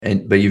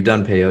but you've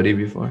done peyote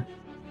before,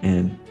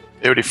 and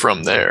Peyote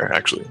from there,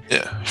 actually.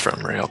 Yeah,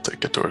 from Real to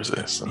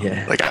 14. So,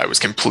 yeah. like, I was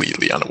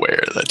completely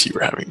unaware that you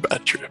were having a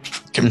bad trip.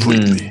 Mm-hmm.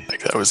 Completely.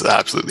 Like, that was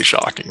absolutely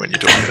shocking when you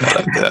told me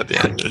that at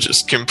the end. It was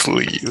just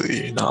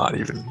completely not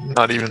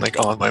even like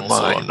on my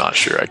mind. I'm not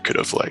sure I could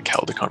have like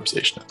held a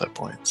conversation at that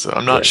point. So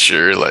I'm not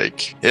sure.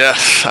 Like, yeah,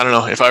 I don't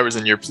know. If I was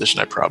in your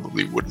position, I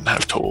probably wouldn't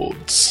have told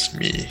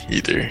me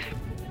either.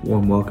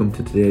 Warm welcome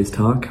to today's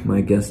talk. My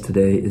guest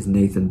today is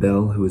Nathan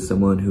Bell, who is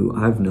someone who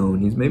I've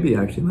known. He's maybe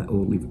actually my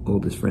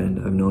oldest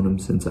friend. I've known him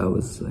since I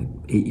was like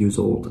 8 years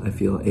old, I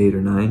feel, 8 or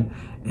 9.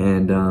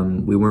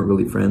 And we weren't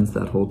really friends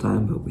that whole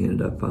time, but we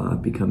ended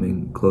up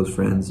becoming close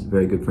friends.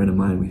 Very good friend of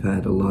mine. We've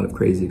had a lot of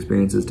crazy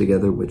experiences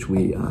together, which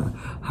we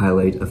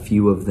highlight a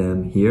few of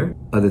them here.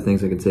 Other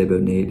things I could say about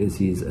Nate is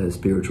he's a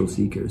spiritual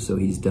seeker. So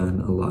he's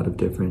done a lot of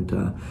different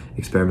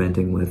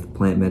experimenting with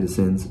plant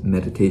medicines,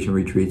 meditation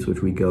retreats,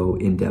 which we go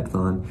in depth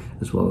on,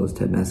 as well as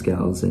Ted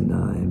Mescal's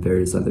and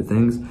various other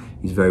things.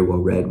 He's very well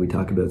read. We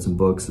talk about some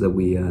books that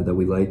we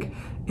like,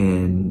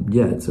 and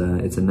yeah, it's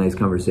a nice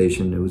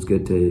conversation. It was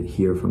good to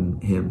hear from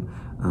him,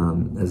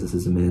 as this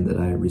is a man that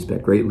I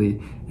respect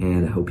greatly,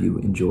 and I hope you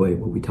enjoy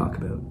what we talk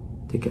about.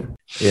 Take care.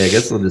 Yeah, I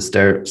guess we'll just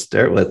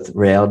start with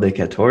Real de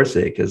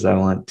 14 because I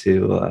want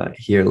to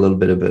hear a little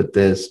bit about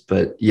this.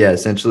 But yeah,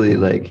 essentially,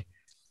 like,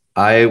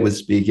 I was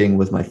speaking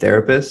with my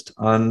therapist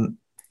on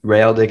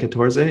Real de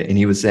 14, and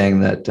he was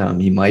saying that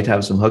he might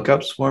have some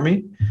hookups for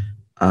me.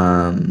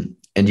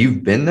 And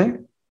you've been there?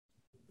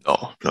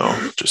 No,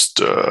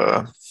 just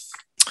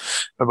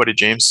my buddy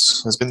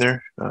James has been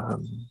there.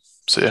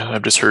 So yeah,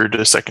 I've just heard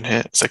a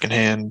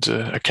secondhand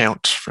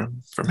account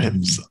from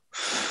him. So.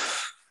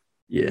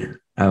 Yeah.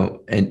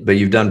 But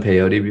you've done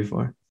peyote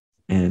before,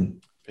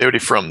 and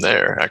Peyote from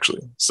there,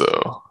 actually.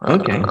 So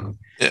okay.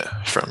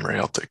 Yeah, from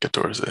Real to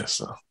 14.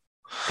 So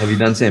have you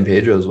done San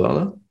Pedro as well,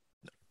 though?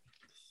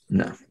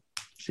 No.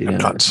 I'm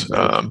not.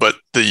 But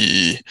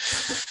the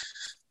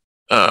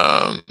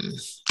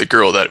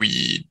girl that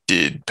we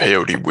did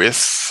peyote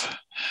with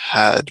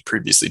had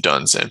previously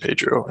done San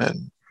Pedro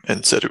and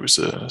said it was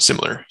a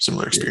similar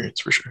experience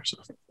for sure.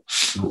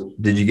 So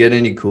did you get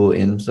any cool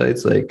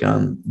insights? Like,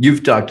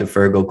 you've talked to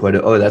Fergal quite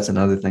a. Oh, that's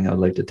another thing I'd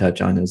like to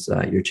touch on is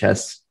your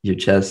chess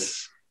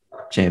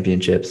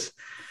championships.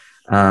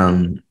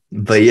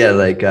 But yeah,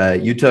 like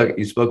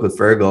you spoke with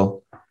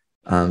Fergal,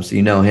 so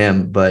you know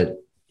him, but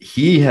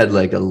he had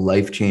like a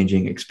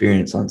life-changing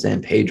experience on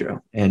San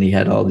Pedro, and he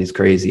had all these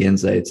crazy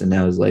insights, and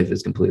now his life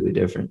is completely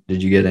different.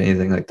 Did you get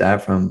anything like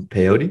that from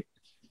peyote?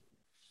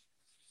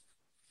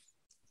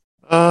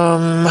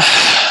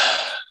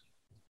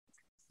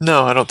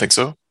 No, I don't think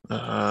so.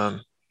 I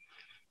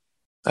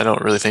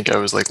don't really think I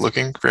was like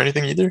looking for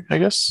anything either, I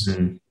guess.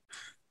 Mm-hmm.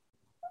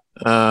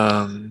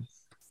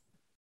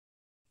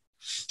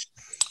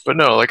 But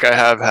no, like I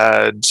have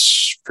had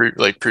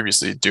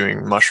previously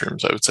doing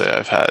mushrooms, I would say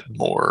I've had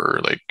more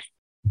like,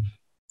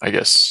 I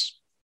guess,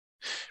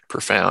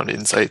 profound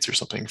insights or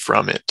something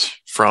from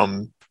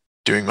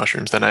doing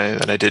mushrooms than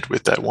I did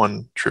with that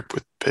one trip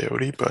with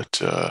peyote.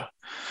 But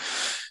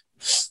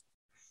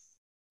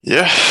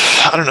yeah,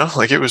 I don't know.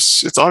 Like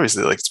it's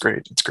obviously like it's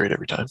great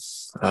every time.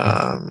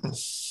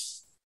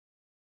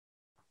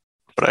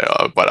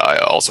 But I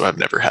also have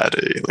never had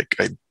a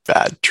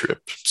bad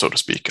trip, so to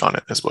speak, on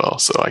it as well.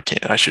 So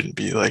I shouldn't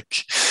be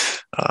like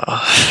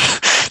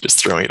just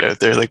throwing it out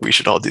there like we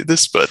should all do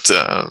this. But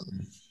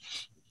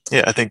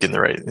yeah, I think in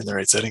the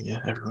right setting,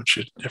 yeah, everyone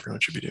should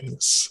be doing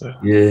this. So.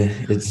 Yeah,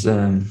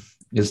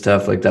 it's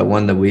tough. Like that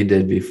one that we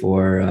did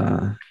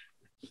before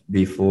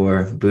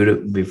Buddha,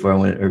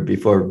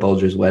 before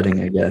Bulger's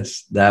wedding, I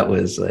guess that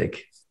was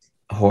like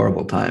a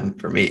horrible time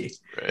for me.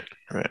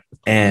 Right.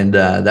 And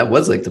that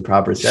was like the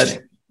proper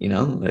setting,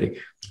 like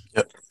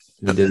yep.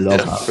 we did it all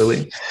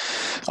properly.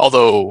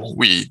 Although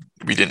we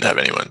didn't have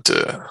anyone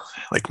to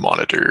like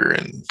monitor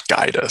and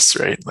guide us,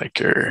 right? Like,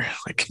 or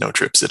like no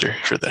trip sitter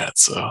for that.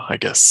 So I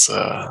guess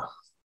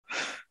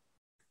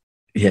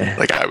yeah,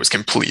 like I was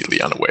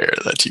completely unaware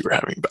that you were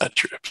having a bad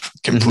trip.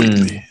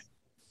 Completely. Mm-hmm.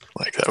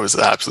 Like that was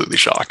absolutely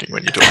shocking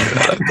when you told me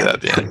that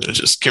at the end. It was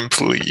just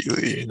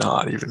completely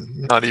not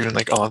even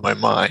like on my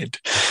mind,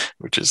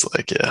 which is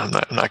like, yeah, I'm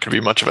not going to be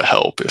much of a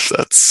help if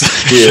that's.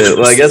 Yeah,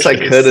 well, I guess I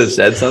could have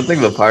said something,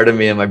 but part of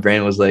me and my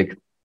brain was like,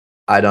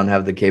 I don't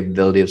have the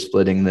capability of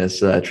splitting this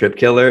trip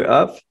killer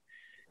up,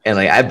 and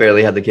like I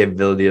barely had the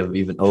capability of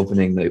even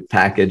opening the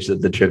package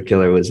that the trip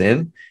killer was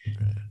in.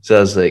 So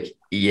I was like,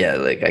 yeah,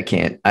 like I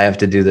can't, I have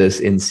to do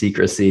this in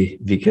secrecy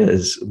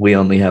because we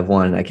only have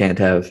one. I can't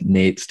have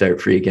Nate start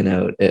freaking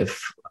out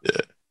if.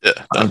 Yeah,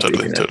 no,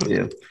 totally.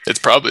 It's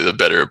probably the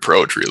better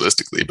approach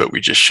realistically, but we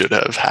just should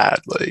have had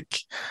like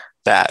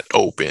that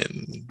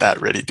open, that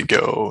ready to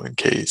go in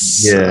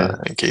case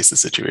the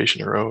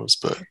situation arose.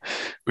 But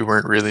we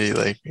weren't really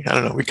like, I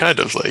don't know, we kind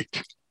of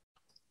like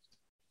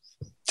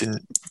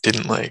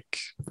didn't like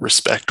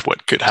respect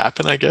what could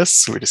happen. I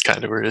guess we just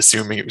kind of were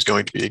assuming it was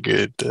going to be a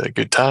good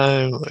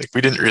time. Like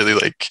we didn't really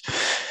like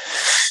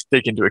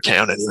take into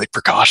account any like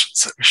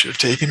precautions that we should have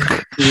taken.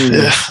 But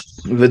Mm.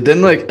 yeah, But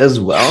then, like, as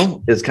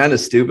well, it's kind of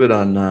stupid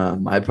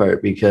on my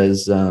part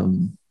because,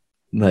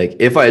 like,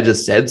 if I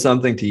just said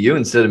something to you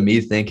instead of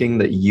me thinking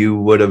that you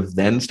would have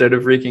then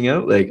started freaking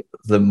out, like,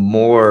 the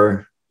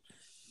more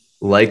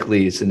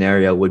likely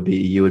scenario would be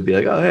you would be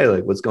like, "Oh, hey,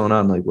 like, what's going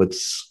on? Like,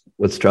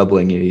 what's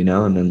troubling you?" You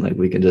know, and then like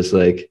we can just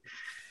like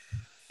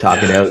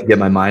talk it yeah, out, get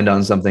my mind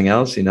on something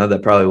else. You know,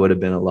 that probably would have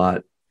been a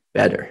lot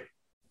better.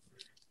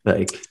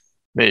 Like,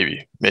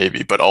 maybe,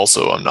 but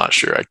also I'm not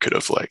sure I could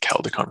have like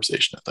held a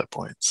conversation at that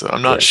point. So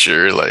I'm not yeah.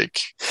 sure. Like,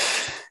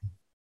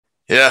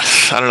 yeah,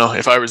 I don't know.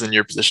 If I was in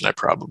your position, I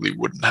probably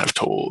wouldn't have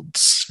told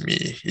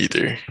me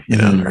either, or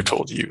Mhm.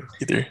 told you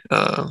either.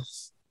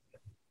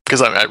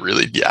 Because I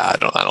really, yeah, I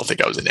don't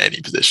think I was in any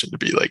position to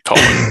be like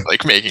calling,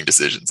 like making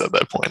decisions at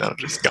that point. I was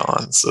just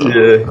gone. So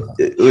Yeah,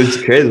 it was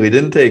crazy. We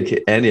didn't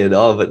take any at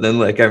all. But then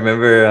like I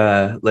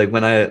remember like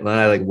when I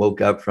like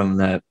woke up from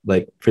that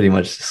like pretty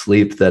much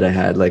sleep that I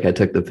had, like I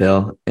took the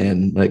pill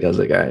and like I was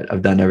like, all right,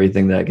 I've done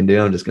everything that I can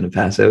do. I'm just gonna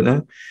pass out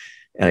now.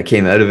 And I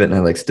came out of it and I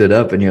like stood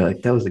up and you're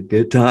like, that was a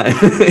good time.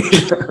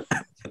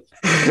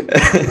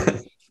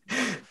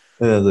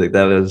 And I was like,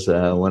 that was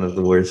one of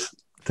the worst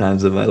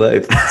times of my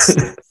life.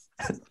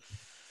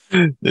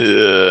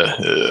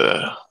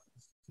 yeah.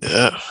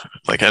 Yeah.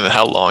 Like, and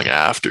how long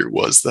after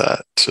was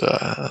that?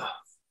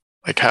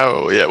 Like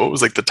how, yeah, what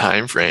was like the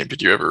time frame?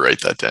 Did you ever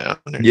write that down?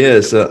 Or did Yeah, you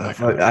look so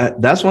back on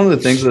it? that's one of the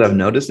things that I've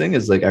noticing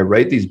is like I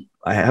write these,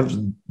 I have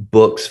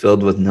books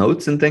filled with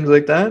notes and things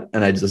like that,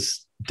 and I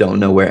just don't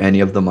know where any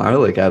of them are.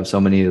 Like I have so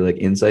many like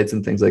insights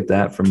and things like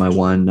that from my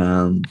one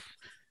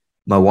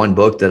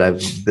book that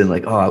I've been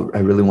like, oh, I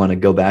really want to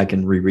go back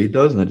and reread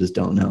those, and I just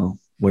don't know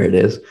where it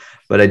is.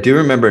 But I do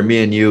remember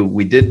me and you,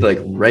 we did like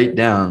write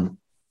down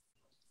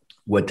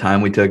what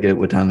time we took it,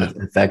 what time Yeah,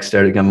 the effects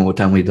started coming, what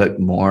time we took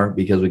more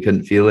because we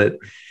couldn't feel it,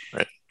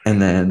 right.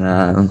 and then.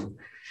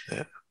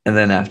 Yeah. And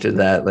then after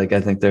that, like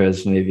I think there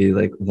was maybe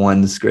like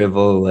one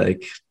scribble,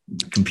 like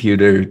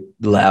computer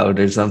loud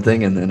or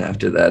something, and then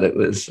after that, it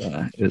was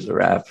a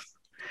wrap.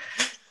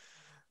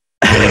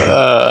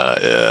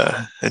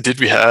 Yeah. And did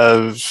we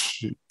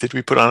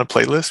put on a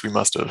playlist? We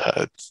must have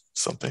had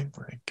something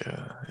like,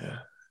 yeah,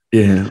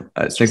 Yeah,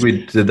 I it's think just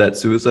we did that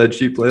Suicide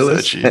Sheet suicide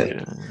playlist, sheet.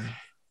 Yeah.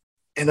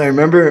 and I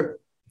remember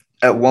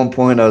at one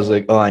point I was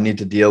like, "Oh, I need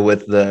to deal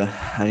with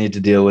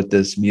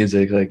this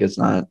music. Like, this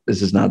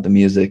is not the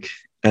music."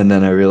 And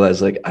then I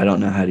realized, like, I don't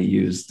know how to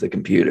use the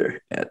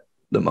computer at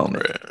the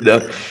moment, Right, you know.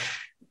 right.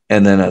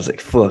 And then I was like,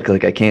 "Fuck!"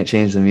 Like, I can't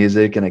change the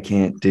music, and I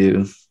can't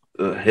do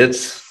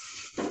hits.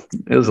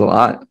 It was a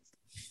lot.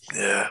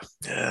 Yeah,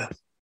 yeah.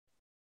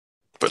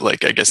 But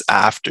like, I guess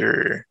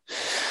after,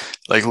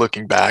 like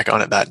looking back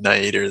on it that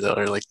night or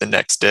like the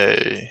next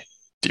day,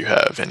 do you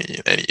have any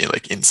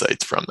like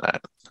insights from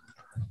that?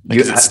 Like,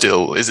 You,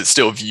 is it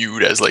still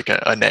viewed as like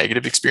a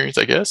negative experience,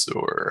 I guess,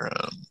 or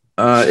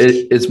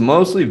it's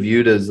mostly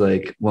viewed as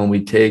like when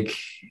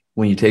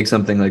you take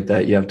something like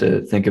that, you have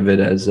to think of it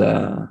as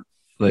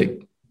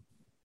like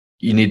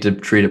you need to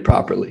treat it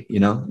properly, you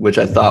know, which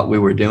I thought we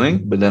were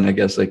doing, but then I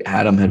guess like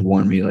Adam had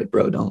warned me, like,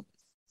 bro, don't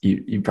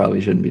you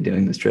probably shouldn't be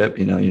doing this trip,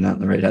 you know, you're not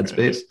in the right right.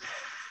 headspace.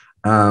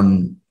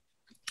 Um,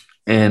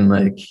 and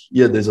like,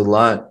 yeah, there's a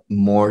lot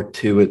more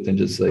to it than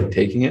just like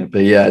taking it, but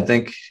yeah, I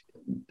think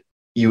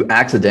you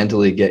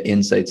accidentally get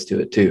insights to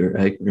it too,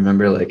 right?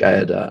 Remember, like I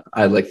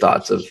had like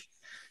thoughts of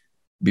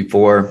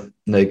before,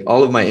 like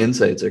all of my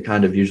insights are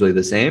kind of usually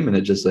the same, and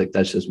it just like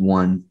that's just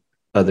one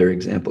other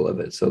example of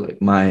it. So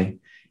like my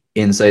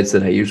insights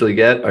that I usually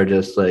get are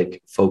just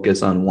like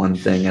focus on one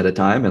thing at a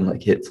time and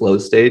like hit flow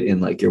state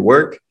in like your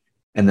work,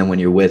 and then when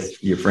you're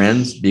with your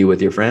friends, be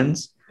with your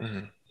friends,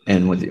 Mm-hmm.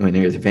 and when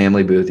you're with your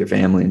family, be with your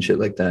family and shit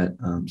like that.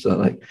 So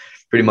like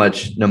pretty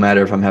much no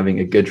matter if I'm having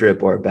a good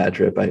trip or a bad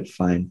trip,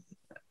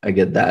 I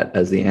get that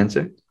as the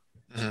answer.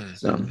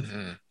 So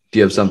Mm-hmm. do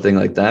you have something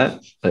like that?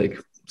 Like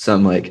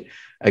some like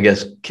I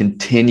guess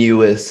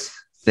continuous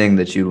thing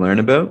that you learn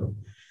about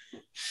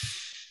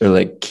or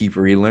like keep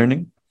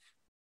relearning?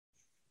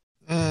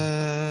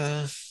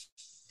 Mm,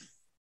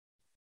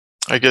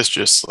 I guess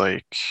just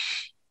like,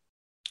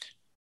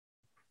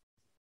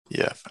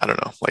 yeah, I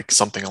don't know, like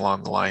something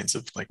along the lines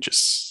of like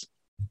just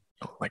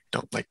like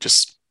don't like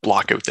just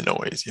block out the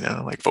noise,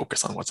 like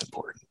focus on what's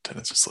important. And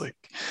it's just like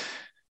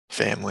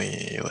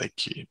family, like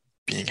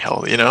being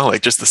healthy,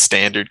 like just the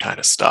standard kind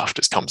of stuff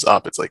just comes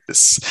up. It's like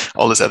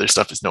all this other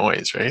stuff is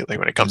noise, right? Like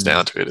when it comes Mm.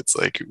 down to it, it's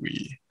like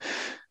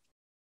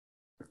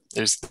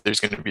there's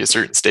going to be a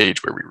certain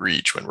stage where we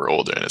reach when we're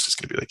older, and it's just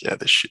going to be like, yeah,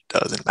 this shit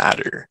doesn't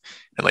matter.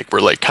 And like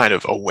we're like kind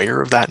of aware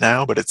of that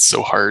now, but it's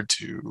so hard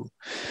to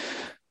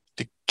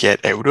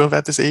get out of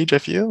at this age. I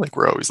feel like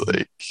we're always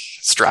like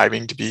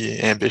striving to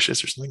be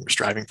ambitious or something. We're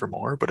striving for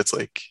more, but it's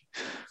like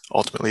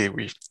ultimately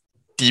we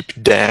deep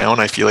down,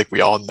 I feel like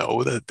we all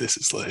know that this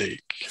is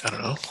like, I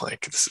don't know,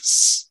 like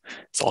it's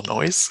all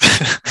noise.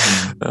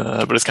 Mm.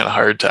 But it's kind of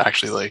hard to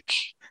actually like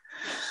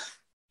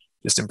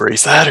just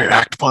embrace that or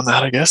act upon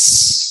that, I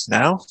guess,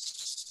 now.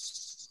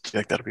 I feel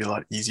like that'll be a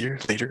lot easier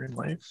later in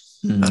life.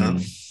 I don't know.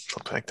 Mm.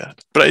 something like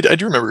that. But I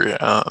do remember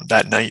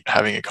that night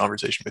having a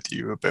conversation with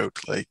you about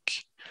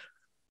like,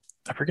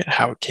 I forget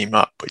how it came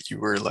up, but you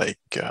were like,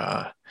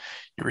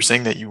 you were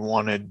saying that you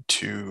wanted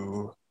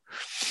to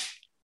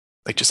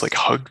like just like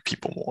hug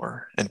people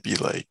more and be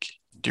like,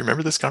 do you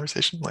remember this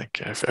conversation?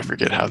 Like, I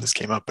forget how this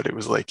came up, but it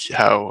was like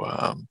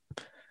how,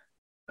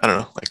 I don't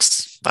know, like,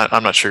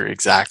 I'm not sure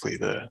exactly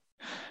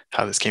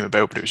how this came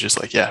about, but it was just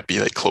like, yeah, be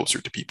like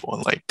closer to people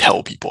and like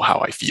tell people how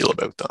I feel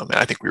about them. And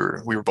I think we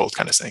were both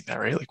kind of saying that,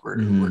 right? Like we're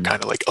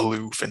kind of like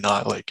aloof and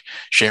not like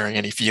sharing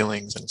any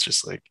feelings. And it's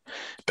just like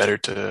better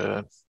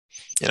to,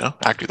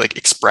 actually like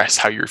express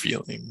how you're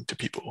feeling to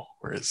people.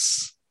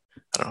 Whereas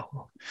I don't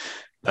know,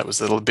 that was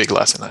a little big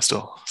lesson. I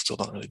still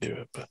don't really do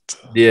it, but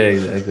Yeah,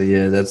 exactly.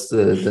 Yeah, that's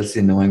the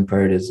annoying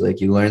part is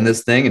like you learn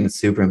this thing and it's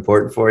super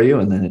important for you,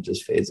 and then it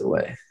just fades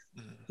away.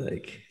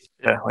 Like,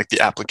 yeah, like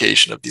the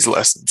application of these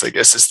lessons, I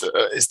guess,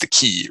 is the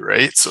key,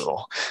 right?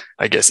 So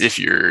I guess if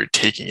you're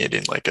taking it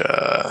in like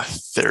a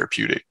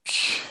therapeutic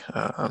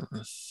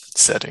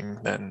setting,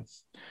 then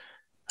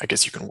I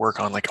guess you can work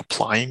on like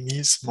applying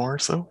these more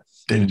so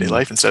day-to-day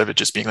life instead of it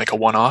just being like a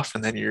one-off,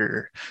 and then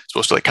you're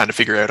supposed to like kind of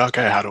figure out,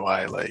 okay, how do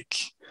I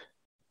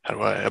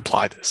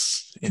apply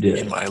this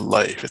in my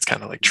life? It's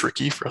kind of like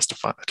tricky for us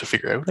to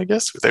figure out, I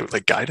guess, without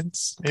like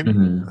guidance, maybe.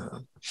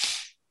 And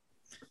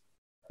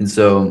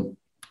so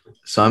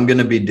I'm going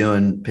to be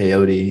doing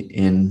peyote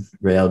in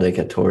Real de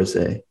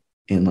Catorce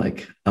in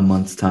like a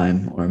month's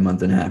time or a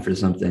month and a half or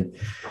something.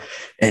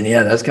 And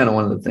yeah, that's kind of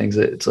one of the things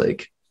that it's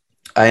like,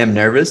 I am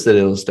nervous that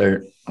I'll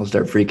start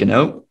freaking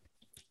out.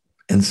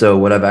 And so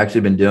what I've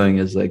actually been doing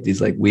is like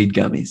these like weed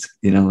gummies,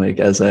 like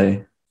as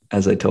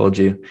I told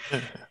you,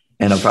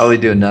 and I'll probably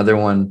do another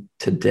one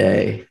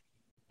today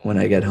when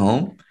I get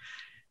home.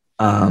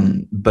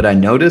 But I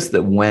noticed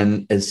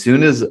that as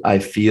soon as I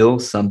feel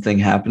something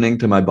happening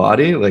to my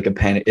body, like a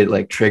panic, it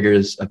like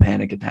triggers a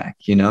panic attack,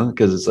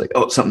 because it's like,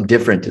 oh, something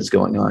different is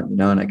going on,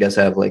 and I guess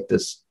I have like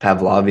this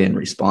Pavlovian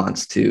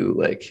response to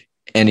like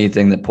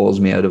anything that pulls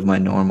me out of my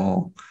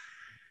normal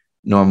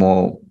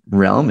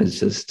realm is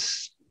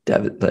just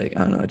like,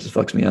 I don't know, it just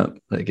fucks me up.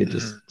 Like it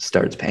just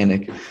starts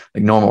panic.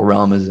 Like normal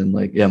realm is in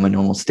like, yeah, my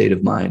normal state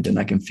of mind, and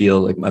I can feel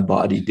like my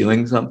body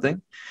doing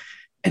something,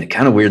 and it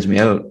kind of weirds me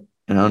out.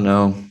 And I don't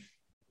know,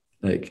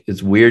 like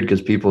it's weird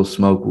because people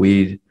smoke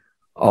weed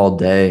all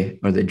day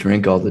or they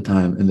drink all the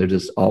time and they're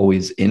just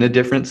always in a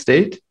different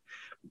state.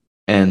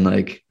 And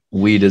like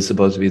weed is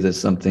supposed to be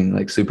this something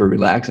like super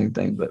relaxing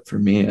thing, but for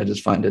me, I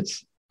just find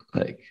it's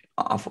like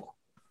awful.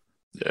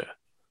 Yeah.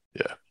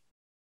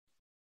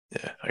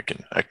 I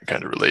can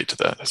kind of relate to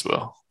that as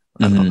well.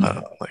 I don't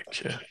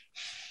like, yeah.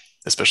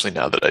 Especially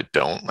now that I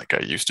don't, like, I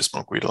used to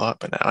smoke weed a lot,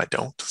 but now I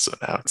don't. So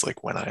now it's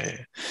like when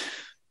I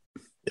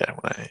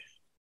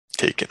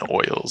take in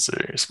oils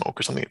or smoke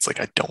or something, it's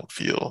like I don't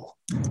feel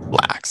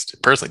relaxed.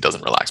 It personally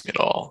doesn't relax me at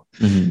all,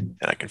 and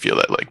I can feel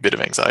that like bit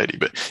of anxiety.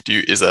 But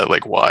is that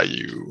like why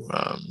you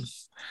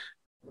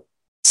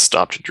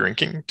stopped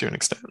drinking to an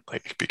extent,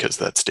 like because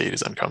that state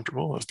is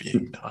uncomfortable of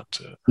being not?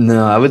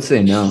 No, I would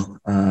say no.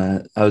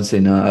 I was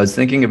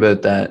thinking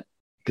about that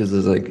because it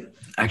was like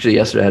actually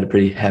yesterday I had a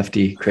pretty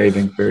hefty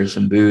craving for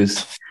some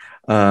booze.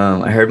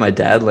 I heard my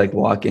dad like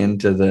walk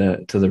into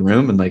the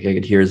room and like I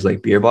could hear his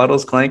like beer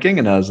bottles clanking,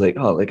 and I was like,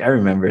 oh, like I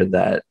remember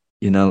that,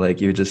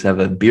 like you would just have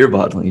a beer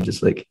bottle and you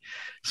just like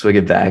swig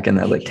it back, and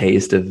that like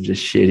taste of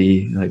just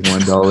shitty like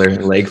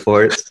 $1 leg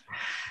forts.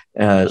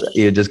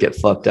 You just get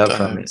fucked up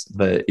from it.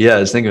 But yeah, I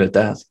was thinking about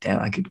that. I was like, damn,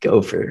 I could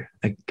go for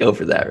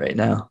that right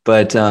now.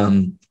 But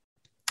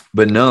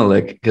no,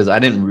 like because I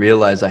didn't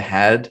realize I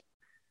had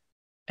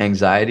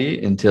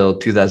anxiety until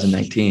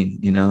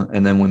 2019,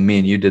 and then when me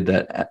and you did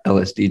that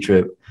LSD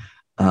trip,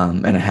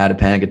 and I had a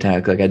panic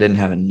attack, like I didn't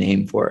have a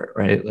name for it,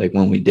 right? Like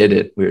when we did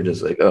it, we were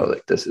just like, oh,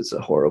 like that was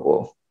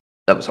horrible,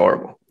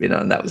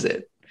 and that was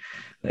it.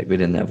 Like we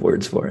didn't have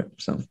words for it.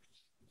 So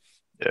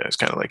yeah, it's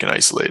kind of like an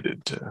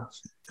isolated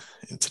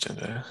incident.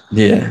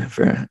 Yeah,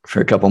 for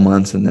a couple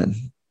months, and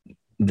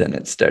then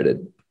it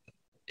started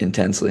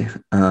intensely.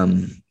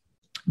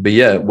 But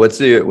yeah, what's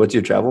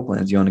your travel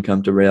plans? You want to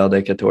come to Real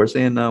de Catorce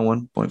in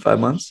 1.5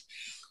 months?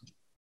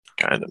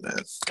 Kind of, man.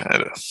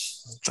 Kind of.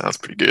 Sounds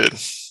pretty good.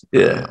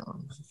 Yeah.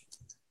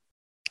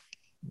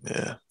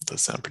 Yeah, it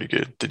does sound pretty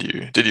good.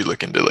 Did you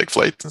look into like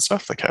flights and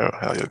stuff, like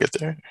how you'll get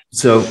there?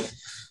 So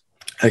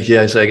I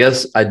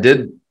guess I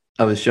did.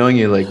 I was showing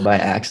you like by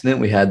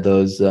accident we had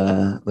those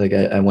like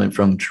I went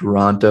from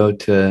Toronto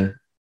to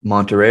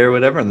Monterey or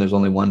whatever, and there's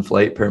only one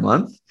flight per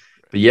month.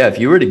 But yeah, if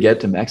you were to get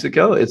to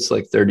Mexico, it's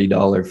like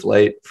 $30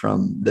 flight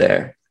from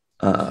there.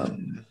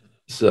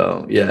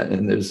 So yeah,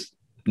 and there's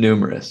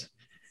numerous.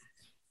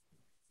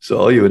 So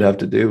all you would have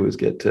to do is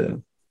get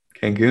to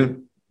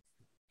Cancun,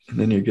 and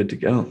then you're good to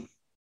go.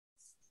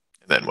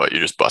 And then what?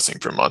 You're just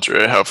busing from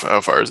Monterey. How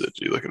far is it?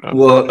 Do you look it up?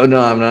 Well,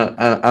 no, I'm not.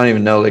 I don't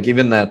even know. Like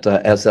even that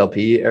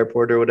SLP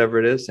airport or whatever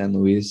it is, San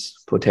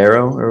Luis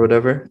Potero or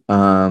whatever.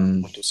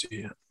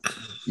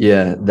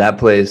 Yeah, that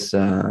place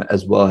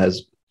as well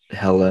has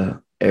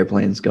hella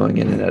airplanes going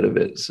in and out of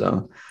it.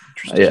 So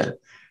yeah,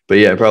 But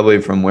yeah, probably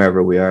from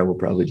wherever we are, we'll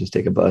probably just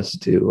take a bus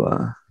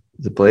to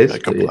the place. A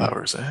But couple yeah,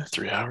 hours,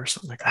 3 hours,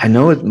 something like I that.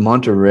 know it's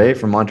Monterey.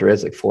 From Monterey,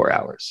 it's like 4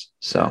 hours.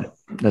 Yeah, So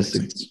that's makes the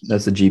sense.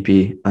 that's the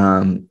GP.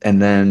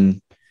 And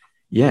then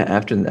yeah,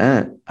 after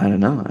that, I don't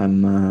know.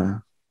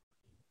 I'm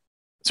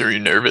So are you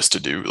nervous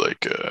to do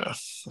like a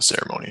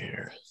ceremony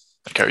here?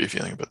 Like, how are you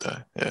feeling about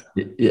that? Yeah,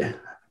 yeah, yeah,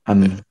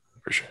 I'm.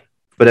 for sure.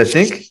 But I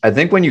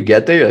think when you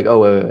get there, you're like,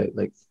 oh wait,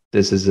 like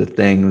this is a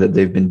thing that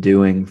they've been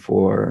doing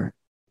for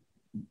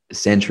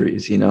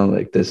centuries.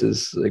 Like this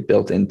is like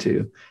built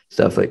into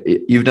stuff. Like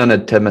you've done a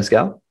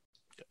temescal.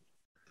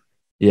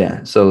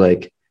 Yeah, so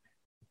like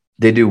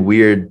they do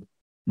weird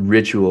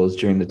rituals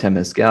during the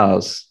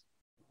temescals,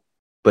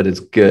 but it's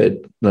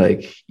good.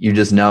 Like you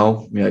just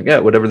know, you're like, yeah,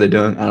 whatever they're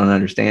doing, I don't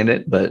understand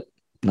it, but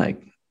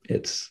like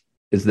it's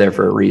it's there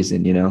for a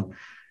reason.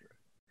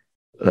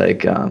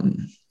 Like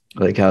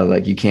like how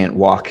like you can't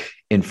walk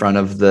in front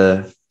of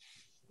the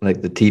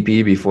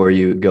teepee before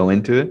you go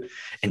into it.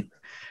 And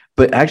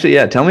but actually,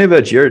 yeah, tell me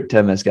about your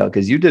temescal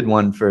because you did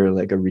one for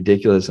like a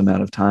ridiculous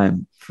amount of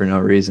time for no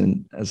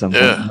reason at some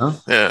point, Yeah, no?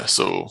 yeah.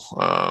 So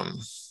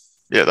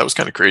yeah, that was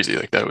kind of crazy.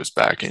 Like that was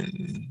back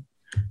in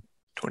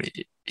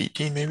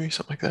 2018, maybe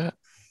something like that.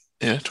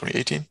 Yeah,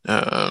 2018.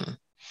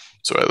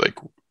 So I like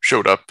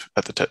showed up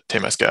at the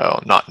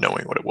Temescal not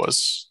knowing what it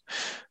was,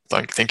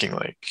 like thinking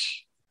like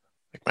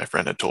my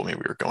friend had told me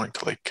we were going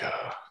to like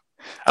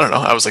I don't know.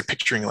 I was like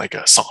picturing like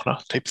a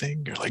sauna type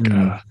thing or like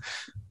Mm,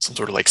 some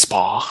sort of like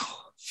spa,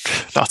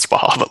 not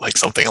spa, but like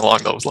something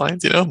along those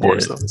lines, more yeah.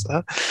 so as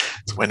that.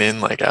 So went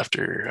in like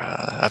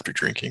after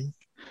drinking,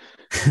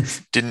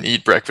 didn't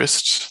eat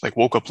breakfast, like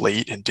woke up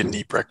late and didn't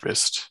eat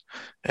breakfast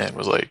and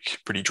was like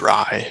pretty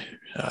dry.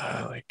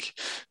 Like,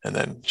 and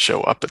then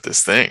show up at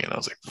this thing, and I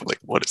was like,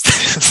 what is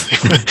this?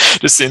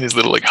 Just seeing these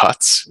little like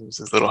huts. It was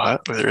this little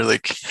hut where there were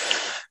like,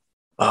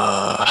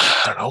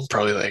 I don't know,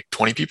 probably like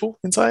 20 people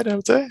inside, I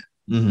would say.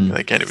 Hmm.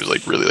 Like, and it was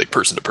like really like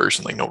person to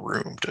person, like no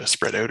room to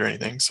spread out or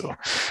anything. So I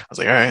was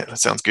like, all right, that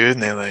sounds good.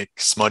 And they like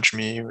smudged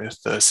me with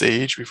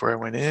sage before I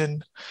went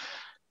in.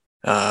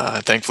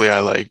 Thankfully, I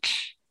like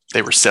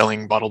they were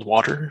selling bottled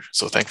water,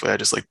 so thankfully I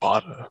just like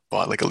bought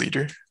like a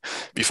liter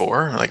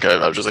before. Like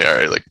I was just like, all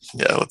right, like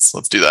yeah, let's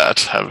do that.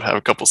 Have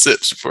a couple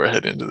sips before I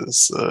head into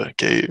this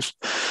cave.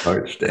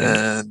 Parched, eh?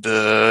 And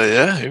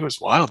yeah, it was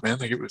wild, man.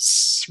 Like it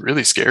was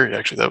really scary.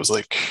 Actually, that was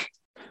like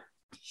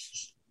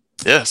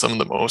yeah, some of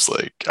the most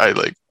like I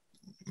like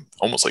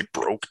almost like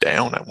broke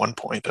down at one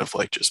point of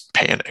like just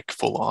panic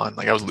full on.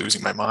 Like I was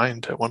losing my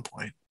mind at one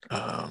point.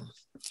 Um,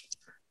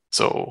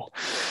 so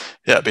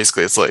yeah,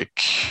 basically it's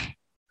like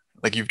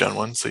you've done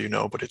one, so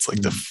but it's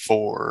like the Mm,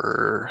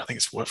 four, I think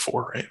it's what,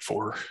 four, right?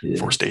 yeah.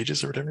 Four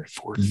stages or whatever,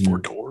 four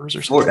Hmm. doors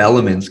or Four something.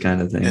 elements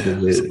kind of thing. Yeah,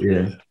 something Yeah.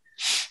 like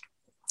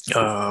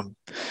that.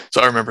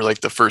 So I remember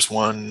like the first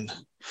one,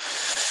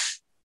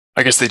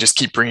 I guess they just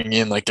keep bringing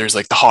in like there's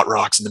like the hot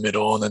rocks in the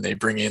middle, and then they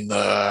bring in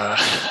the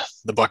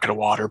bucket of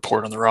water, pour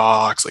it on the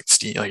rocks, like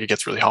steam, like it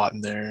gets really hot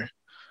in there.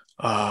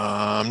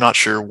 I'm not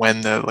sure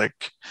when there's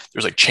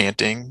like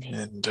chanting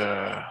and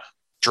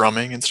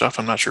drumming and stuff.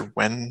 I'm not sure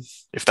when,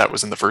 if that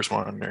was in the first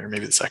one or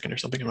maybe the second or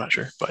something. I'm not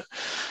sure, but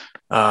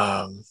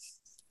um,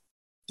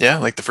 yeah,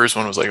 like the first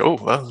one was like, oh,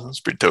 well, it's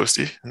pretty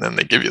toasty, and then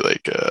they give you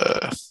like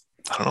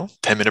I don't know,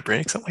 10-minute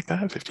break, something like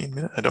that, 15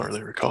 minute. I don't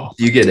really recall.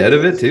 Do you get out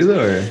of it too,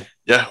 though? Or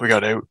Yeah, we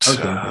got out,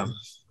 okay, okay.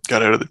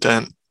 got out of the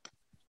tent.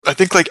 I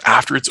think like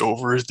after it's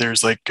over,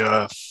 there's like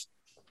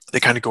they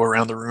kind of go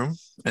around the room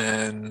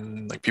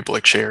and like people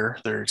like share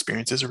their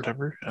experiences or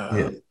whatever.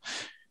 Yeah.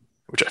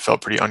 Which I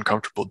felt pretty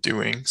uncomfortable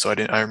doing. So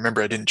I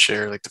remember I didn't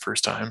share like the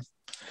first time.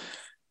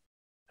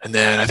 And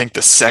then I think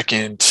the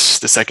second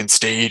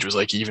stage was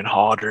like even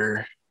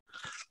hotter.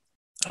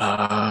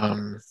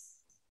 Um,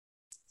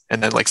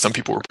 and then like some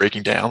people were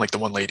breaking down. Like the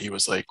one lady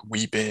was like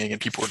weeping,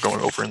 and people were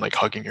going over and like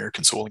hugging her,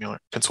 consoling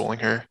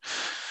her.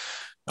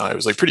 It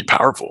was like pretty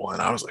powerful,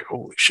 and I was like,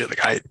 holy shit!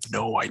 Like I had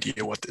no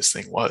idea what this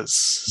thing was,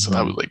 so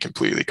that was Mhm. like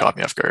completely caught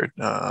me off guard.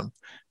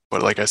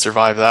 But like I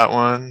survived that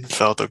one,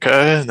 felt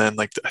okay, and then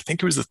like I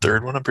think it was the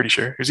third one. I'm pretty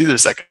sure it was either the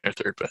second or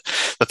third, but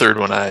the third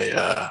one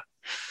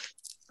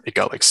it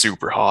got like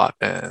super hot,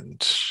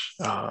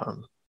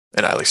 um,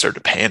 and I like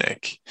started to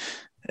panic,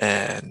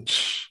 and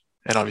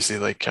and obviously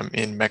like I'm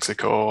in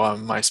Mexico,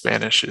 my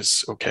Spanish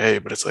is okay,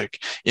 but it's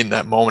like in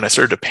that moment I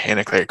started to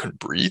panic, like I couldn't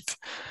breathe,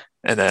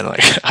 and then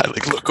like I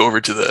like look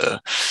over to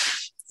the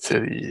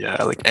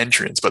like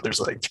entrance, but there's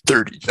like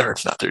 30 or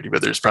not 30,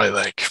 but there's probably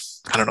like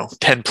I don't know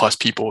 10 plus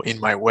people in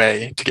my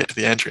way to get to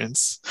the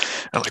entrance.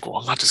 And I'm like, well,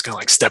 I'm not just gonna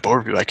like step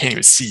over people. I can't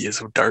even see. It's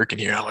so dark in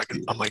here. I'm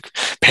like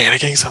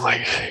panicking. So I'm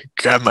like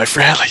grab my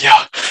friend, like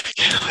yeah,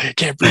 I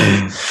can't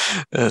breathe.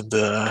 And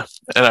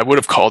and I would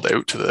have called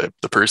out to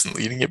the person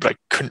leading it, but I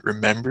couldn't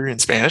remember in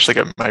Spanish. Like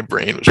my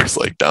brain was just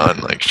like done,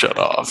 like shut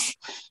off.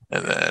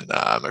 And then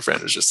my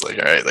friend was just like,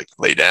 all right, like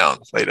lay down,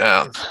 lay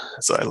down.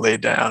 So I laid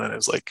down, and it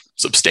was like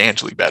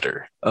substantially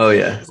better. Oh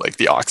yeah. Like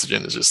the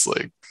oxygen is just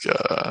like,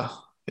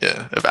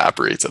 yeah,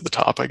 evaporates at the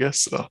top, I guess.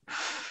 So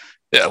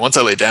yeah, once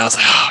I laid down, I was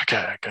like, oh,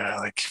 okay,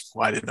 like,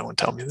 why did no one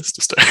tell me this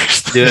to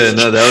Yeah, start?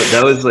 no,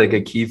 that was like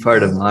a key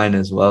part of mine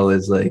as well,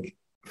 is like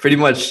pretty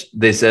much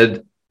they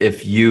said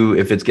if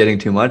it's getting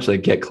too much,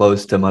 like get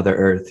close to Mother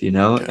Earth, you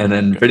know? Okay, And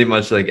then okay. pretty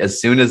much like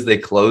as soon as they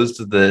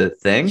closed the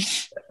thing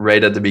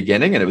right at the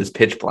beginning and it was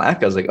pitch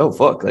black, I was like, oh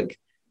fuck, like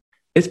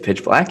it's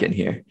pitch black in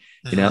here,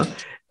 you know? Hmm.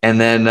 And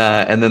then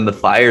the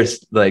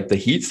fires, like the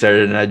heat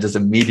started, and I just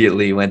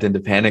immediately went into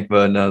panic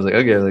mode. And I was like,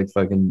 okay, like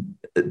fucking,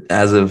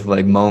 as of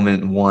like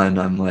moment one,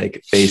 I'm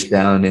like face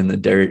down in the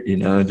dirt, you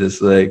know,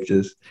 just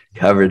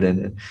covered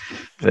in it.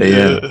 But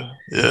yeah. Yeah,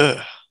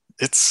 yeah.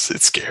 It's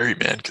scary,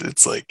 man, because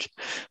it's like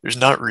there's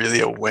not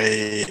really a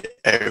way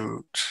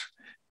out.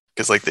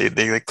 Because like they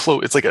like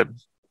close, it's like a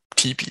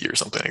teepee or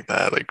something like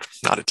that. Like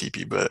not a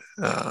teepee, but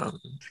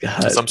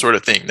God. some sort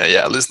of thing that,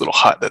 yeah, this little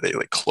hut that they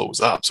like close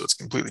up, so it's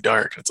completely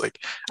dark. And it's like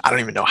I don't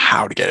even know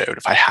how to get out.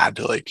 If I had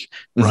to like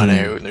run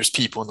out Mhm. and there's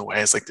people in the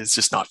way, it's like it's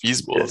just not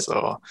feasible. Yeah.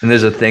 So And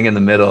there's a thing in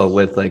the middle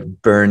with like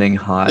burning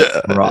hot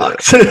yeah, yeah,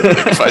 rocks. yeah.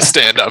 Like if I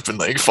stand up and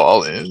like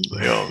fall in,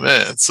 like oh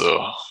man.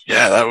 So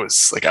yeah, that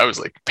was like I was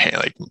like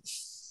like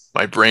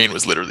my brain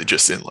was literally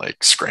just in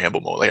like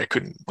scramble mode. Like I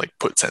couldn't like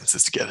put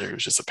sentences together. It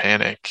was just a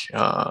panic.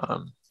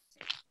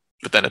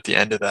 But then at the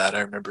end of that, I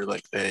remember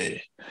like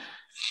they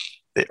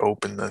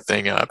opened the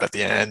thing up at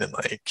the end, and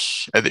like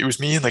it was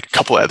me and like a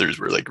couple others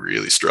were like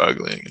really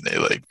struggling, and they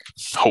like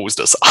hosed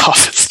us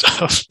off and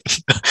stuff.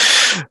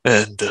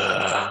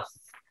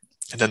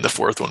 And then the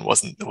fourth one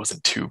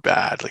wasn't too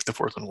bad. Like the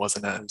fourth one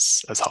wasn't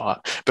as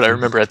hot. But I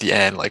remember at the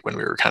end, like when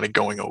we were kind of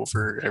going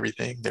over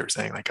everything, they were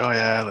saying like, oh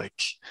yeah,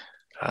 like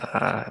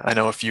I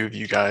know a few of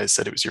you guys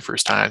said it was your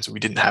first time, so we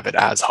didn't have it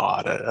as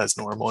hot as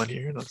normal in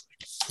here. And I was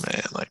like,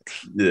 man, like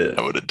Yeah.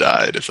 I would have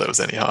died if that was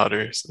any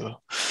hotter.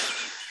 So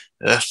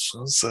yeah,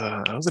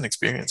 that was an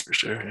experience for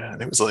sure. Yeah,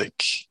 and it was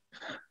like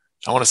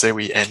I want to say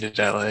we ended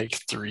at like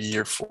 3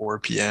 or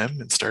 4 p.m.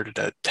 and started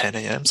at 10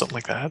 a.m. something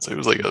like that. So it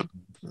was like it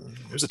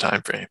was a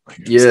time frame. Like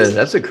it Yeah, was,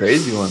 that's a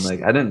crazy one.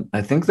 Like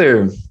I think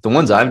they're the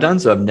ones I've done,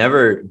 so I've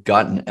never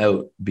gotten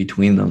out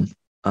between them.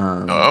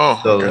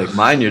 oh, So okay. like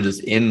mine,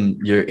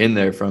 you're in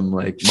there from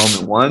like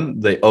moment one.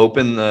 They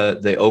open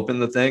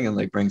the thing and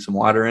like bring some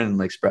water in and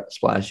like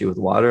splash you with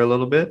water a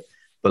little bit,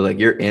 but like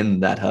you're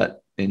in that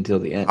hut until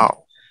the end.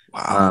 Oh,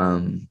 wow.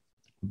 Um,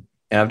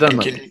 and I've done And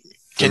like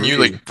can you three.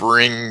 like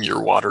bring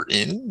your water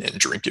in and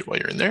drink it while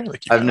you're in there?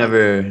 Like you I've have.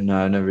 never,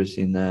 no, I've never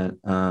seen that.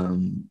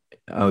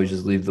 I always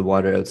just leave the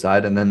water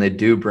outside, and then they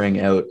do bring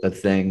out a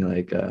thing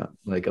like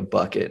a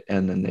bucket,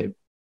 and then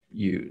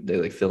they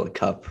like fill a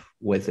cup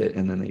with it,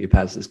 and then you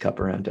pass this cup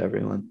around to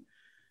everyone.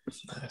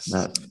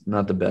 Nice.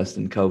 Not the best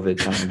in COVID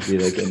times, be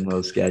like getting a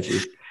little sketchy.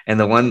 And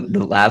the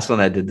last one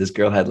I did, this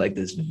girl had like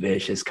this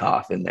vicious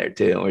cough in there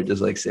too, and we're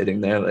just like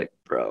sitting there, like,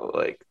 bro,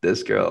 like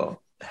this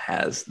girl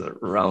has the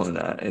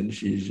Rona, and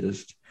she's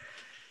just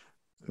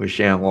we're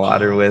sharing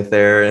water Oh, with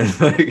her and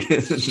like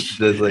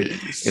just like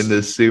in jeez.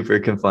 this super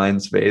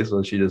confined space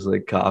while she just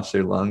like coughs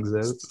her lungs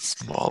out. It's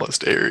the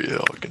smallest area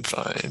I can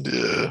find.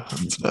 Yeah,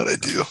 it's not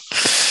ideal.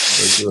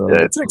 That's,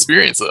 Yeah, it's an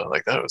experience though.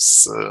 Like that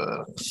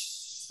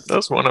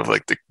was one of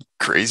like the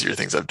crazier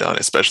things I've done,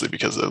 especially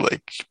because of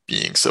like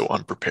being so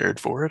unprepared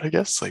for it. I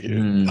guess I don't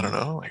mm,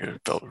 know, like I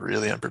felt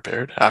really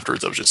unprepared.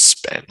 Afterwards, I was just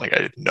spent. Like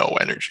I had no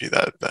energy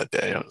that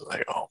day. I was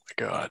like, oh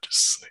my god,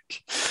 just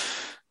like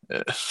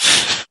yeah.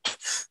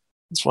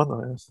 It's fun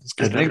though. Yeah. It's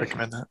I good. I think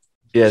recommend that.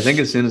 yeah, I think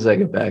as soon as I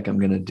get back, I'm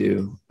gonna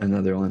do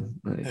another one.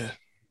 Like Yeah,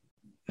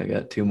 I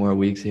got 2 more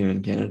weeks here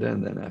in Canada,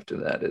 and then after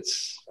that,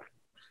 it's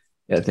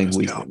yeah. I think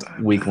Mescal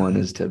time. week one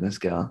is to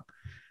Mescal.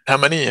 How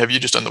many have you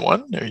just done the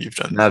one, or you've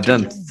Now done I've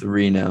two? done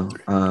three now.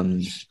 Three.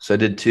 So I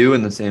did two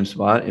in the same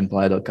spot in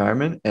Playa del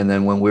Carmen, and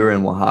then when we were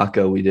in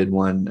Oaxaca, we did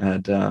one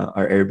at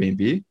our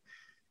Airbnb,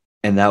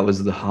 and that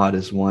was the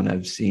hottest one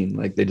I've seen.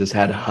 Like they just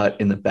had a hut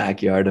in the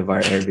backyard of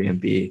our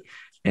Airbnb,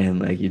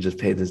 and like you just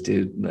pay this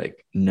dude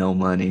like no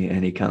money,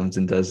 and he comes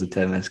and does the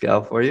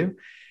temazcal for you.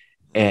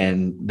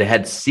 And they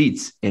had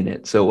seats in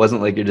it, so it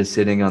wasn't like you're just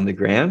sitting on the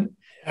ground.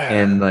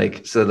 And Yeah.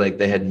 like so, like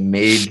they had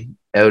made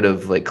out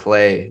of like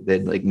clay,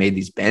 they'd like made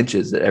these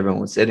benches that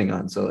everyone was sitting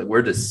on. So like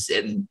we're just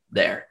sitting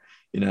there,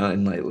 you know,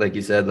 and like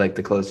you said, like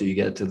the closer you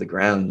get to the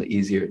ground, the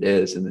easier it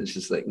is. And it's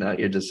just like no,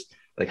 you're just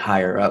like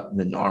higher up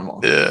than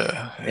normal.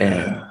 Yeah. And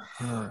Yeah.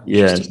 Oh,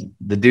 yeah, interesting.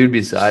 the dude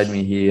beside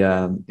me, he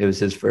it was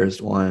his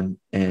first one,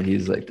 and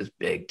he's like this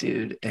big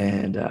dude,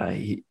 and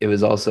it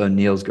was also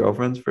Neil's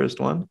girlfriend's first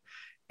one,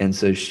 and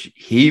so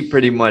he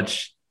pretty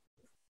much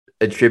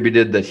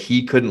attributed that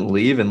he couldn't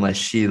leave unless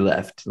she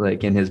left.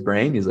 Like in his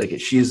brain, he's like,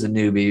 she's a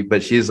newbie,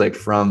 but she's like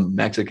from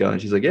Mexico,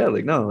 and she's like, yeah,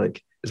 like no,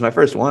 like it's my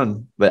first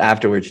one. But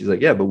afterwards, she's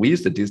like, yeah, but we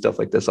used to do stuff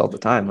like this all the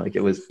time. Like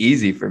it was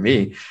easy for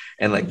me,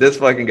 and like this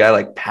fucking guy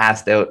like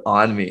passed out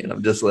on me, and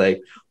I'm just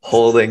like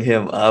holding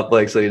him up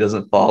like so he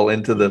doesn't fall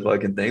into the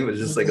fucking thing. It was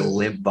just like a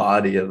limp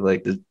body of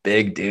like this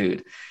big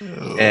dude.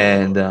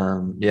 And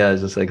Oh. yeah, I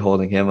was just like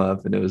holding him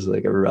up, and it was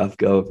like a rough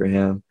go for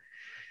him.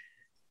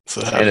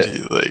 So how And did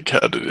you like?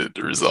 How did it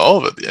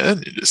resolve at the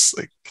end? You just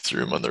like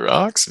threw him on the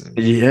rocks and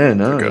Yeah,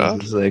 no, took it was off.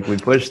 just like we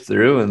pushed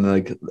through, and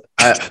like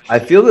I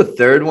feel the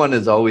third one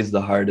is always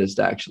the hardest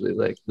actually.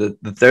 Like the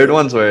third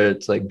one's where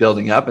it's like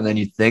building up, and then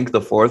you think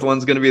the fourth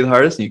one's gonna be the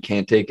hardest, and you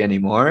can't take any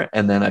more.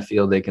 And then I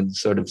feel they can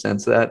sort of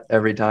sense that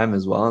every time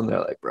as well, and they're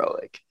like, bro,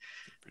 like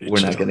Pretty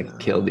we're not chill. gonna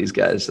kill these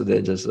guys, so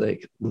they just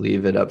like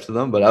leave it up to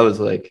them. But I was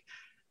like,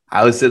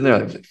 I was sitting there,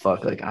 I was like,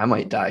 fuck, like I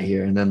might die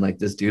here. And then like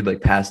this dude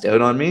like passed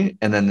out on me.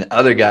 And then the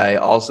other guy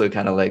also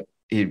kind of like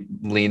he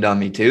leaned on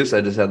me too. So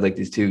I just had like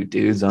these two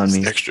dudes on Just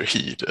me. extra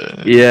heat.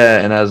 Yeah.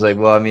 And I was like,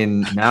 well, I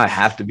mean, now I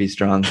have to be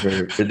strong for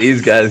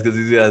these guys because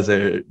these guys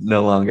are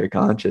no longer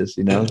conscious,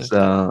 you know?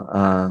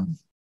 Yeah.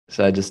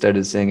 So I just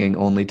started singing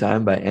Only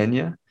Time by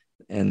Enya,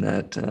 and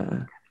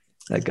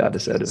that got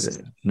us out of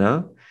it.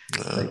 No?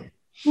 No, Like,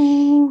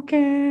 who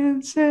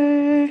can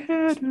say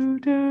do, do,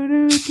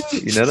 do, do.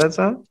 You know that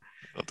song?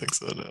 I don't think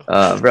so.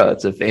 No. Bro,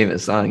 it's a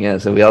famous song. Yeah.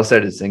 So we all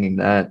started singing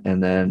that,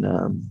 and then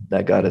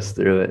that got us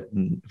through it.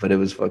 But it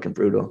was fucking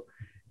brutal.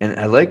 And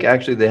I like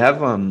actually they have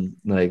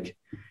like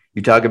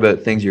you talk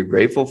about things you're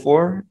grateful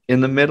for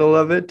in the middle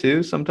of it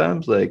too.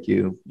 Sometimes like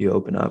you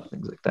open up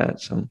things like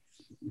that. So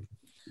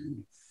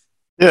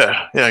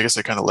Yeah. I guess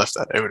I kind of left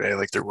that out.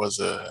 Like there was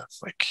a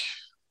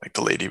like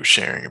the lady was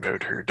sharing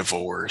about her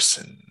divorce,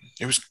 and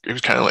it was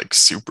kind of like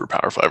super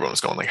powerful. Everyone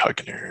was going like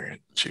hugging her, and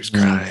she was mm.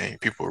 crying.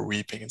 People were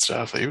weeping and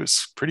stuff. Like, it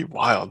was pretty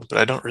wild. But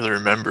I don't really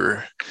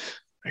remember.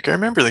 Like I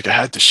remember like I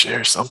had to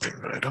share something,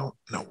 but I don't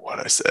know what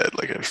I said.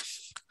 Like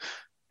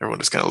everyone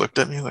just kind of looked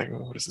at me like,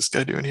 "What is this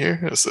guy doing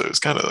here?" So it was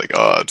kind of like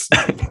odd.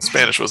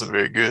 Spanish wasn't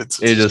very good,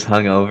 so it's You just just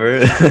hung over.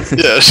 yeah,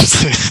 it's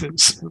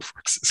just like,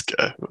 fuck's this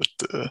guy?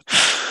 But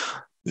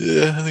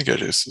yeah, I think I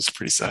just was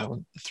pretty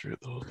silent through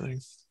the whole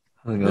thing.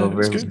 Hung Yeah, it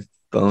was over, good.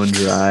 bone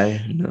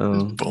dry, Just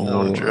no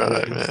bone dry,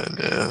 water. man.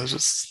 Yeah, I was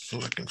just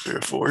looking for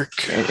a fork.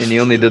 And you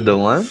only did the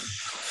one?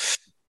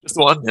 Just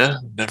the one, yeah.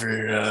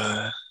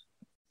 Never.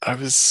 I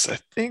was, I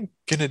think,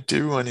 gonna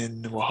do one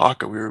in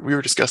Oaxaca. We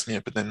were discussing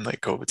it, but then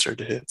like COVID started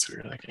to hit, so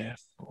we were like, yeah,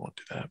 we won't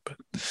do that. But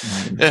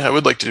Mm. yeah, I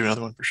would like to do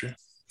another one for sure.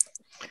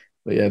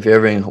 But yeah, if you're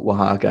ever in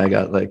Oaxaca, I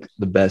got like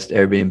the best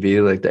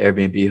Airbnb. Like the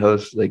Airbnb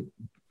host, like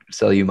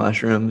sell you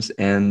mushrooms,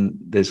 and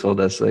they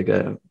sold us like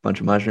a bunch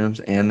of mushrooms,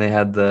 and they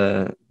had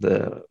the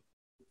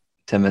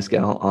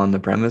temescal on the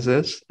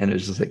premises, and it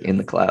was just like in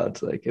the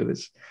clouds. Like it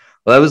was,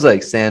 well, that was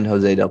like San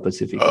Jose del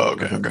Pacifico. Oh, It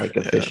okay, wasn't okay, like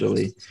yeah.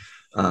 officially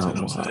San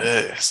Oaxaca.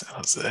 Jose, San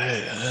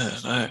Jose, yeah,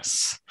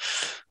 nice.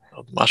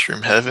 Oh,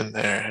 mushroom heaven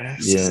there, eh?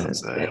 San Yeah,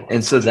 Jose, and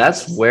what's so this?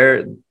 that's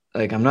where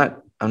like I'm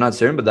not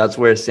certain, but that's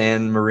where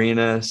San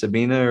Marina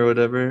Sabina or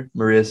whatever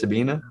Maria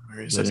Sabina.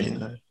 Maria That,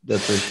 Sabina.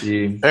 that's where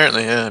she.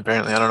 Apparently, yeah,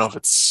 apparently. I don't know if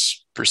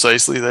it's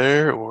precisely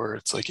there or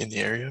it's like in the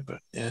area, but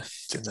yeah,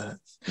 it's in that.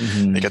 They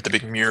Mhm. got the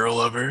big mural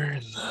of her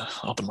and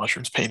all the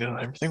mushrooms painted on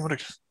everything. What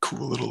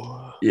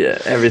a Yeah,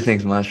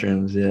 everything's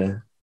mushrooms. Yeah,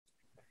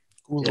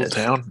 cool little yes.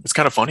 town. It's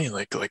kind of funny.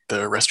 Like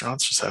the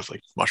restaurants just have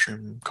like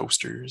mushroom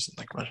coasters and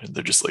like mushroom.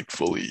 They're just like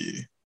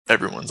fully.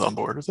 Everyone's on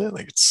board with it.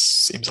 Like it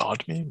seems odd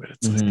to me, but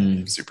it's like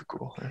Mhm. super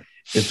cool. Yeah.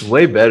 It's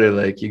way better.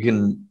 Like you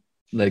can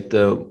like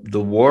the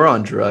war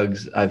on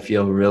drugs, I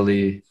feel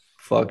really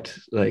fucked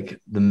like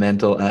the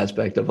mental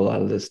aspect of a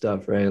lot of this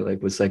stuff, right?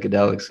 Like with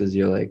psychedelics, because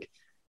you're like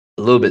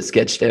a little bit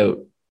sketched out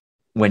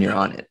when you're Yeah,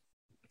 on it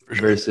for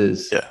sure.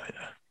 versus Yeah,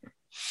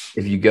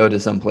 if you go to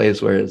some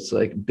place where it's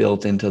like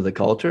built into the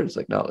culture, it's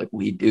like no, like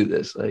we do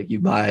this. Like you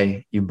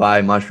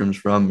buy mushrooms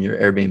from your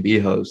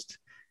Airbnb host,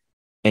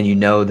 and you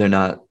know they're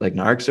not like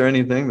narcs or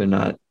anything. They're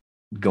not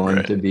going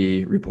right. to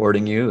be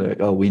reporting you. They're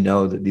like, oh, we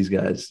know that these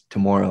guys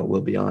tomorrow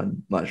will be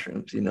on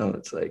mushrooms. You know,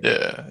 it's like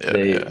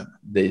they Yeah.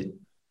 they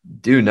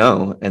do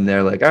know, and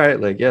they're like, all right,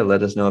 like yeah,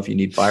 let us know if you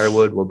need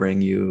firewood. We'll bring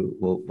you.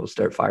 We'll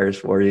start fires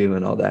for you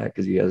and all that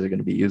because you guys are going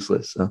to be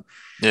useless. So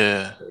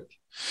Yeah.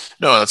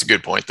 No, that's a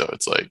good point though.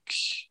 It's like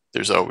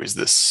there's always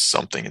this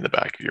something in the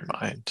back of your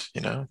mind,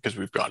 because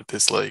we've got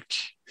this like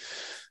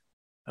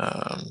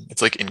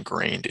it's like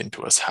ingrained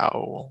into us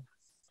how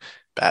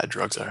bad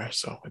drugs are.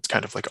 So it's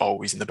kind of like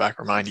always in the back of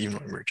our mind, even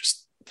when we're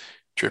just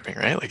tripping,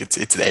 right? Like it's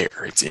there,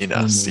 it's in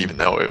us,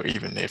 mhm.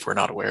 even if we're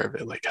not aware of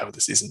it, like how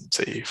this isn't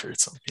safe or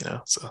something,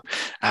 So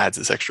adds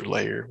this extra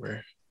layer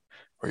where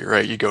you're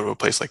right, you go to a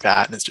place like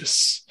that and it's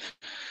just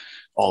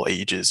all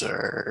ages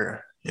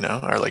are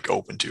like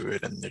open to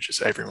it and they're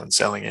just everyone's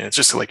selling it. It's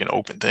just like an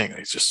open thing.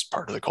 It's just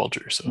part of the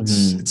culture. So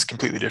it's Mhm.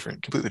 completely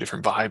different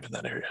vibe in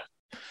that area.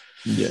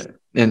 Yeah,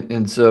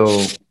 and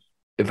so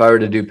if I were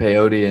to do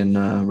peyote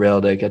in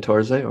Real de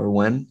Catorce, or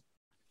when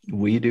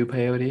we do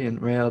peyote in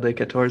Real de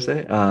Catorce,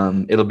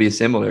 it'll be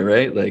similar,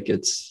 right? Like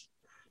it's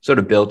sort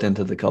of built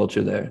into the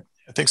culture there.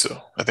 I think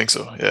so.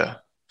 Yeah.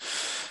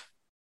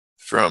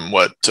 From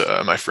what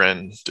my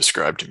friend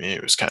described to me,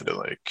 it was kind of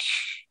like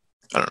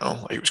I don't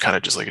know, like it was kind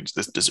of just like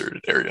this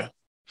deserted area.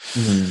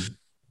 Mhm.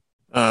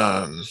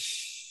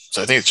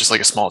 So I think it's just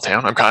like a small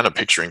town. I'm kind of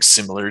picturing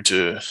similar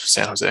to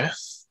San Jose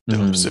del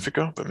Mhm.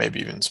 Pacifico, but maybe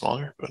even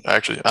smaller. But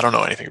actually, I don't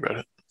know anything about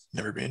it.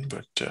 Never been,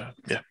 but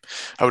yeah,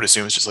 I would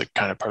assume it's just like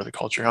kind of part of the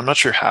culture. I'm not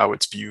sure how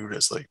it's viewed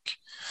as like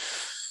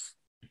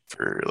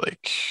for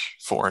like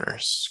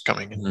foreigners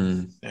coming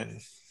Mm.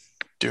 and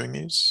doing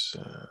these.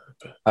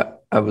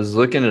 But I was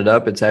looking it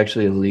up. It's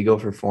actually illegal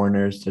for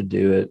foreigners to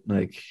do it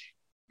like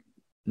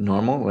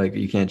normal. Like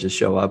you can't just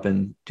show up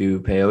and do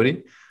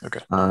peyote. okay.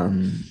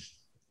 Um,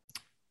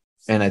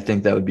 and I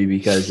think that would be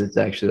because it's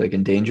actually like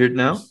endangered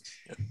now.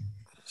 Yeah.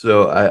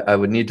 So I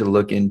would need to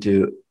look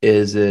into,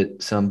 is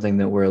it something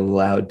that we're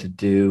allowed to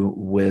do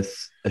with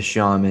a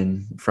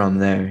shaman from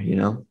there, you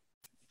know?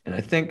 And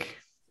I think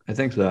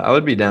so. I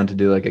would be down to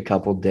do like a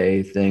couple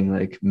day thing,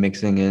 like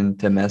mixing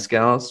into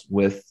mezcals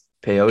with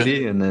Yeah.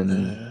 peyote and then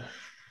Uh,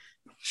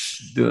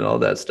 doing all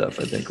that stuff.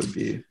 I think would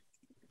be.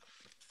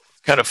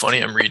 Kind of funny.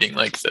 I'm reading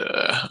like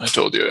I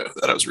told you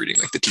that I was reading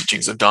like the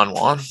teachings of Don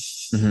Juan.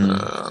 Mhm.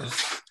 Um,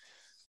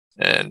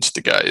 and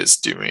the guy is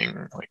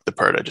doing like the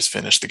part I just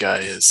finished. The guy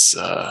is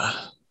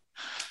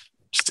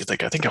just did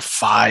like I think a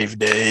 5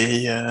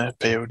 day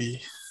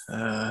peyote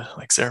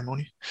like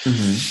ceremony.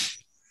 Mhm.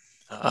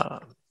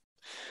 Um,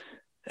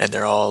 and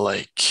they're all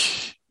like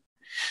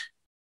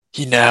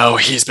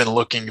he's been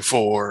looking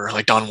for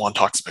like Don Juan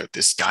talks about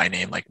this guy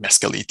named like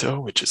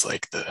Mescalito, which is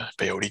like the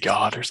peyote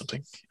god or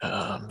something.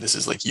 This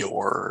is like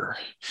your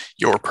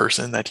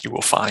person that you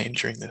will find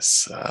during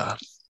this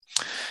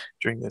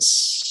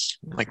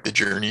like the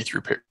journey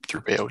through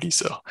peyote.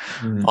 So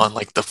Mhm. on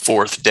like the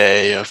fourth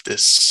day of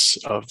this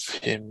of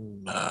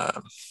him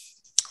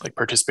like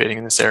participating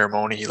in the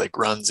ceremony, he like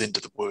runs into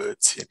the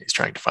woods and he's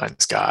trying to find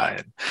this guy,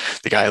 and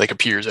the guy like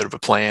appears out of a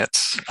plant.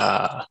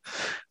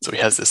 So he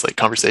has this like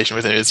conversation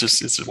with him. It's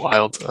just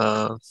wild.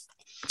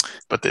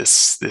 But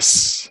this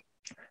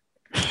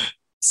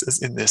says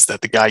in this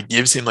that the guy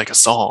gives him like a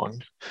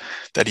song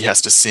that he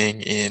has to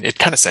sing in. It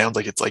kind of sounds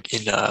like it's like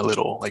in a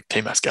little like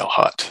Temazcal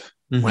hut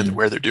Mhm.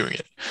 where they're doing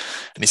it.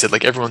 And he said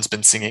like everyone's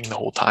been singing the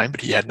whole time,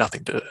 but he had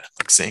nothing to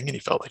like sing, and he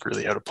felt like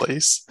really out of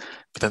place.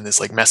 But then this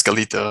like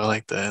Mescalito,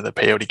 like the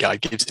peyote guy,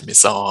 gives him his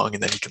song,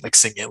 and then he can like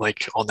sing it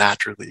like all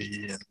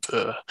naturally. And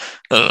I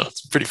don't know,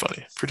 it's pretty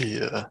funny, pretty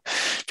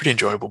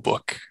enjoyable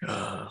book.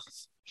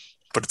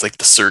 But it's like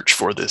the search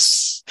for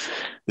this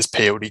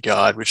peyote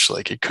god, which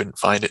like it couldn't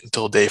find it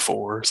until day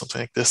 4 or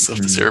something like this of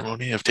the Mhm.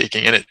 ceremony of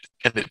taking it.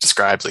 And it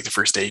describes like the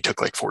first day he took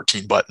like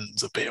 14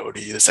 buttons of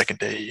peyote. The second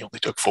day he only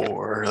took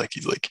 4. Like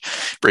he's like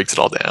breaks it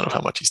all down of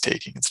how much he's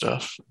taking and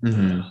stuff.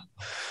 Mhm.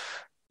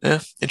 Yeah,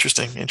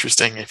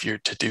 interesting if you're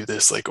to do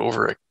this like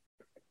over a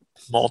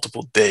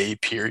multiple day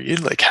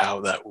period, like how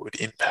that would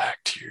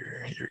impact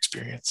your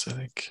experience. I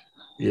think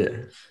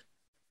Yeah.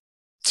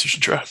 so you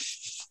should try.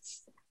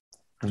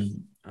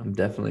 I'm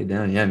definitely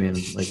down. Yeah, I mean,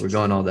 like we're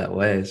going all that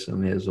way, so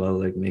may as well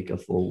like make a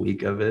full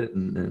week of it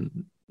and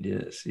then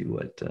yeah, see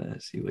what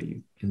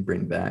you can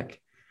bring back.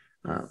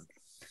 Um,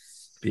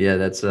 but yeah,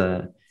 that's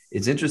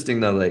it's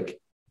interesting though,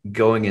 like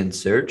going in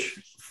search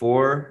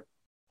for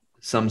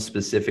some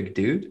specific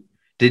dude.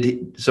 Did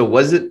he, so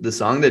was it the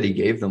song that he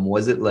gave them?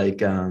 Was it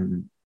like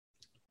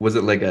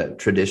a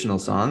traditional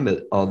song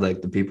that all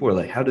like the people were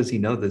like, how does he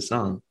know this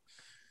song?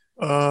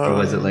 Or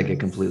was it like a Um,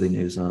 completely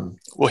new song?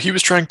 well, he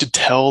was trying to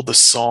tell the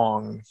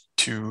song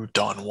to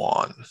Don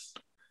Juan.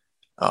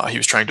 He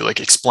was trying to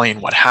like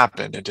explain what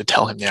happened and to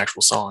tell him the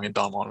actual song, and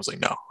Don Juan was like,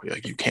 "No,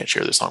 like you can't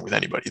share this song with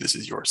anybody. This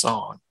is your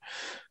song."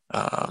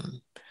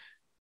 Um,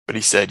 but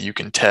he said you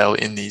can tell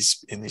in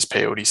these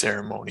peyote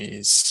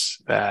ceremonies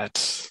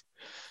that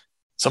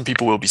some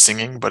people will be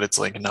singing, but it's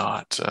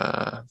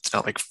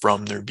not like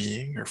from their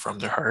being or from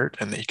their heart,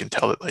 and they can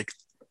tell that like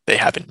they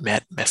haven't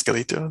met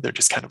Mescalito. They're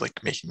just kind of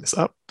like making this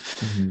up.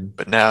 Mhm.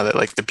 But now that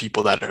like the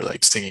people that are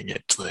like singing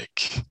it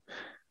like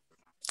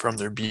from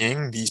their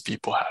being, these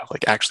people have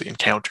like actually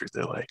encountered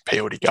the like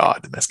peyote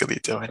god, the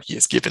Mescalito, and he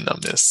has given them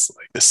this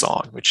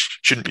song, which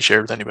shouldn't be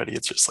shared with anybody.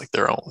 It's just like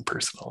their own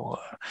personal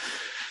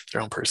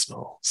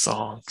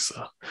song.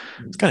 So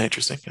it's kind of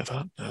interesting, I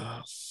thought.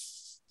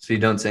 So you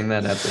don't sing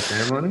that at the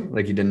ceremony?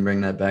 Like you didn't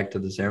bring that back to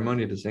the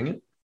ceremony to sing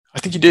it? I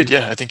think he did.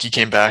 Yeah, I think he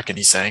came back and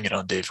he sang it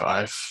on day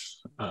 5,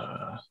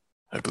 uh,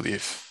 I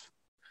believe.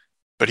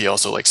 But he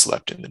also like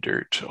slept in the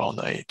dirt all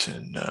night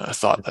and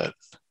thought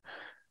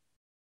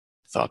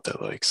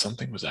that like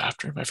something was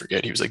after him. I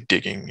forget. He was like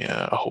digging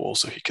a hole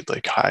so he could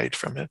like hide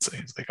from it. So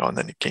he's like, oh, and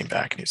then he came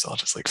back and he was all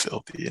just like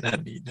filthy and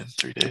hadn't eaten in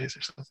 3 days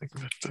or something.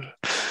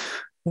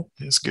 But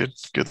it was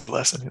good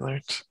lesson he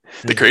learned.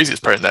 The Yeah.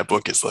 craziest part in that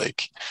book is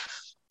like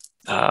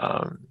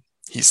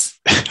he's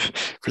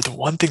for the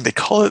one thing they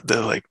call it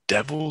the like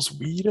devil's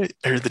weed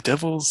or the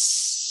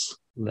devil's.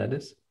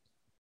 Lettuce?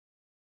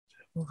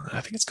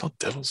 I think it's called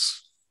devil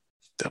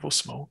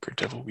smoke or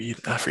devil weed.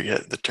 I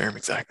forget the term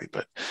exactly,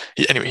 but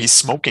anyway, he's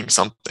smoking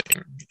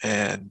something,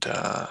 and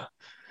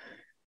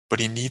but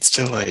he needs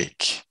to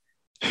like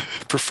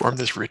perform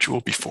this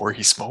ritual before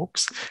he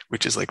smokes,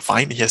 which is like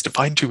find. He has to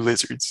find 2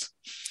 lizards.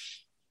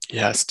 He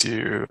has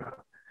to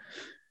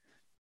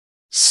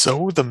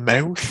sew the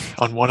mouth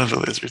on one of the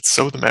lizards,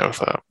 sew the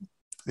mouth up.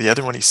 The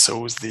other one, he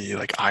sews the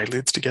like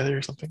eyelids together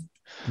or something,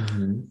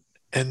 Mhm.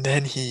 and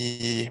then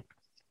he's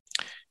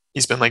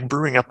been like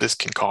brewing up this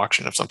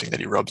concoction of something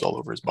that he rubs all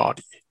over his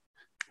body,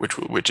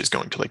 which is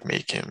going to like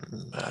make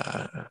him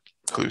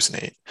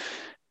hallucinate.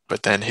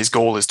 But then his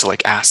goal is to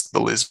like ask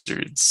the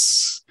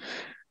lizards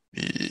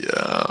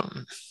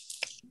the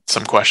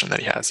some question that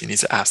he has. He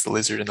needs to ask the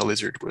lizard, and the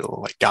lizard will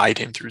like guide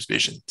him through his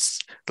visions.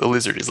 The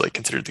lizard is like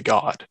considered the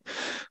god.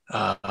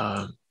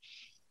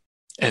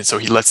 And so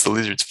he lets the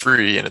lizards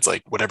free, and it's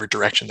like whatever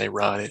direction they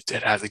run, it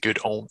has a good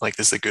omen. Like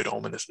this is a good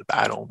omen, this is a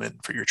bad omen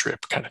for your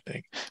trip, kind of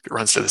thing. If it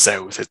runs to the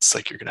south, it's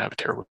like you're gonna have a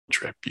terrible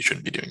trip. You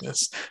shouldn't be doing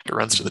this. If it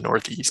runs to the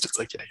northeast, it's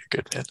like, yeah,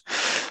 you're good,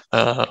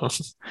 man.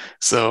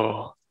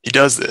 So he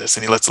does this,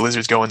 and he lets the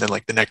lizards go, and then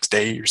like the next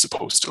day, you're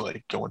supposed to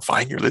like go and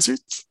find your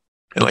lizards,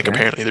 and like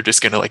apparently they're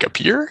just gonna like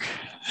appear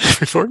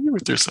before you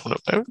with their sewn up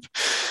mouth.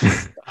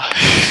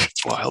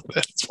 It's wild,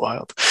 man. It's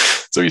wild.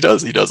 So he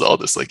does all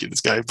this. Like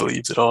this guy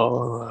believes it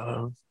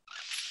all,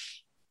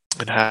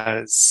 and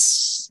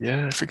has,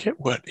 yeah, I forget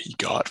what he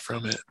got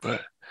from it,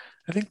 but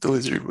I think the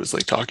lizard was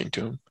like talking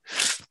to him.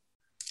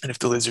 And if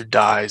the lizard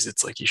dies,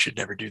 it's like you should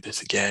never do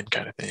this again,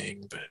 kind of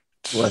thing. But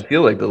well, I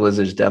feel like the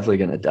lizard's definitely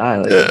gonna die.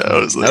 Like, yeah, I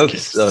was like,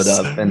 sewed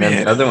up, and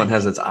then the other one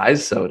has its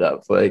eyes sewed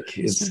up. Like,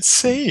 it's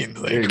insane.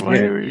 Like, why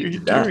are you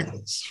doing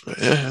this? But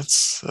yeah,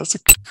 that's a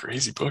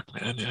crazy book,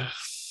 man. Yeah,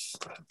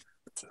 but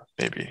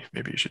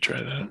maybe you should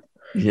try that.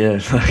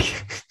 Yeah,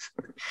 like,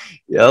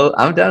 yo,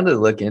 I'm down to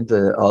look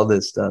into all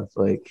this stuff.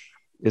 Like,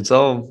 it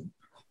all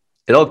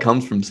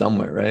comes from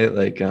somewhere, right?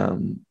 Like,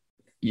 have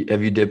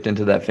you dipped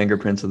into that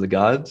Fingerprints of the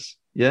Gods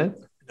yet?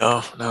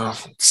 No,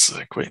 it's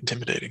quite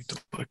intimidating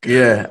to look at.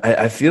 Yeah,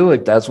 I feel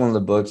like that's one of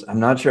the books. I'm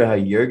not sure how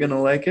you're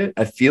gonna like it.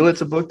 I feel it's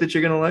a book that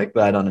you're gonna like,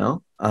 but I don't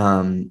know.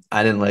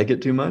 I didn't like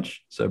it too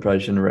much, so I probably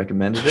shouldn't have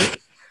recommended it.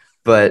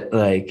 But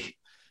like,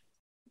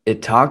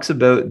 it talks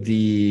about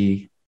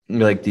these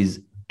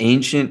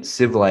ancient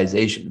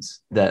civilizations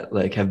that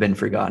like have been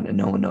forgotten and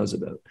no one knows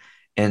about.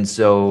 And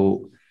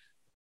so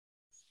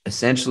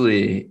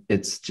essentially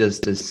it's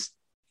just this,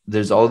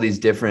 there's all these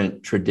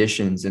different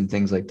traditions and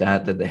things like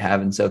that they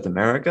have in South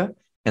America.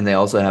 And they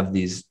also have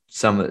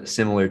some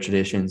similar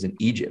traditions in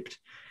Egypt.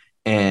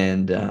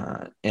 And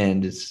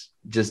it's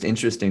just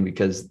interesting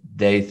because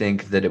they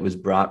think that it was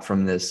brought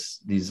from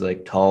these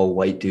like tall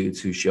white dudes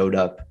who showed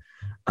up,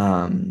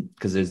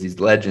 because there's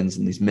these legends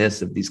and these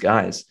myths of these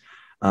guys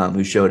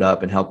who showed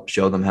up and helped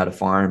show them how to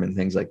farm and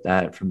things like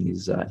that from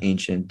these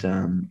ancient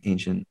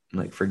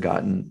like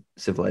forgotten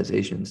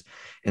civilizations.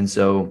 And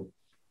so,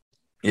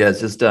 yeah, it's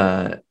just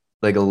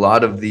like a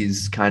lot of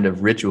these kind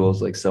of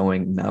rituals, like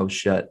sewing mouths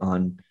shut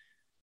on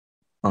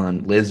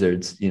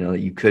lizards, you know,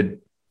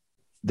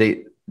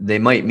 they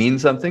might mean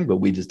something, but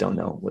we just don't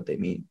know what they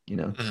mean, you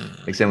know.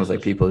 Like same with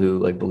like people who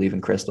like believe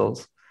in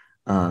crystals,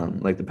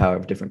 like the power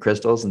of different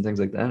crystals and things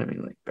like that. I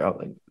mean, like, bro,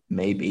 like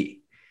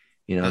maybe,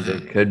 you know, there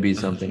could be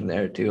something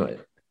there to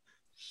it,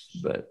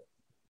 but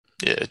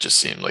yeah, it just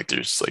seemed like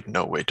there's like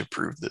no way to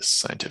prove this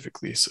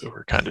scientifically, so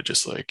we're kind of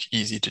just like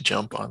easy to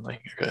jump on,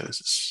 like, okay,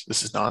 this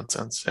is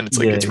nonsense. And it's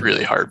like it's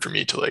really hard for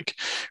me to like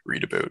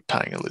read about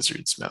tying a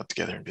lizard's mouth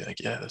together and be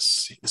like, yeah,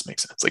 this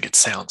makes sense. Like it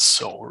sounds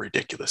so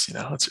ridiculous, you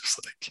know. It's just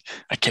like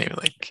I can't even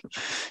like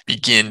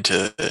begin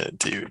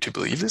to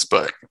believe this,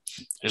 but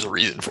there's a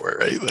reason for it,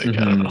 right? Like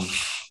I don't know.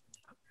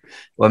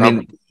 Well, I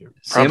mean,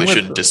 probably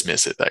shouldn't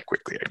dismiss it that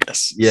quickly, I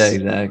guess. Yeah,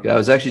 exactly. I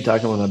was actually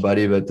talking with my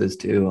buddy about this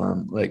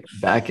too. Like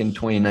back in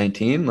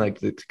 2019, like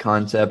the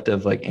concept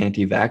of like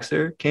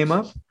anti-vaxxer came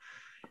up.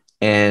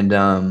 And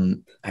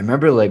I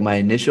remember like my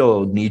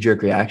initial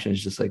knee-jerk reaction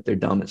is just like, they're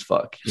dumb as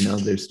fuck, you know,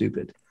 they're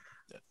stupid.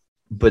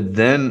 But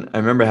then I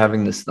remember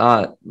having this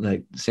thought,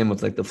 like same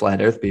with like the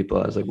flat earth people.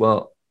 I was like,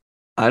 well,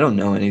 I don't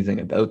know anything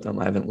about them.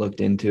 I haven't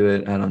looked into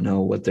it. I don't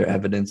know what their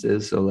evidence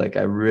is. So like,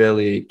 I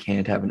really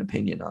can't have an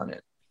opinion on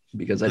it,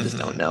 because I just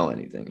don't know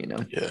anything, you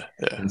know? Yeah.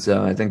 And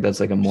so I think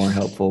that's like a more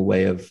helpful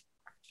way of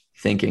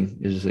thinking.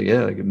 It's just like,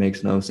 yeah, like it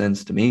makes no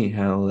sense to me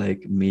how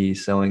like me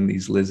sewing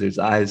these lizards'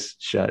 eyes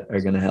shut are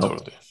going to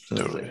help.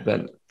 Totally.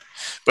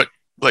 But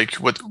like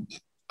what,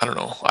 I don't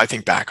know. I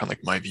think back on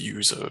like my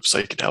views of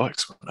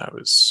psychedelics when I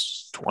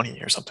was 20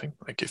 or something.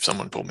 Like if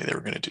someone told me they were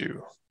going to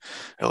do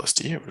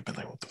LSD, I would have been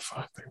like, what the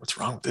fuck? Like, what's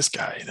wrong with this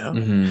guy? You know,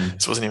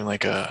 This wasn't even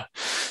like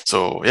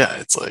so yeah,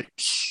 it's like,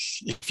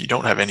 if you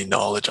don't have any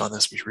knowledge on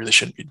this, we really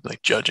shouldn't be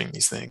like judging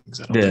these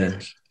things. I don't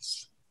think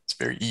it's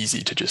very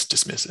easy to just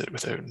dismiss it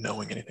without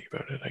knowing anything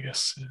about it, I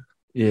guess.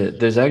 Yeah,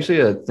 there's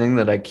actually a thing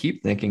that I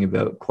keep thinking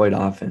about quite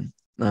often.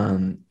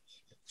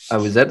 I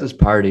was at this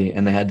party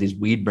and they had these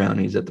weed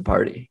brownies at the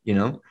party, you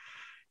know,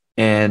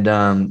 and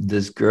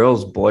this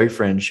girl's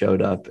boyfriend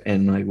showed up,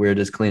 and like we were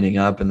just cleaning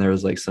up, and there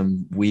was like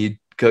some weed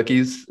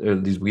cookies or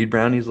these weed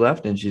brownies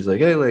left, and she's like,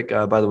 hey, like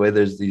by the way,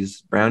 there's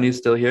these brownies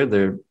still here,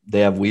 they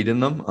have weed in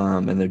them,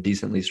 and they're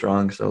decently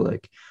strong, so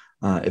like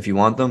if you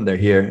want them, they're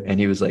here. And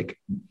he was like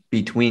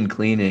between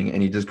cleaning,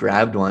 and he just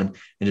grabbed one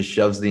and just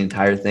shoves the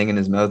entire thing in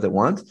his mouth at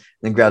once,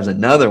 then grabs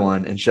another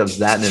one and shoves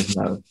that in his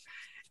mouth.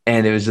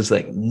 And it was just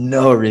like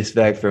no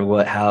respect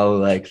for how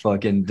like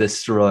fucking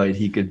destroyed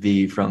he could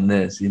be from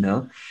this, you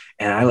know.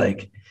 And I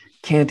like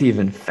can't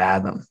even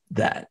fathom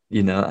that,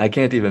 you know. I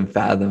can't even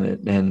fathom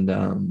it. And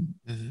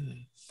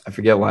I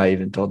forget why I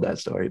even told that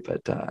story,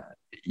 but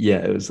yeah,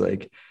 it was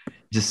like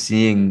just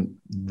seeing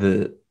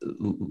the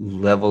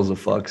levels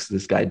of fucks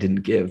this guy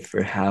didn't give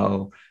for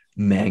how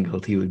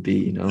mangled he would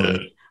be, Yeah,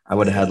 like I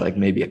would have had yeah, like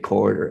maybe a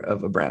quarter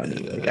of a brownie.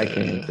 Like I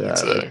can't, like,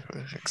 exactly,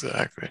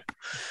 exactly.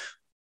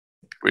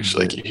 Which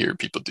like but you hear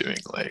people doing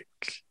like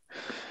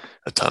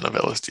a ton of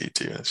LSD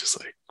too, and it's just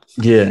like,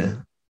 yeah.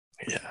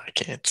 yeah, I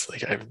can't.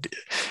 Like, I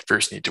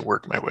first need to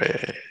work my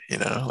way,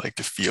 like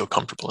to feel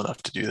comfortable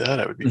enough to do that.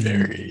 I would be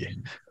very,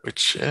 Mhm.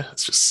 which, yeah,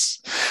 it's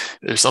just,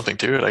 there's something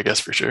to it, I guess,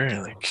 for sure.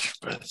 Like,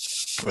 but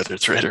whether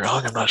it's right or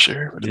wrong, I'm not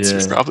sure, but it's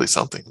Yeah. probably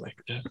something. Like,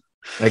 yeah.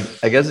 Like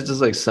I guess it's just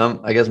like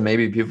I guess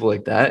maybe people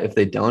like that, if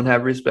they don't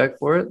have respect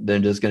for it, they're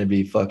just gonna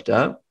be fucked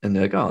up and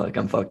they're like, oh, like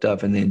I'm fucked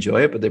up and they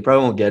enjoy it, but they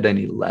probably won't get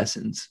any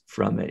lessons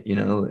from it.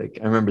 Like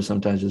I remember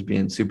sometimes just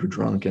being super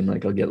drunk and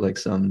like I'll get like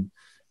some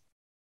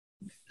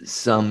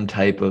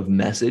type of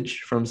message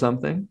from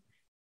something,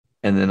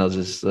 and then I'll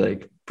just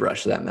like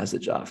brush that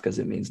message off because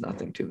it means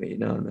nothing to me.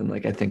 And then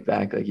like I think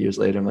back like years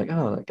later, I'm like,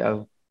 oh, like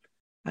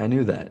I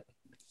knew that.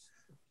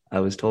 I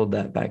was told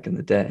that back in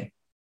the day.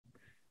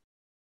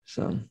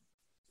 So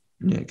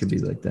yeah, it could be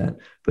like that.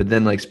 But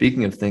then like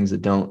speaking of things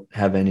that don't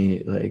have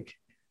any like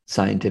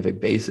scientific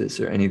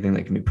basis or anything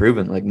that can be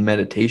proven, like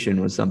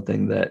meditation was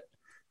something that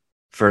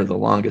for the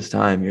longest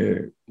time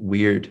you're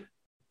weird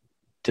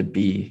to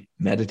be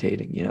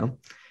meditating.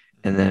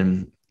 And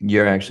then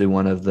you're actually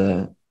one of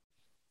the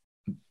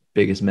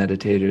biggest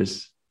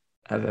meditators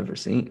I've ever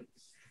seen.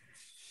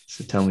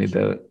 So tell me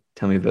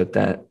about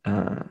that.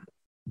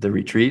 The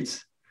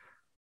retreats.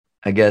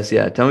 I guess,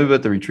 yeah. Tell me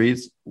about the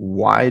retreats.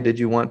 Why did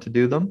you want to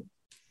do them?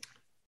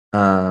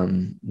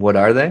 What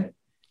are they?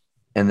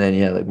 And then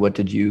yeah, like what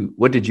did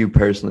you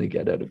personally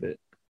get out of it?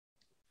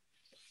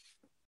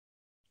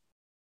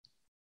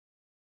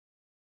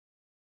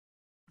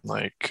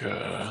 Like,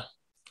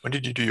 when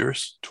did you do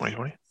yours?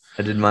 2020,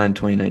 I did mine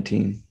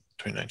 2019.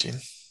 2019.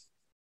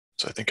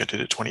 So I think I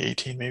did it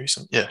 2018, maybe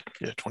some. Yeah,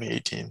 yeah,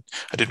 2018.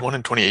 I did one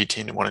in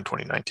 2018 and one in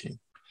 2019.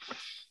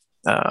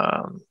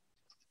 Um,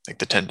 like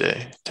the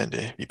 10-day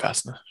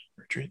Vipassana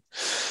retreat.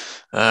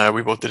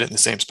 We both did it in the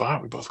same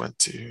spot. We both went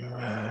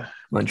to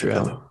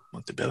Montreal.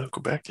 Montebello,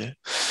 Quebec. Yeah.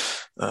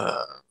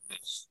 Uh,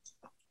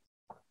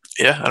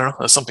 yeah, I don't know.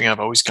 That's something I've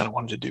always kind of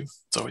wanted to do.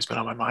 It's always been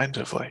on my mind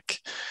of like,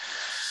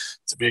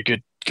 to be a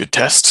good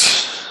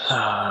test.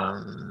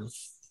 And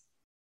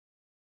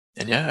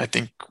yeah, I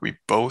think we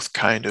both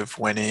kind of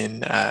went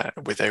in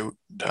without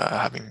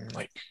having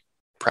like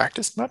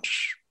practiced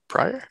much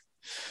prior.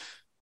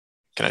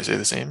 Can I say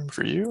the same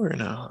for you or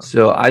no?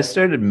 So I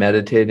started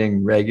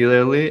meditating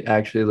regularly,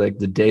 actually, like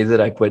the day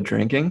that I quit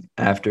drinking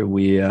after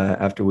we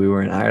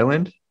were in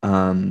Ireland.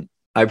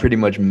 I pretty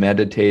much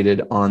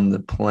meditated on the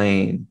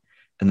plane,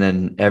 and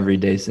then every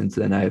day since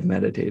then I have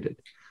meditated.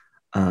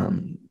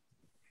 Um,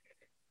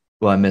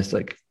 well, I missed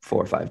like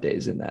 4 or 5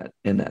 days in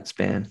that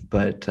span,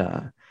 but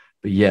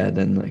yeah,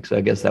 then like so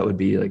I guess that would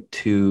be like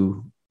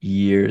 2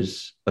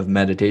 years of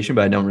meditation,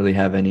 but I don't really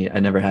have any. I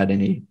never had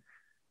any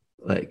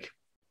like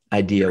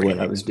idea what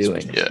I Training, was so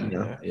to speak. doing.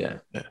 Yeah, yeah,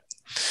 Yeah.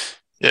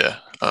 yeah,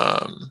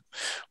 yeah.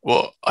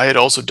 Well, I had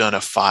also done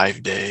a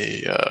 5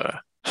 day,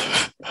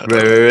 how do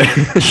Right, I, right,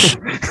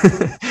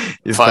 right.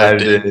 Your five five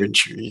day day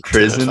retreat,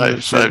 prison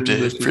five sentence day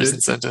that you prison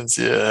did. sentence.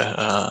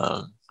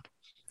 Yeah,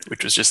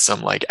 which was just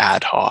some like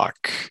ad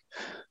hoc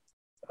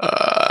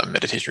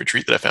meditation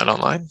retreat that I found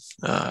online.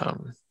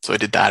 So I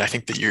did that. I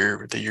think the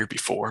year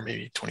before,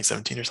 maybe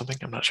 2017 or something.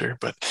 I'm not sure,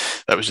 but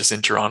that was just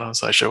in Toronto.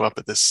 So I show up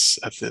at this.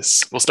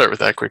 We'll start with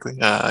that quickly.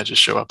 I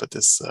just show up at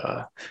this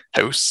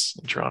house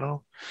in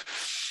Toronto.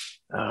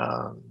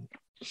 Um,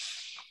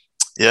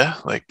 yeah,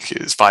 like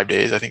it was 5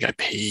 days. I think I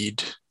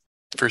paid.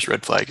 The first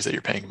red flag is that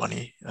you're paying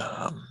money.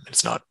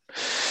 It's not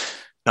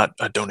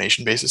a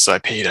donation basis. So I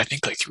paid, I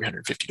think, like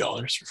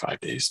 $350 for 5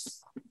 days.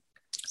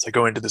 So I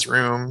go into this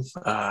room,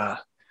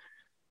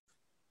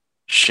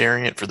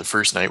 sharing it for the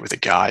first night with a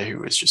guy who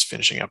was just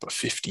finishing up a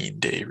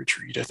 15-day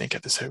retreat, I think,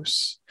 at this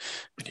house.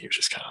 And he was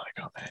just kind of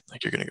like, oh man,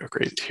 like you're gonna go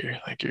crazy here.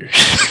 Like you're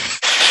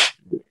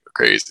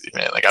crazy,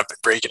 man. Like I've been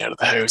breaking out of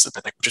the house. I've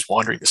been like just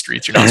wandering the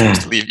streets. You're not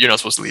supposed to leave. You're not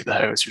supposed to leave the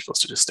house. You're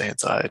supposed to just stay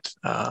inside.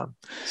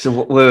 So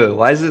wait,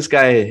 why is this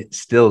guy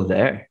still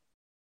there?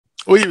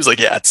 Well, he was like,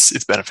 yeah,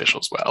 it's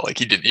beneficial as well. Like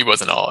he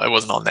wasn't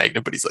all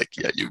negative, but he's like,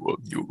 yeah, you will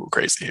go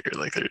crazy here.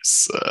 Like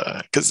there's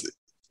because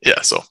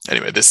yeah. So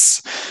anyway,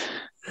 this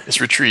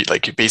retreat,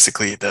 like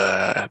basically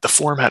the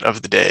format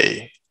of the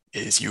day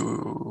is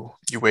you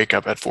wake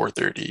up at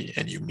 4:30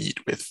 and you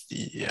meet with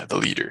the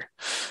leader.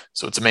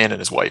 So it's a man and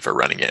his wife are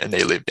running it, and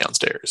they live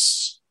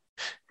downstairs.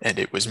 And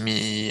it was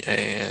me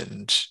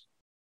and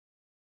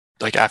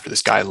like after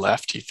this guy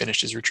left, he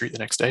finished his retreat the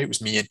next day. It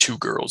was me and two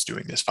girls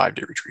doing this 5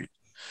 day retreat.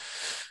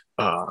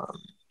 Um,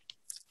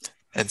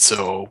 and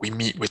so we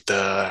meet with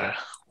the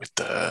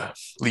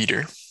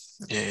leader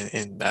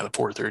in at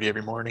 4:30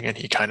 every morning, and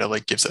he kind of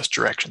like gives us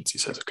directions. He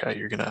says, "Okay,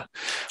 you're gonna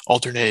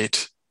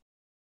alternate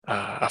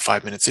a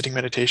 5 minute sitting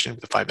meditation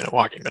with a 5 minute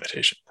walking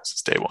meditation. This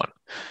is day one.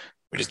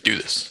 We just do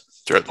this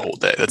throughout the whole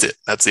day. That's it.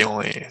 That's the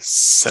only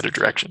set of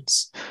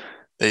directions.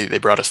 they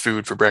brought us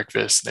food for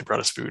breakfast, and they brought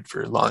us food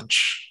for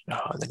lunch,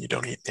 and then you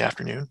don't eat in the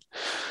afternoon.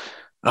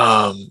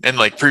 And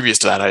like previous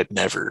to that, I had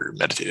never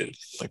meditated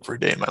like for a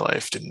day in my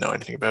life, didn't know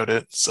anything about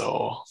it.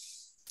 So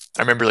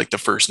I remember like the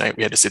first night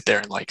we had to sit there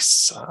and like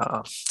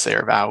say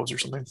our vows or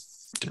something.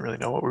 Didn't really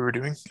know what we were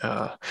doing.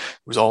 It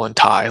was all in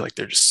Thai, like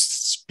they're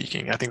just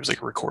speaking. I think it was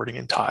like a recording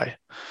in Thai.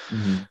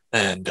 Mm-hmm.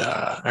 And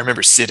I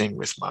remember sitting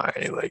with my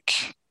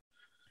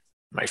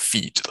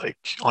feet like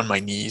on my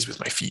knees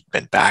with my feet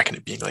bent back, and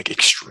it being like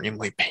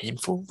extremely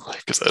painful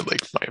because I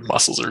like my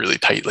muscles are really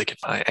tight like in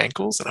my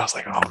ankles, and I was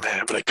like, oh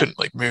man, but I couldn't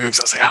like move.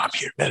 So I was like, oh, I'm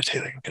here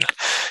meditating, I'm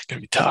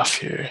gonna be tough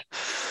here.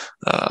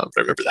 But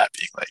I remember that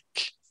being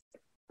like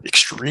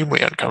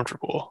extremely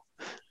uncomfortable.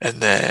 And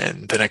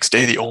then the next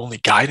day the only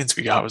guidance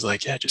we got was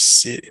like, yeah,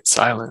 just sit in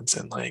silence.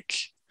 And like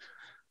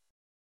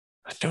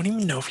I don't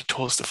even know if he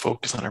told us to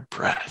focus on our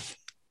breath.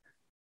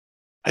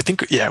 I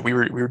think, yeah, we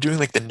were doing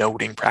like the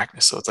noting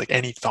practice. So it's like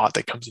any thought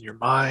that comes in your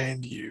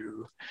mind,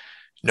 you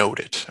note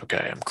it.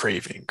 Okay, I'm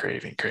craving,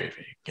 craving,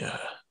 craving. Yeah.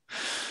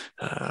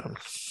 Um,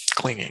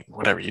 Clinging,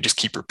 whatever. You just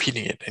keep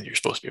repeating it, and you're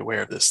supposed to be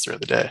aware of this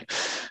throughout the day.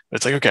 But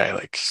it's like, okay,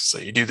 like, so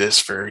you do this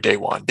for day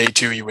one. Day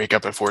two, you wake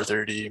up at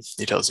 4:30.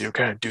 He tells you,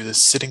 okay, do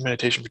this sitting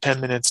meditation for 10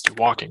 minutes, do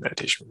walking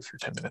meditation for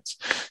 10 minutes.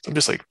 So I'm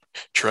just like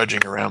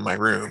trudging around my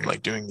room,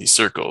 like doing these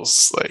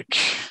circles, like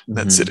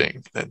then Mm-hmm.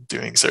 sitting, then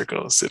doing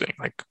circles, sitting,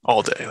 like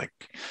all day, like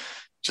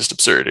just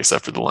absurd,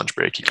 except for the lunch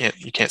break.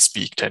 You can't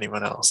speak to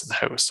anyone else in the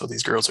house. So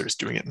these girls are just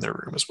doing it in their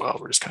room as well.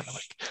 We're just kind of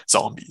like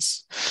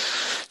zombies.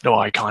 No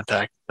eye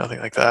contact, nothing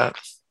like that.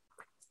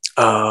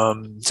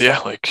 So yeah,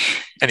 like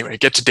anyway,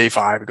 get to day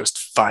 5, it goes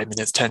to 5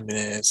 minutes, 10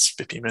 minutes,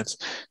 15 minutes.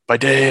 By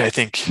day, I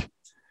think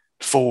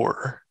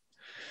 4,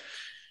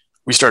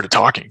 we started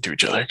talking to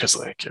each other because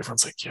like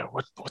everyone's like, yeah,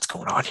 what's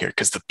going on here?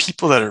 Because the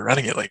people that are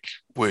running it like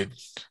would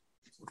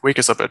wake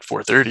us up at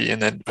 4:30,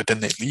 and then but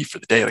then they leave for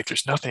the day. Like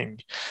there's no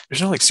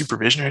like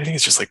supervision or anything.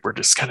 It's just like we're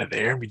just kind of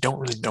there and we don't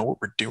really know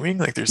what we're doing.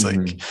 Like there's like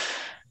Mm-hmm.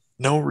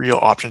 no real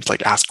option to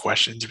like ask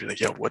questions or be like,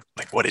 yeah,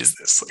 what is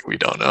this? Like we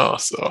don't know.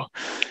 So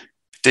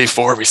day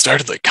 4, we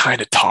started like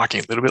kind of talking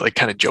a little bit, like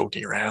kind of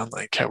joking around,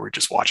 like how we're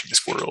just watching the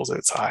squirrels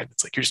outside.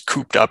 It's like you're just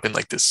cooped up in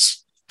like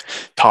this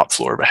top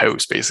floor of a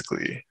house,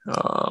 basically.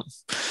 Yeah,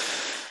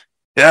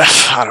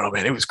 I don't know,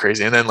 man. It was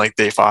crazy. And then like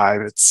day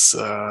 5, it's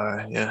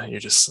yeah, you're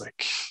just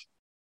like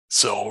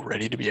so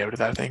ready to be out of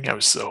that thing. I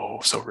was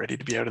so ready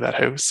to be out of that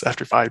house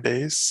after 5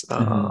 days.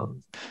 Mm-hmm.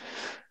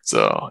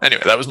 So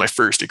anyway, that was my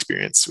first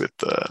experience with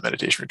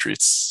meditation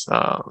retreats.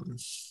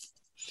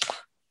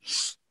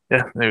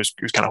 Yeah, it was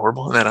kind of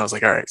horrible. And then I was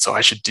like, all right, so I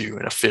should do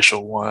an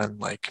official one.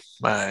 Like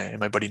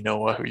my buddy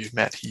Noah, who you've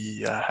met,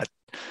 he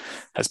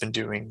has been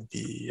doing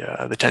the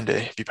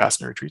 10-day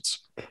Vipassana retreats.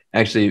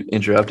 Actually,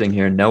 interrupting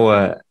here,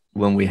 Noah,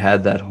 when we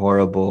had that,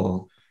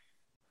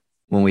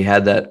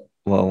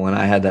 well, when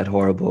I had that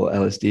horrible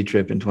LSD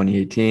trip in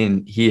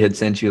 2018, he had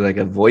sent you like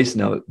a voice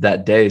note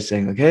that day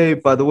saying like, hey,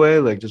 by the way,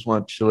 like just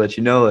want to let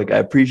you know, like I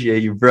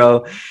appreciate you,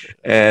 bro.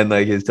 And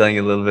like he's telling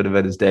you a little bit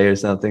about his day or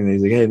something. And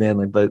he's like, hey man,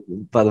 like, but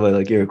by the way,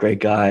 like you're a great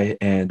guy.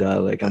 And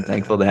like I'm Uh,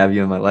 thankful to have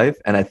you in my life.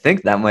 And I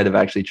think that might have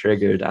actually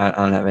triggered, I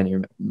don't have any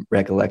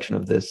recollection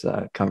of this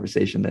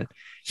conversation that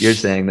you're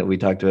saying that we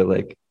talked about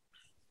like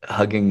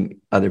hugging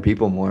other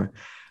people more.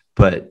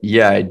 But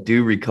yeah, I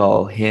do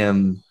recall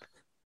him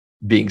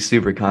being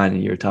super kind,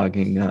 and you're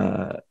talking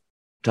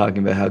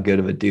about how good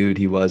of a dude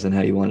he was and how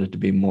you wanted to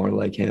be more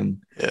like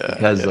him, yeah,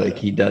 because like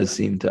yeah, he does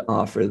seem to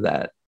offer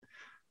that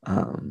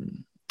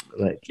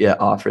like yeah,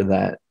 offer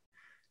that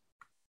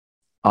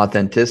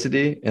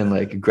authenticity and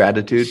like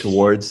gratitude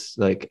towards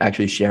like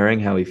actually sharing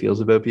how he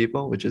feels about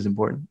people, which is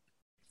important.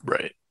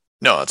 right.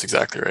 No, that's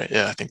exactly right.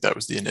 Yeah, I think that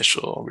was the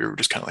initial. We were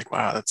just kind of like,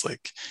 wow, that's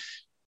like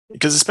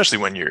because especially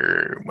when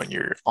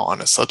you're on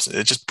a substance,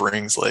 it just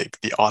brings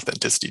like the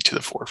authenticity to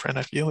the forefront.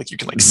 I feel like you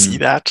can like see Mm-hmm.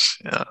 that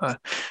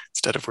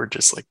instead of we're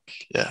just like,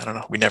 yeah, I don't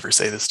know, we never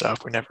say this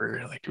stuff, we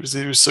never like it was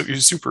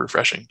super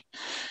refreshing.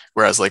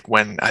 Whereas like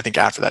when I think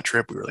after that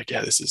trip we were like,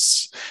 yeah, this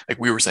is like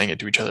we were saying it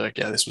to each other like,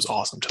 yeah, this was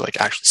awesome to like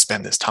actually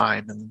spend this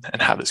time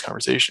and have this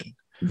conversation.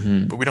 But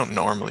Mm-hmm. we don't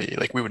normally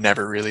like we would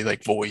never really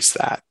like voice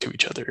that to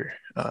each other.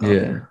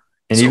 Yeah.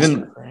 And So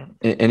even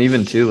and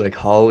even too, like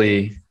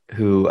Holly,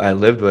 who I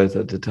lived with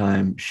at the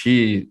time,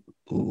 she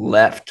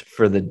left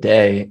for the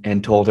day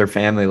and told her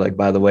family, like,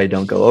 by the way,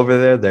 don't go over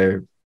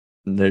there.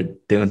 They're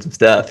doing some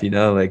stuff,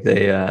 like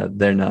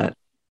they're not,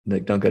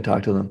 like, don't go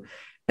talk to them.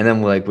 And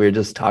then like we were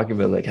just talking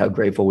about like how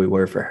grateful we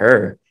were for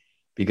her,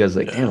 because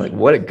like, damn, yeah, like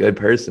what a good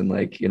person.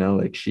 Like,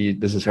 like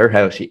this is her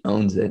house, she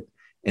owns it.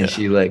 And yeah,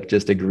 she like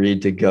just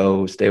agreed to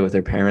go stay with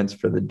her parents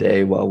for the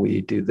day while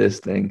we do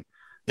this thing,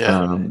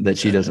 yeah, that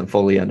she yeah. doesn't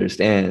fully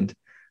understand,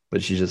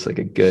 but she's just like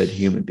a good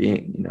human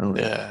being, like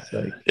Yeah, it's yeah,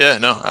 like, yeah.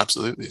 No,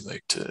 absolutely.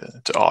 Like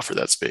to offer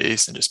that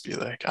space and just be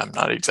like, I'm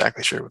not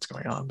exactly sure what's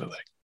going on, but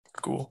like,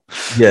 cool.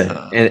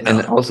 yeah. And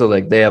No, also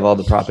like they have all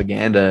the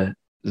propaganda.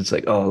 It's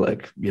like, oh,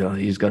 like,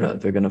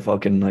 they're gonna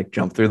fucking like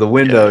jump through the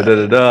window,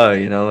 da da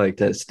yeah, da, like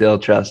to still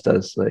trust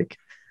us. Like,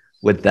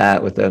 with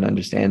that without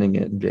understanding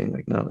it and being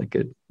like, no, like,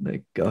 good,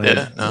 like, go ahead.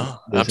 Yeah, no,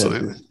 This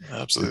absolutely. this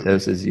Absolutely.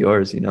 house is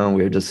yours, you know. And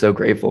we were just so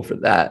grateful for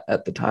that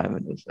at the time,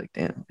 and it was like,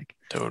 damn, like,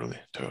 Totally.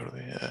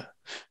 Totally. Yeah.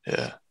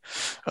 Yeah.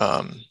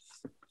 Um,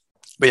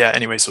 but yeah,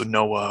 anyway, so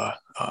Noah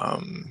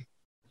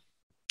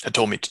had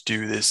told me to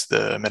do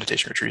the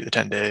meditation retreat, the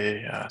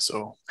 10-day.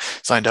 So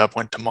signed up,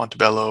 went to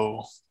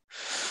Montebello.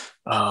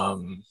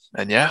 And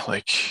yeah,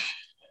 like,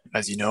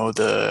 as you know,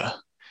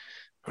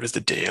 what is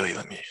the daily?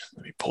 Let me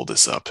pull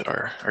this up,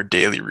 our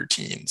daily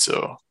routine.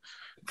 So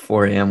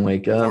 4 a.m.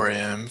 wake 4 up.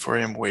 a.m., 4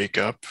 a.m. wake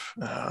up,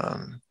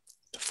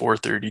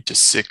 4:30 to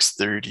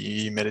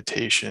 6:30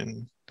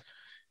 meditation,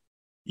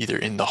 either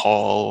in the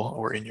hall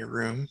or in your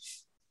room.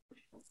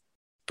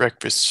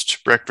 Breakfast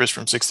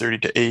from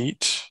 6:30 to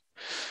 8.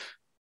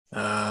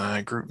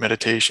 Group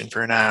meditation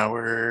for an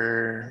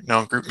hour.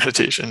 No, group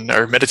meditation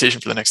or meditation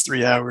for the next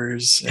 3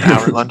 hours. An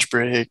hour lunch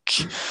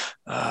break.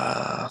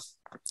 Uh,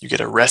 you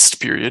get a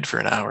rest period for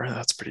an hour.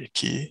 That's pretty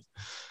key.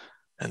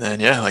 And then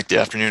yeah, like the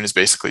afternoon is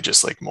basically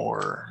just like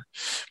more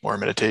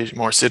meditation,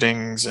 more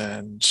sittings,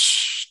 and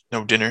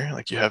no dinner.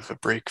 Like you have a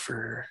break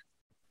for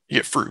you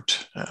get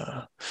fruit,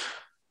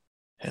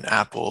 and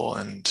apple,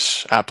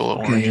 Okay,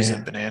 oranges, yeah.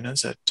 and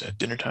bananas at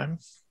dinner time.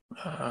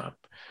 Uh,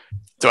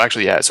 so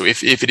actually, yeah. So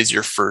if it is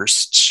your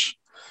first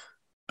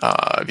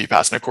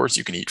Vipassana course,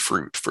 you can eat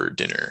fruit for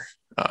dinner.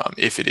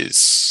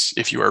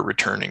 If you are a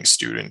returning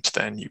student,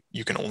 then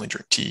you can only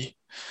drink tea.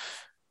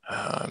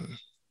 Um,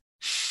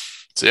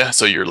 so yeah,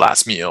 so your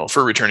last meal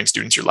for returning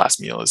students, your last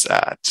meal is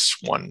at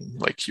 1,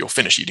 like you'll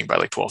finish eating by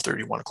like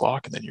 12:30, 1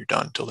 o'clock, and then you're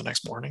done till the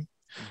next morning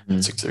at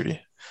Mhm. 6:30.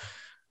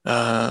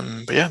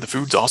 But yeah, the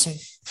food's awesome.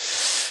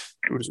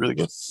 Food is really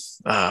good.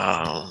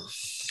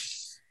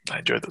 I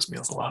enjoyed those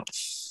meals a lot.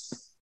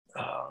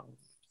 Um,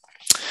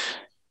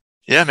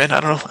 yeah, man, I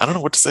don't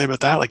know what to say about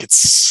that. Like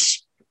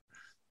it's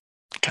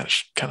kind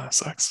of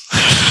sucks.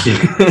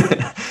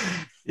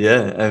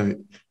 Yeah, I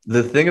mean,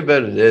 the thing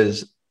about it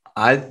is,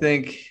 I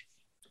think,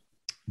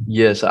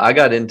 yeah, so I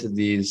got into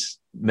these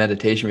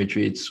meditation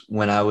retreats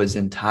when I was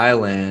in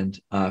Thailand.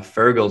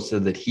 Fergal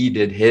said that he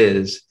did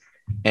his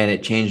and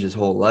it changed his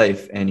whole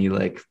life. And he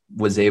like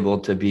was able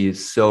to be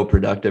so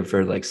productive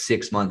for like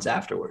 6 months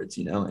afterwards,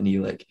 you know, and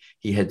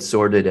he had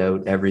sorted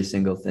out every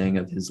single thing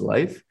of his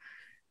life.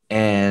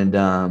 And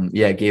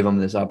yeah, it gave him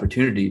this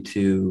opportunity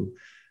to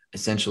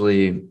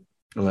essentially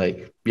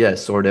like, yeah,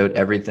 sort out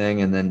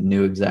everything and then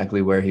knew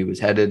exactly where he was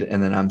headed.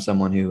 And then I'm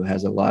someone who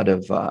has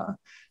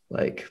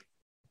like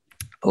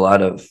a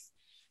lot of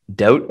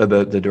doubt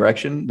about the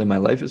direction that my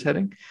life is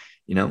heading,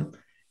 you know?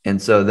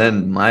 And so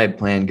then my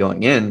plan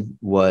going in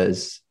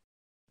was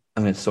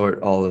I'm going to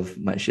sort all of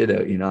my shit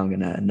out, you know, I'm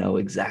going to know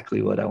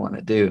exactly what I want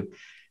to do.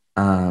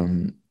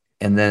 Um,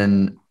 and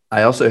then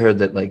I also heard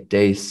that like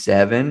day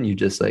 7, you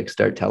just like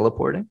start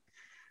teleporting,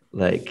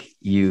 like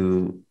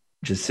you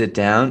just sit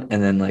down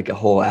and then like a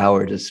whole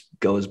hour just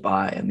goes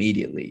by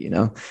immediately, you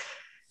know?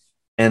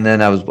 And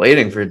then I was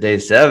waiting for day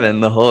 7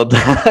 the whole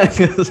time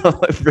because I'm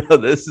like, bro,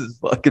 this is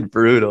fucking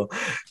brutal.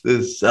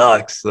 This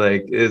sucks.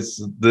 Like this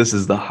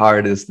is the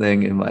hardest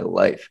thing in my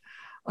life.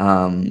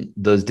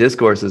 Those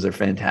discourses are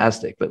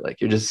fantastic, but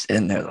like you're just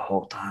sitting there the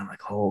whole time,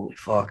 like, holy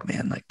fuck,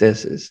 man, like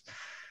this is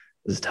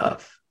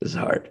tough. This is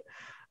hard.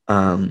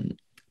 Um,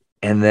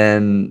 and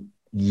then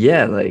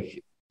yeah,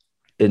 like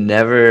it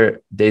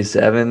never day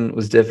 7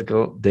 was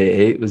difficult, day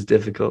 8 was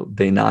difficult,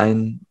 day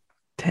 9,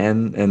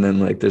 10, and then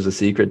like there's a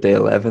secret day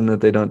 11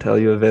 that they don't tell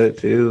you about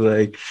too.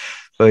 Like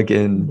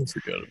fucking I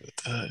forgot about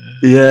that.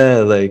 yeah,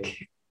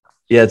 like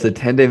yeah, it's a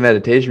 10-day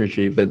meditation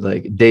retreat, but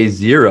like day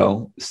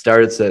 0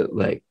 starts at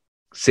like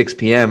 6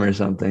 p.m. or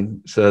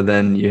something. So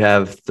then you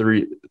have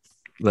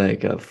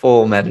like a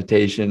full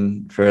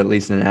meditation for at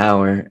least an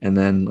hour and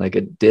then like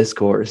a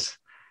discourse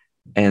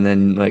and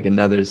then like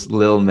another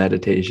little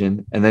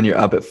meditation, and then you're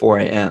up at 4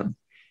 a.m.,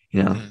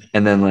 you know, Mm.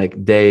 and then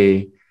like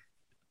day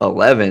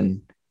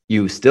 11,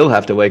 you still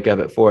have to wake up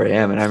at 4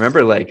 a.m. And I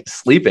remember like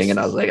sleeping and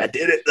I was like, I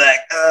did it,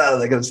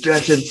 like I'm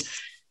stretching.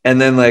 And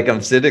then like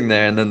I'm sitting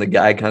there, and then the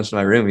guy comes to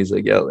my room. He's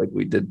like, "Yo, like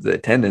we did the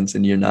attendance,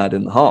 and you're not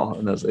in the hall."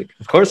 And I was like,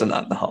 "Of course I'm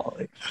not in the hall.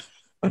 Like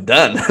I'm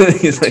done."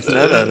 He's like,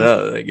 "No, no,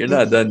 no. Like you're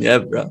not done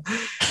yet, bro."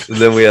 So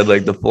then we had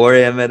like the 4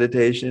 a.m.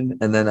 meditation,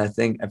 and then I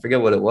forget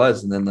what it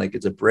was, and then like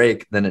it's a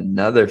break, then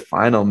another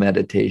final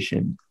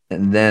meditation,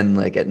 and then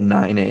like at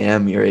 9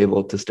 a.m. you're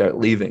able to start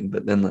leaving.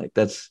 But then like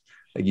that's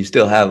like you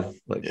still have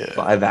like Yeah,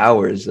 5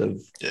 hours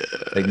of yeah,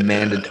 like yeah.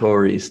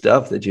 mandatory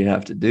stuff that you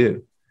have to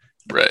do.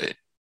 Right.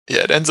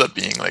 Yeah, it ends up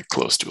being like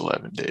close to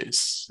 11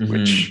 days,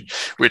 which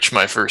Mm-hmm.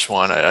 my first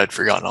one I'd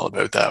forgotten all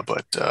about that,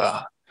 but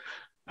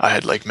I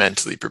had like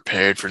mentally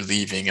prepared for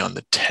leaving on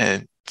the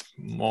 10th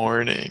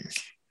morning.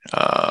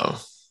 Uh,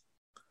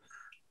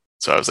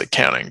 so I was like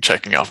counting,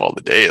 checking off all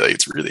the day. Like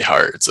it's really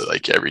hard. So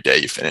like every day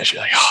you finish,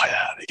 you're like, oh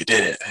yeah, like you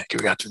did it. Like, we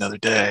got to another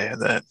day.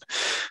 And then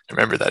I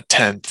remember that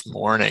 10th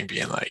morning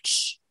being like,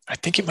 I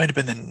think it might have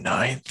been the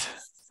 9th.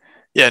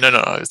 Yeah, no,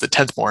 it was the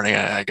 10th morning.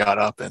 I got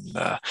up and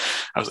I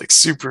was like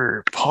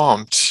super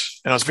pumped.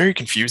 and I was very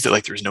confused that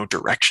like there was no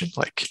direction.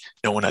 Like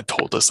no one had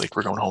told us like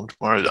we're going home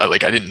tomorrow. I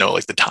didn't know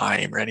like the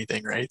time or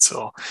anything, right?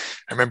 So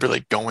I remember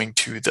like going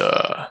to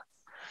the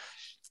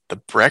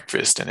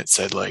breakfast, and it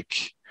said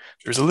like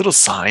there's a little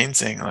sign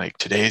saying like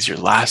today is your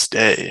last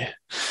day.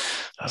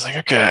 I was like,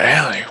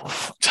 okay, like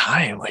what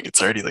time? Like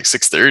it's already like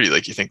 6:30.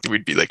 Like you think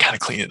we'd be like kind of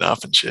cleaning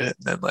up and shit.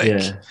 And then like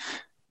Yeah.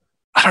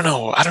 I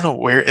don't know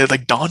where it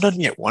like dawned on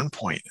me at one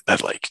point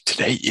that like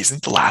today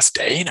isn't the last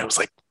day. And I was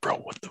like, bro,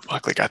 what the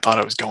fuck? Like I thought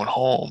I was going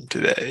home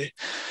today.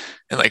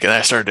 And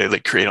I started to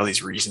like create all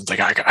these reasons, like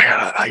I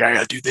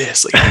gotta do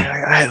this. Like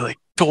I like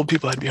told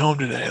people I'd be home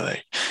today.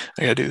 Like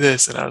I gotta do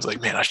this, and I was like,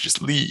 man, I should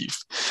just leave.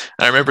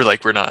 And I remember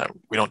like we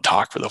don't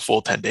talk for the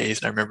full 10 days.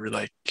 And I remember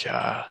like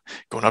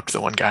going up to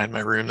the one guy in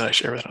my room that I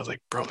share with. And I was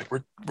like, bro, like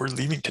we're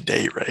leaving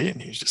today, right?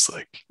 And he was just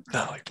like,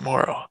 no, like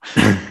tomorrow.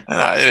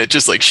 And it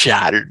just like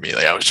shattered me.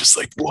 Like I was just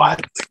like,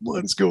 what? Like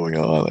what is going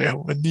on? Like I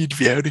need to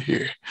be out of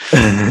here.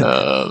 And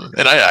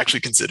I actually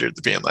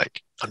considered being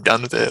like, I'm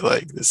done with it.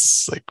 Like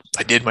this, like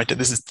I did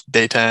this is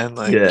day 10.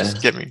 Like Yeah.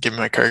 just give me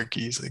my car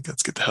keys. Like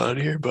let's get the hell out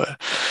of here. But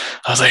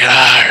I was like, all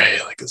right,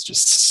 like let's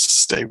just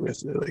stay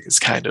with it. Like it's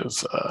kind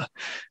of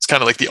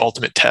like the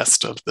ultimate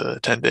test of the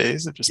 10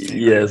 days of just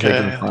being It's like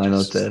the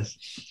final test.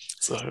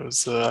 So it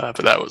was, but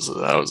that was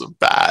a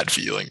bad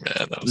feeling,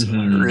 man. That was a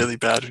really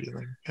bad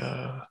feeling.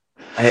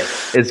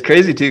 It's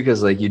crazy too,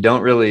 because like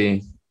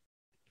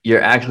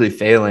you're actually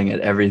failing at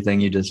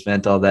everything you just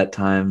spent all that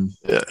time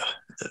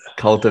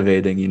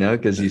cultivating, you know,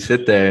 because you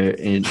sit there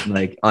and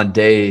like on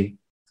day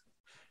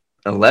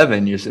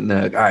 11 you're sitting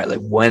there like, all right,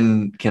 like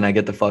when can I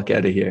get the fuck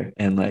out of here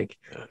and like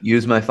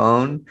use my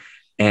phone,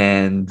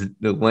 and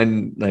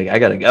when like I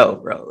gotta go,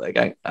 bro, like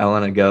I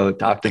want to go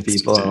talk to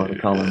people, I want to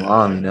call my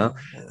mom, you know.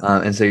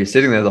 And so you're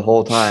sitting there the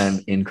whole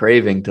time in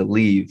craving to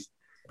leave.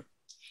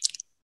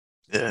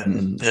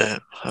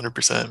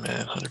 100%,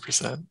 man,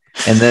 100%.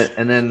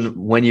 And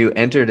then when you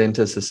entered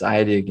into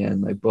society again,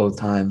 like both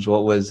times,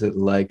 what was it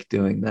like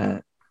doing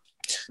that?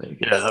 Like,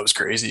 that was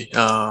crazy.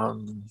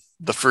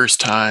 The first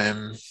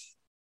time,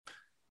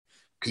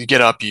 because you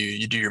get up,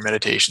 you do your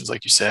meditations,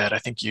 like you said. I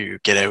think you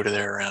get out of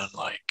there around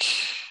like,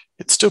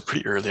 it's still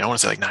pretty early. I want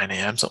to say like 9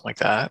 a.m., something like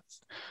that.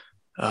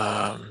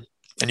 And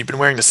you've been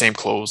wearing the same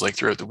clothes like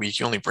throughout the week.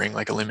 You only bring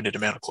like a limited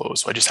amount of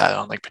clothes. So I just had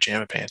on like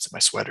pajama pants and my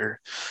sweater.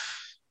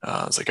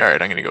 I was like, all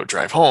right, I'm going to go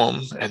drive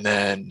home. And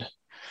then,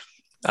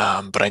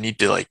 but I need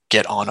to like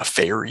get on a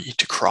ferry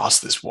to cross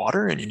this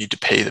water, and you need to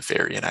pay the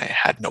ferry. And I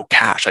had no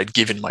cash. I'd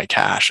given my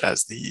cash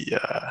as the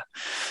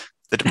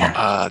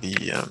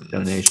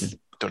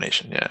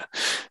donation. Yeah.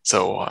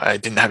 So I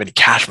didn't have any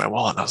cash in my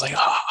wallet, and I was like,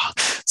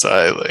 so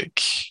I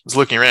like was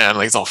looking around,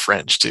 like it's all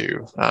French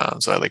too.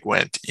 So I like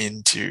went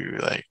into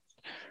like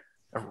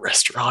a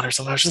restaurant or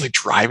something. I was just like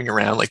driving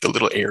around like the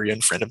little area in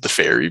front of the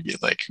ferry, being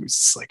like,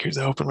 who's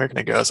open? Where can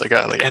I go? So I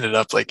got like ended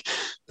up like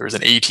there was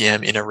an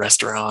ATM in a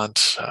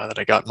restaurant that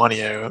I got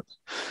money out,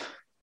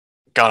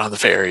 got on the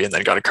ferry, and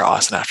then got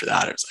across. And after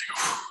that, I was like,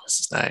 this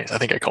is nice. I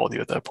think I called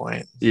you at that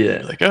point.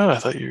 Yeah. Like, oh, I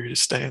thought you were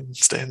just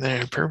staying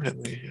there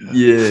permanently.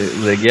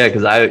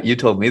 Because you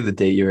told me the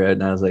date you were at,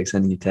 and I was like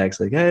sending you texts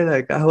like, hey,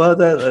 like how about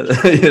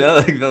that? You know,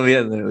 like fill me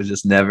in. And then it was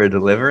just never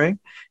delivering.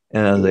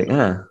 And I was like,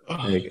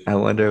 like I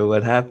wonder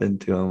what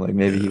happened to him. Like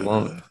maybe he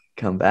won't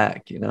come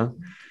back, you know?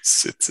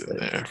 Sits in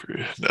there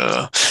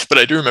but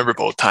I do remember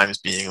both times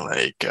being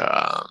like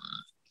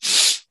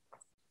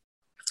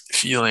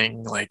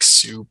feeling like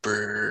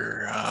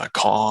super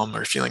calm,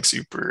 or feeling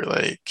super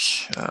like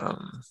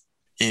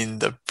in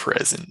the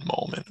present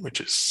moment,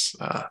 which is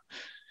I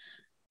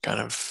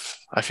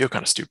feel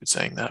kind of stupid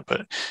saying that,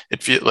 but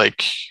it feels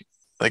like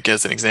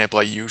as an example,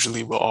 I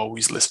usually will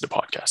always listen to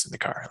podcasts in the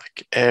car.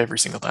 Like every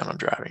single time I'm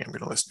driving, I'm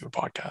going to listen to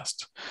a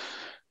podcast.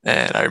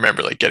 And I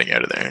remember like getting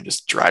out of there and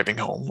just driving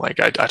home. Like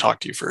I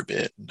talked to you for a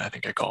bit, and I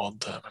think I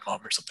called my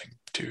mom or something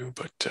too.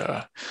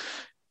 But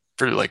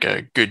for like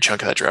a good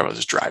chunk of that drive, I was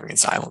just driving in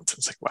silence. And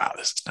it's like, wow,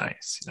 this is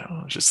nice. You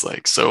know, it's just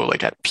like so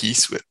like at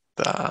peace with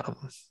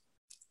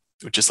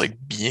just like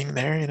being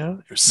there. You know,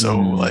 it was so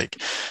like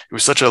it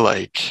was such a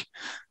like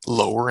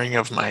lowering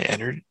of my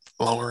energy.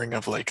 Lowering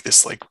of like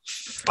this like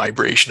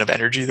vibration of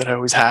energy that I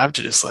always have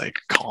to just like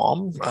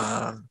calm,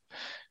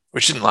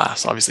 which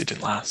obviously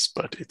didn't last,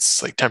 but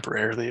it's like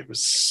temporarily it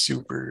was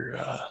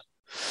super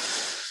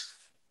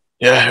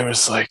it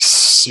was like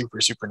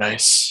super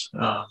nice,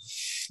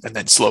 and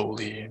then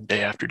slowly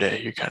day after day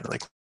you kind of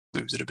like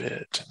lose it a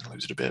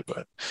bit,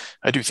 but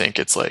I do think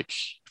it's like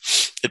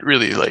it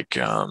really like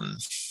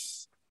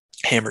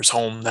hammers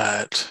home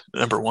that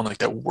number one, like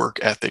that work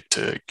ethic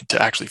to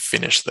actually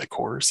finish the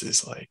course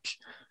is like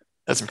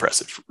that's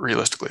impressive.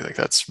 Realistically, like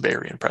that's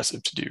very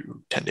impressive to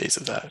do 10 days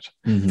of that.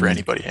 For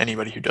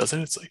anybody who does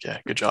it. It's like, yeah,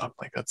 good job.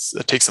 Like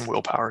that takes some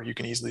willpower. You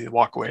can easily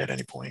walk away at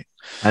any point.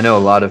 I know a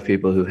lot of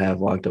people who have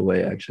walked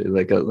away actually.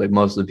 Like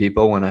most of the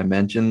people, when I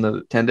mentioned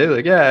the 10 days,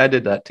 like, yeah, I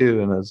did that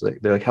too. And I was like,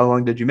 they're like, how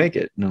long did you make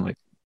it? And I'm like,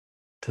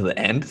 to the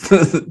end.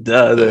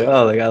 Duh. Like,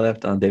 oh, like I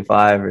left on day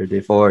 5 or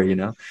day 4, you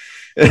know.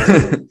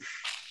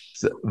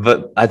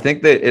 But I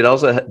think that it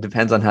also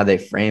depends on how they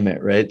frame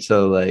it, right?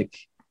 So like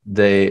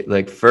they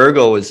like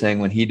Fergal was saying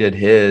when he did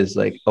his,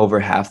 like over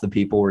half the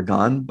people were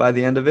gone by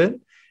the end of it.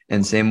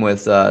 And same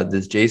with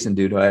this Jason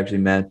dude who I actually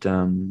met.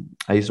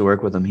 I used to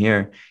work with him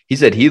here. He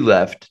said he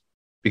left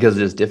because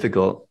it was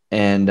difficult.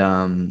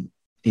 And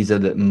he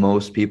said that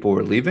most people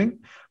were leaving.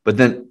 But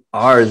then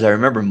ours, I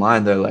remember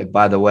mine, they're like,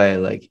 by the way,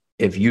 like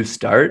if you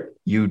start,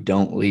 you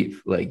don't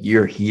leave. Like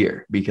you're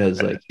here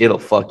because like it'll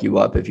fuck you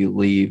up if you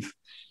leave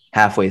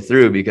halfway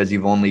through because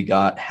you've only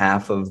got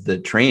half of the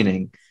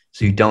training.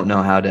 So you don't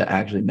know how to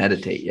actually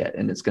meditate yet.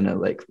 And it's gonna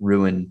like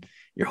ruin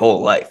your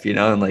whole life, you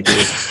know? And like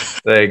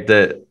like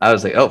that I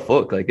was like, oh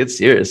fuck, like it's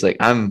serious. Like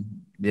I'm,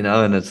 you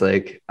know, and it's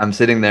like I'm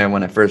sitting there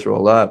when I first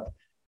roll up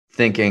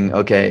thinking,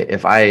 okay,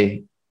 if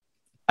I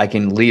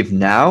can leave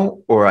now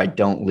or I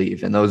don't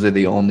leave. And those are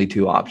the only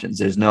two options.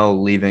 There's no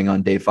leaving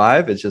on day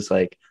 5. It's just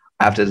like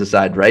I have to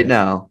decide right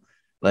now.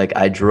 Like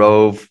I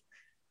drove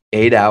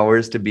 8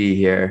 hours to be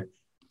here.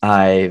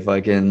 I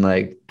fucking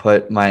like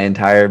put my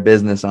entire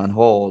business on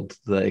hold.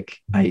 Like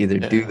I either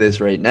do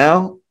this right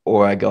now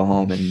or I go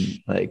home and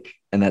like,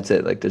 and that's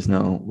it. Like there's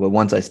no, well,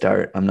 once I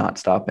start, I'm not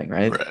stopping.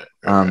 Right.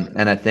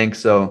 And I think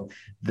so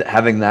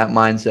having that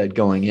mindset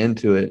going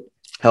into it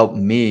helped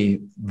me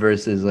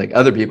versus like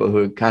other people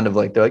who kind of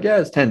like, they're like, yeah,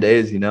 it's 10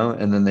 days, you know,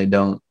 and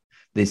then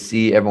they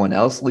see everyone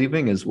else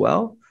leaving as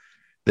well.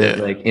 That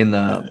like in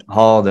the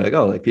hall, they're like,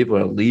 oh, like people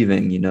are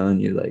leaving, you know,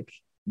 and you're like,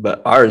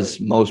 but ours,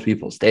 most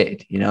people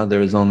stayed, you know,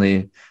 there was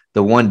only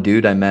the one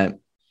dude I met.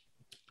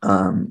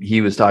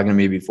 He was talking to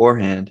me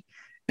beforehand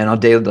and on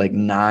day like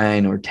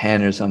 9 or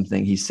 10 or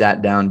something, he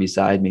sat down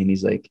beside me and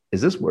he's like,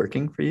 is this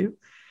working for you?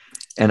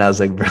 And I was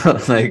like, bro,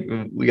 like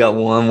we got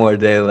one more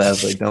day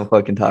left. Like, don't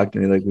fucking talk to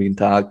me. Like we can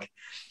talk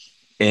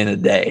in a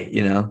day,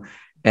 you know?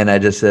 And I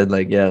just said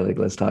like, yeah, like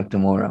let's talk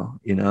tomorrow,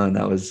 you know? And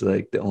that was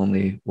like the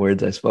only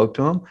words I spoke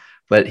to him.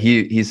 But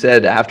he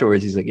said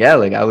afterwards, he's like, yeah,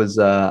 like I was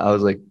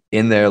like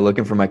in there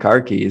looking for my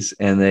car keys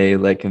and they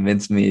like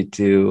convinced me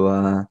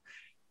to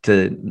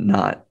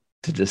not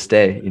to just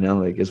stay, you know,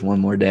 like it's one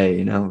more day,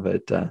 you know,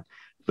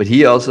 but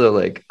he also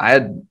like,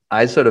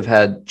 I sort of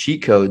had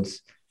cheat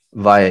codes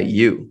via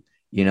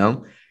you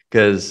know,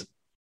 because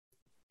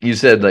you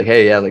said like,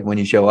 hey, yeah, like when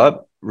you show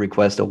up,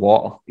 request a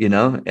wall, you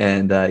know,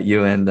 and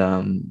you and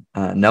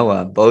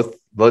Noah,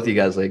 both you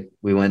guys, like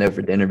we went out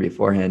for dinner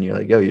beforehand. You're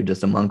like, yo, you're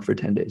just a monk for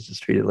 10 days.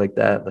 Just treat it like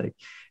that. Like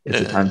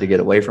it's a time to get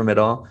away from it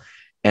all.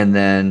 And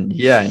then,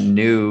 yeah,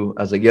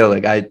 I was like, yo,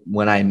 like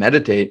when I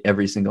meditate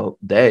every single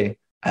day,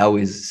 I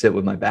always sit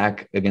with my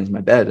back against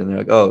my bed. And they're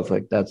like, oh,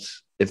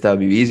 if that would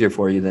be easier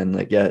for you, then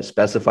like, yeah,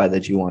 specify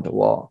that you want a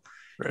wall,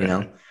 you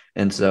know?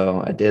 And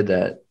so I did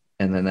that.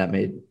 And then that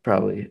made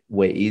probably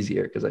way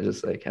easier because I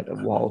just like had a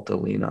wall to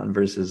lean on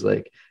versus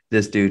like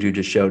this dude who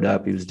just showed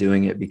up. He was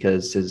doing it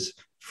because his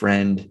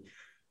friend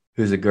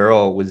who's a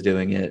girl was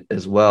doing it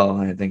as well.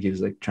 And I think he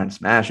was like trying to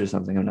smash or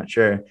something. I'm not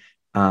sure.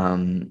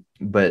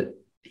 But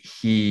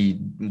he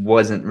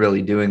wasn't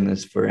really doing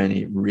this for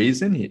any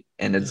reason.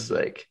 And it's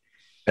like,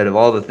 out of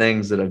all the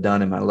things that I've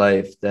done in my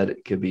life that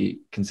it could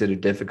be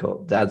considered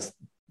difficult, this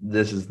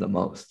is the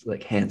most,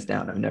 like hands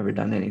down. I've never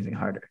done anything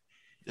harder.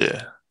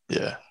 Yeah.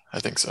 I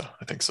think so.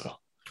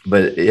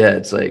 But yeah,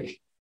 it's like,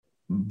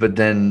 but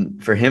then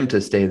for him to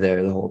stay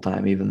there the whole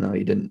time, even though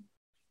he didn't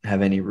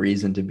have any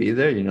reason to be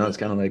there, you know, it's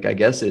kind of like, I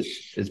guess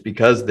it's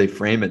because they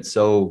frame it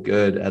so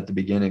good at the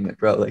beginning. Like,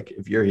 bro, like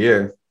if you're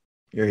here,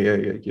 you're here.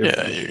 You're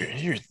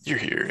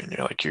here, and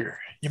you're like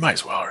you might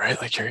as well,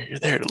 right? Like you're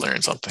there to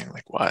learn something.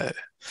 Like why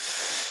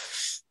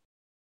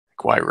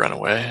run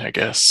away? I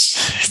guess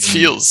it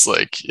feels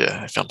like,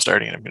 yeah, if I'm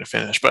starting and I'm going to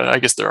finish, but I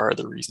guess there are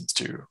other reasons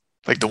too.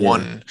 Like the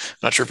one, I'm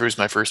not sure if it was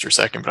my first or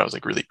second, but I was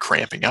like really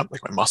cramping up.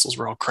 Like my muscles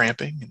were all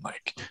cramping and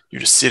like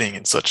you're just sitting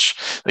in such,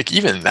 like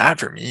even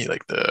that for me,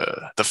 like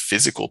the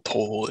physical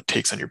toll it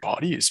takes on your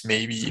body is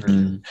maybe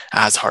even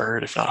as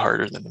hard, if not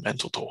harder than the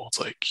mental toll. It's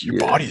like your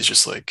body is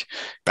just like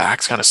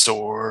back's kind of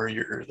sore.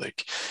 You're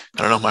like,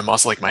 I don't know, my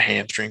muscle, like my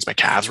hamstrings, my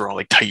calves were all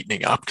like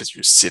tightening up because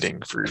you're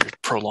sitting for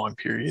prolonged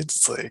periods.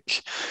 It's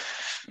like,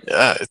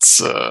 yeah, it's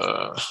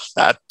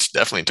that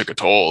definitely took a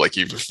toll. Like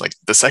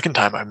the second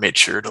time I made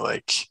sure to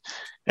like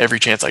every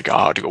chance I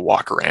got to go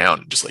walk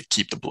around and just like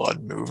keep the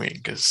blood moving,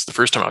 because the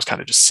first time I was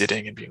kind of just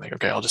sitting and being like,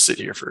 okay, I'll just sit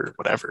here for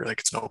whatever, like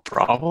it's no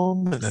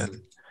problem. And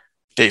then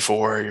day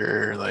 4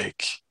 you're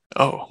like,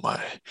 oh,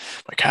 my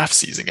calf's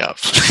seizing up.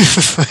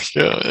 Like,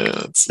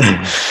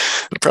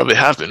 it probably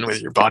happened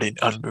with your body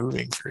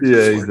unmoving for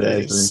 4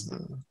 days.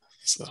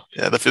 So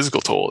yeah, the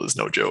physical toll is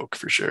no joke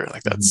for sure.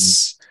 Like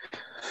that's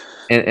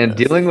And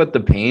dealing with the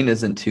pain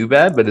isn't too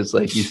bad, but it's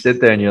like you sit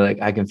there and you're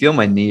like, I can feel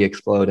my knee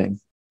exploding.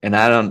 And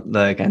I don't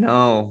like, I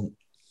know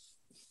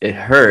it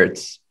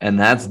hurts and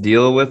that's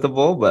deal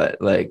withable,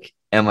 but like,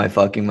 am I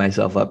fucking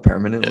myself up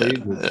permanently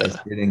by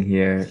sitting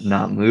here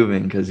not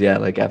moving? Because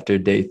like after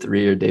day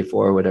 3 or day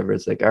 4 or whatever,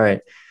 it's like, all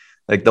right,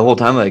 like the whole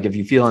time, like if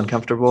you feel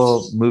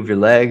uncomfortable, move your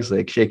legs,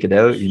 like shake it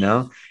out, you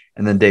know?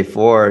 And then day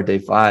 4 or day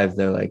 5,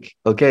 they're like,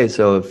 okay,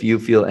 so if you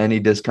feel any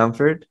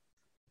discomfort,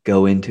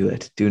 go into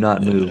it. Do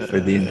not move for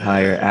the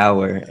entire Uh,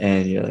 hour.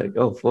 And you're like,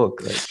 oh,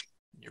 fuck. Like,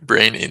 your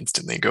brain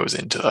instantly goes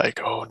into like,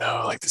 oh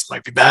no, like this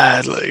might be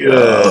bad. Like,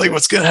 oh, yeah. like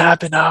what's gonna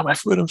happen? Oh, my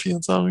foot, I'm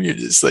feeling something. You're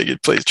just like,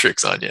 it plays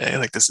tricks on you.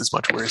 Like this is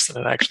much worse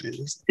than it actually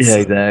is. Yeah, So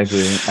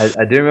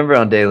exactly. I do remember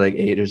on day like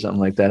 8 or something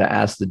like that, I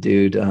asked the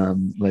dude,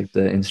 like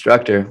the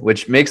instructor,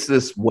 which makes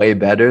this way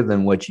better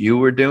than what you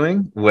were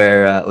doing,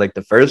 where like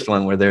the first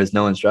one where there's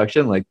no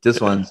instruction, like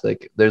this yeah, one's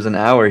like there's an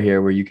hour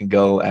here where you can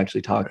go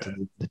actually talk to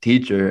right. the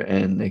teacher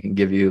and they can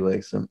give you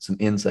like some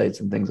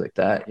insights and things like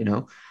that, you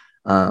know.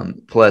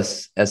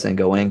 Plus SN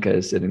Goenka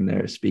is sitting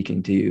there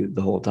speaking to you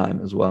the whole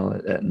time as well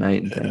at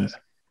night and Yeah.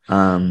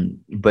 things.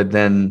 But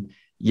then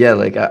yeah,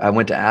 like I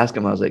went to ask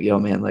him, I was like, yo,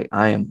 man, like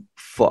I am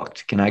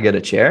fucked. Can I get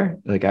a chair?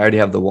 Like I already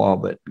have the wall,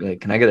 but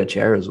like, can I get a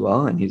chair as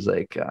well? And he's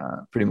like,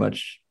 pretty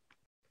much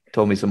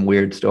told me some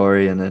weird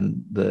story. And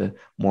then the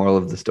moral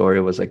of the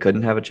story was I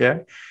couldn't have a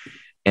chair.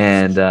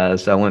 And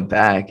so I went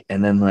back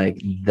and then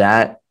like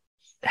that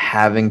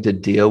having to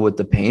deal with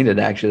the pain, it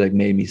actually like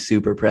made me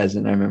super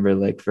present. I remember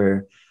like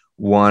for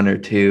 1 or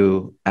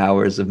 2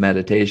 hours of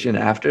meditation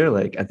after,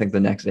 like I think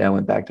the next day I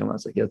went back to him. I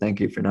was like, yeah, thank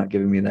you for not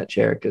giving me that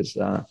chair because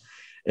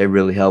it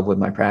really helped with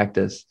my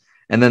practice.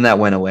 And then that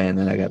went away, and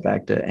then I got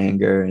back to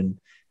anger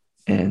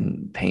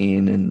and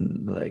pain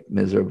and like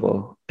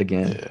miserable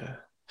again. Yeah.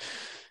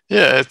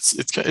 Yeah,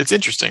 it's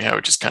interesting how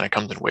it just kind of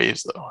comes in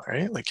waves though,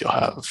 right? Like you'll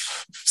have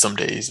some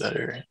days that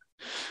are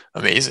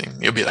amazing.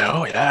 You'll be like,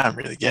 oh yeah, I'm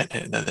really getting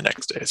it. And then the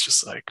next day it's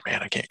just like,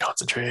 man, I can't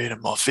concentrate.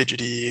 I'm all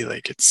fidgety.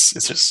 Like it's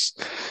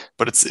just,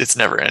 but it's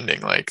never ending.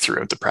 Like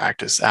throughout the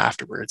practice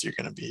afterwards, you're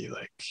gonna be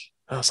like,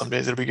 oh, some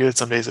days it'll be good,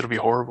 some days it'll be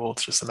horrible.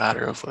 It's just a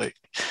matter of like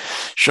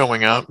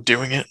showing up,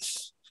 doing it,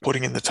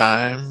 putting in the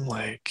time,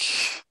 like,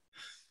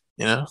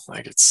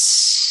 like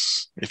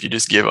it's if you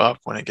just give up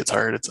when it gets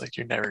hard, it's like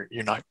you're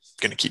not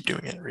gonna keep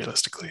doing it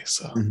realistically.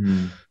 So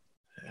Mm-hmm.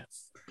 yeah.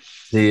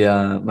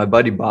 The my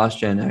buddy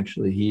Bastian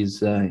actually, he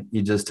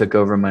just took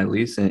over my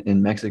lease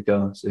in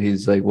Mexico, so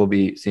he's like we'll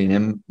be seeing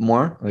him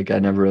more. Like I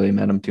never really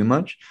met him too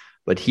much,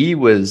 but he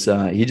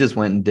just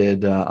went and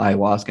did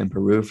ayahuasca in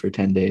Peru for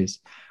 10 days.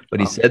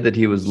 But he Wow. said that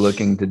he was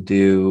looking to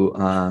do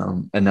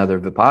another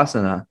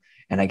vipassana,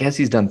 and I guess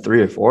he's done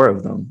 3 or 4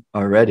 of them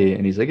already.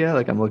 And he's like, yeah,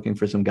 like I'm looking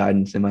for some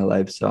guidance in my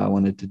life, so I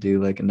wanted to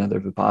do like another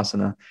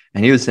vipassana.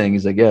 And he was saying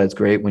he's like, yeah, it's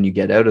great when you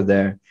get out of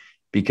there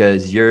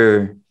because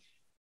your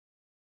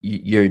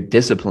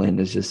discipline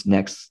is just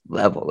next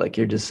level. Like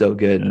you're just so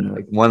good. And Yeah.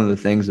 like one of the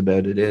things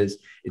about it is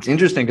it's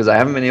interesting because I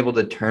haven't been able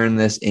to turn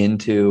this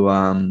into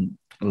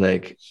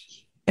like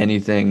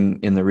anything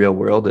in the real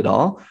world at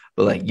all.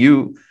 But like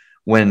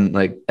when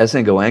like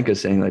SN Goenka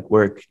is saying like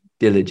work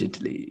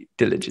diligently,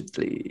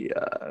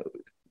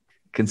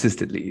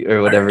 consistently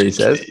or whatever he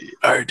says.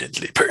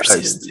 Ardently,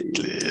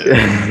 persistently.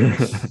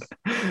 Ardently.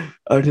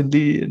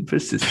 Ardently and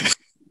persistently.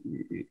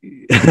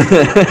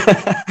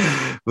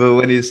 But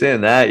when he's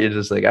saying that, you're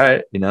just like, all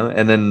right,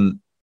 and then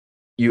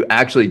you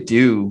actually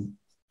do.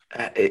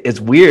 It's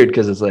weird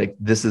because it's like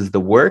this is the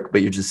work,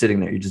 but you're just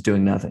sitting there, you're just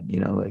doing nothing,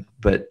 like,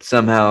 but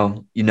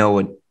somehow you know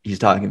what he's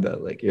talking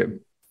about, like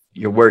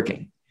you're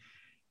working.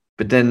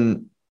 But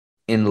then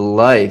in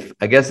life,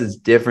 I guess it's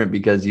different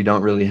because you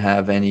don't really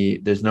have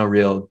there's no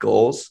real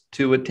goals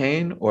to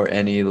attain or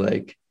any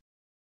like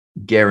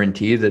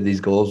guarantee that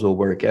these goals will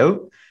work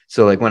out.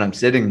 So like when I'm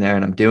sitting there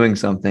and I'm doing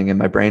something and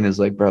my brain is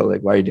like, bro,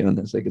 like why are you doing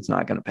this? Like it's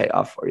not going to pay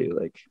off for you.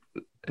 Like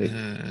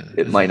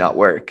it might Mm-hmm. not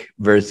work.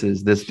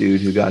 Versus this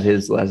dude who got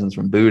his lessons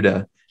from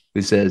Buddha,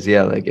 who says,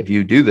 yeah, like if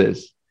you do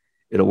this,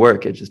 it'll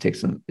work. It just takes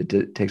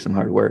some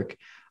hard work,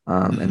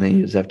 and then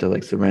you just have to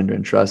like surrender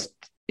and trust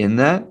in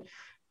that.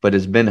 But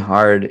it's been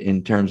hard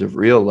in terms of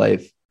real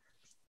life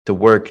to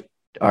work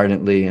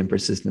ardently and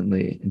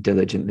persistently and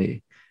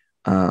diligently,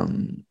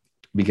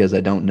 because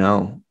I don't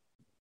know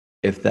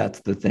if that's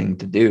the thing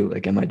to do.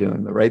 Like, am I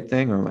doing the right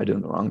thing or am I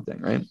doing the wrong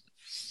thing? Right.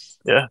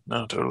 Yeah,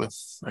 no, totally.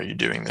 Are you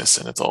doing this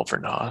and it's all for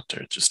naught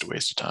or it's just a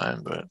waste of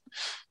time? But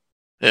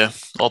yeah,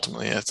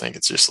 ultimately, I think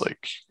it's just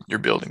like you're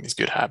building these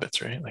good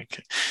habits, right?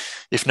 Like,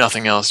 if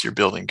nothing else, you're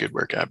building good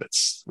work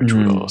habits, which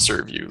will Mm.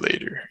 serve you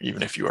later,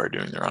 even if you are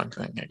doing the wrong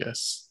thing, I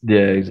guess. Yeah,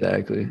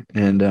 exactly.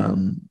 And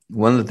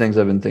one of the things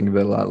I've been thinking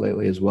about a lot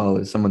lately as well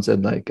is someone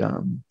said like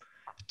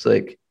it's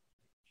like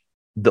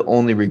the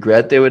only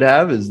regret they would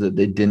have is that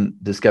they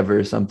didn't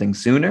discover something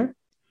sooner.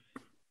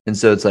 And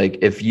so it's like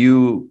if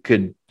you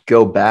could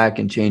go back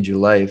and change your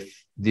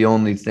life, the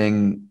only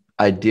thing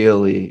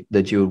ideally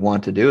that you would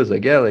want to do is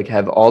like, yeah, like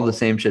have all the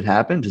same shit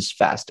happen, just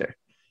faster,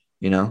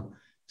 you know?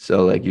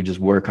 So like you just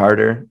work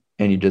harder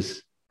and you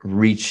just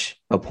reach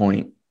a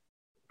point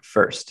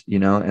first,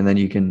 and then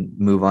you can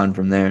move on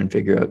from there and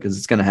figure out because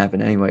it's going to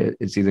happen anyway.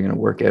 It's either going to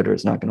work out or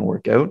it's not going to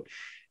work out.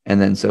 And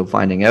then so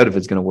finding out if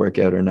it's going to work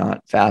out or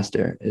not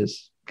faster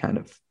is kind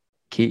of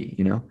key.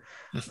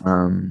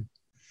 Um,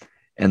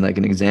 and like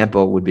an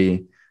example would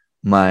be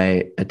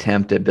my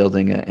attempt at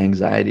building an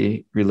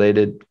anxiety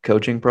related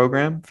coaching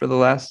program for the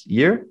last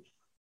year.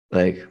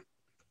 Like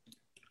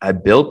I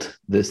built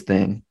this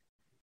thing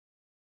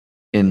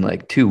in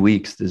like 2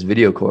 weeks this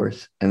video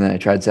course. And then I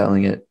tried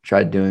selling it,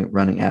 tried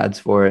running ads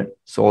for it,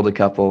 sold a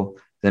couple,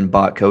 then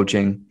bought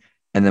coaching,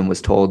 and then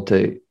was told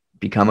to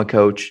become a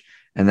coach.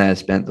 And then I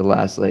spent the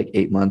last like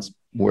 8 months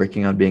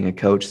working on being a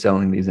coach,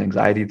 selling these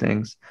anxiety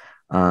things,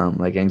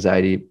 like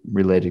anxiety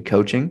related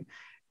coaching.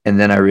 And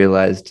then I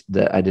realized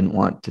that I didn't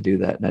want to do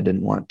that. And I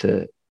didn't want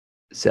to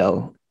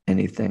sell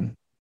anything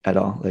at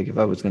all. Like if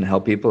I was going to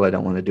help people, I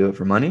don't want to do it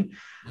for money.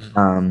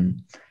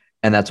 And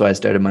that's why I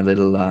started my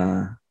little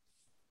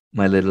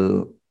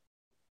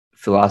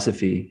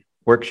philosophy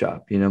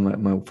workshop,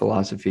 my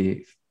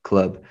philosophy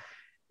club.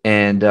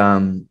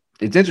 And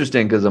it's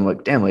interesting because I'm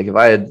like, damn, like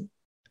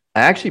I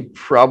actually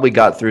probably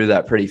got through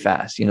that pretty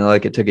fast,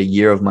 like it took a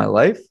year of my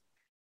life,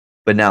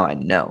 but now I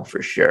know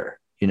for sure,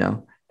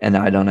 and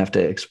I don't have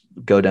to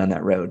go down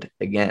that road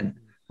again,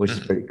 which is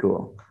pretty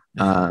cool.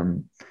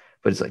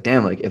 But it's like,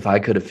 damn, like if I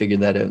could have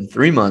figured that out in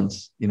 3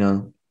 months,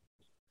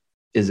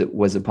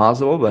 was it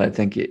possible? But I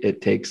think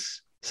it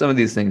takes, some of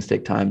these things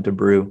take time to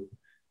brew.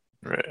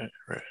 Right.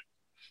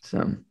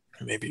 So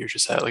maybe you're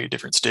just at like a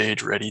different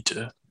stage, ready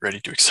to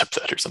accept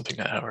that or something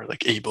now, or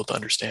like able to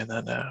understand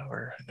that now,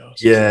 or who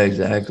knows. Yeah,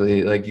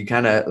 exactly. Like you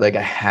kind of like,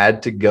 I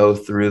had to go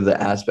through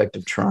the aspect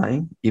of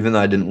trying, even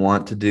though I didn't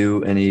want to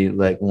do any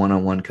like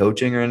one-on-one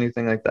coaching or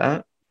anything like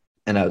that.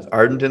 And I was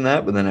ardent in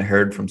that, but then I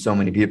heard from so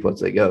many people,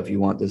 it's like, yo, if you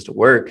want this to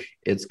work,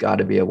 it's got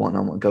to be a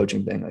one-on-one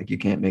coaching thing. Like you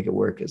can't make it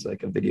work as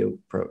like a video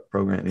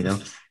program,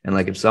 And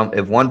like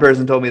if one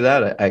person told me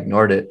that, I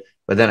ignored it.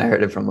 But then I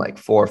heard it from like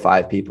 4 or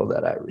 5 people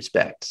that I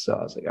respect. So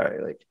I was like, all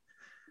right, like,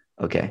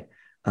 okay.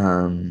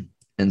 And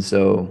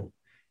so,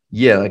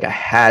 yeah, like I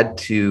had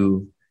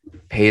to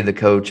pay the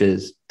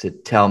coaches to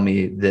tell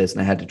me this,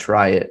 and I had to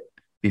try it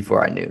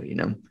before I knew,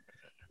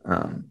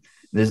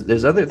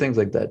 there's other things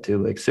like that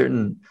too, like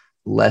certain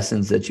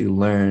lessons that you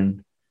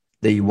learn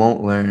that you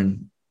won't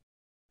learn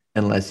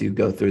unless you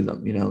go through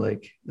them,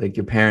 like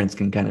your parents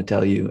can kind of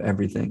tell you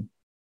everything,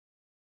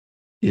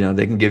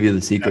 they can give you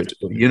the secrets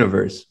of the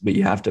universe, but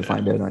you have to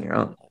find out on your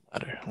own.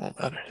 Won't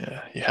matter.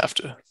 Yeah, you have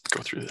to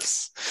go through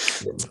this.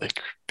 It's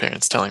like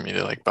parents telling me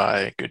to like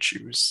buy good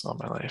shoes all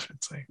my life.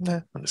 It's like,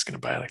 nah, I'm just gonna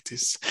buy like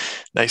these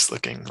nice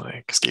looking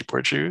like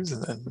skateboard shoes,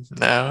 and then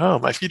now,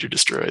 my feet are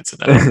destroyed, so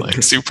now I'm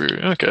like super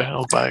okay.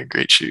 I'll buy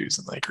great shoes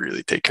and like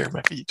really take care of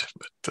my feet.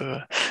 But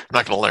I'm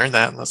not gonna learn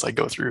that unless I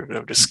go through it. I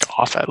would just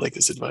scoff at like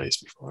this advice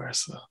before.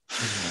 So,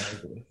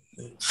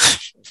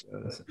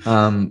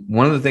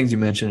 one of the things you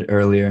mentioned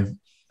earlier,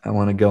 I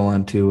want to go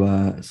on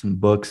to some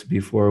books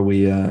before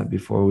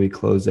we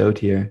close out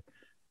here.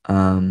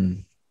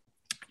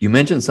 You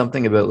mentioned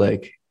something about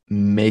like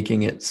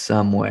making it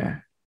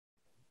somewhere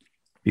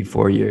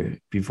before you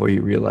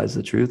realize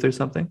the truth or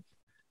something.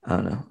 I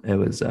don't know. It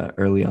was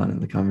early on in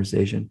the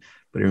conversation,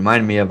 but it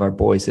reminded me of our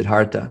boy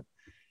Siddhartha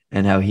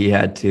and how he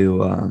had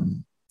to.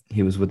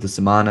 He was with the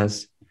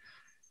Samanas.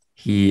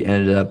 He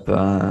ended up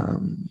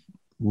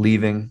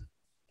leaving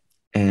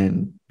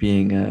and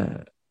being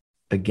a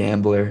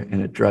gambler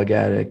and a drug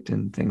addict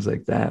and things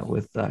like that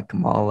with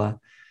Kamala.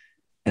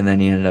 And then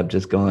he ended up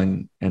just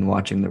going and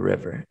watching the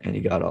river, and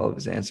he got all of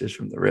his answers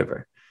from the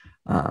river.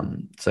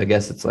 So I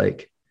guess it's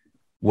like,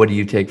 what do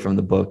you take from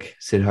the book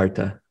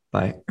Siddhartha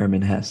by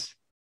Hermann Hesse?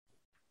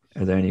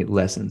 Are there any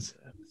lessons?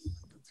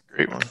 That's a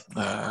great one.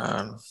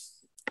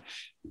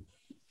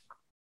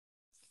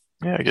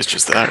 Yeah, I guess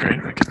just that,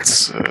 right? Like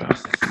it's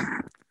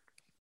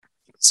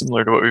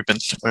similar to what we've been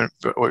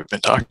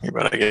talking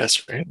about, I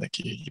guess, right? Like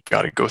you've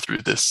got to go through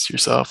this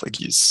yourself. Like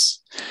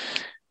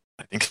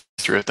I think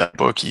throughout that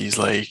book, he's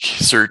like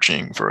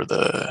searching for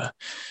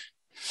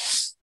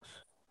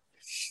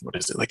what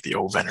is it, like the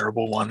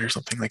venerable one or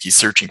something? Like he's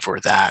searching for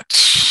the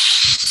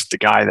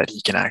guy that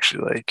he can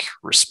actually like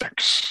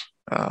respect,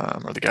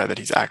 or the guy that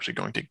he's actually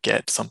going to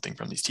get something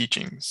from these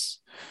teachings.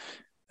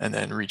 And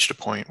then reached a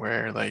point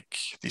where like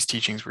these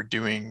teachings were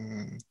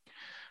doing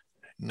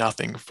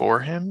nothing for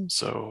him,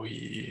 so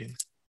he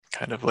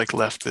kind of like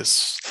left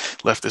this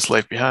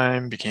life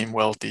behind, became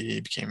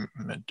wealthy, became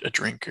a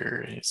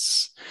drinker.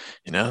 He's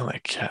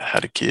like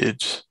had a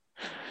kid,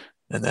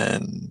 and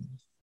then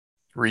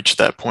reached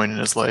that point in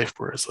his life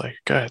where it's like,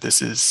 God,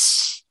 this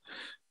is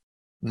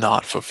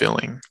not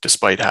fulfilling,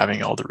 despite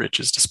having all the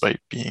riches, despite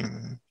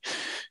being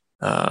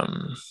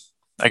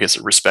I guess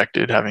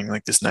respected, having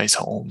like this nice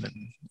home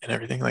and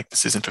everything. Like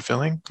this isn't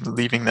fulfilling,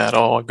 leaving that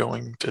all,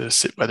 going to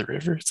sit by the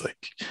river. It's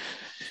like,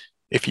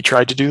 if he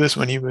tried to do this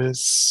when he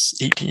was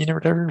 18 or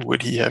whatever,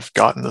 would he have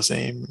gotten the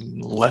same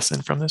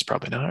lesson from this?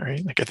 Probably not,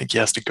 right? Like I think he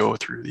has to go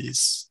through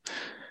these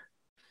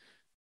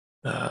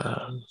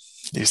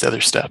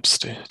other steps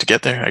to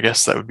get there. I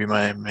guess that would be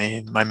my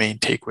main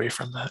takeaway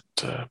from that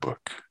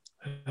book.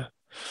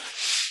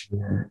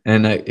 Yeah.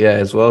 And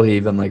as well, he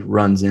even like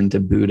runs into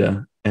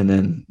Buddha, and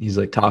then he's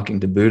like talking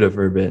to Buddha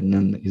for a bit, and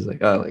then he's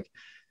like, oh, like,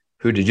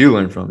 who did you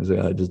learn from? He's like,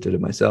 oh, I just did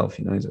it myself.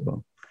 He's like,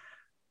 well,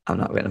 I'm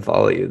not going to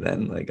follow you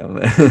then. Like,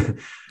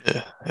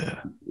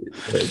 yeah.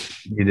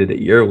 You did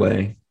it your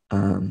way.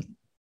 And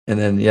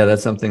then,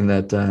 that's something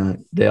that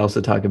they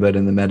also talk about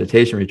in the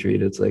meditation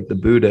retreat. It's like the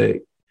Buddha,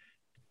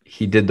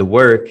 he did the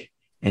work,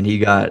 and he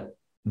got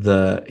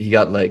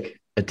like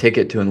a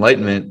ticket to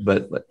enlightenment,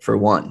 but for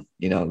one,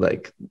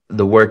 like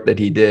the work that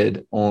he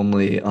did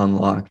only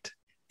unlocked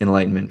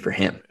enlightenment for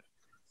him,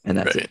 and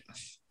that's it.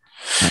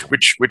 Right.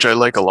 Which I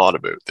like a lot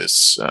about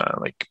this,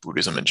 like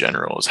Buddhism in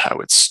general, is how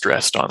it's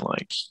stressed on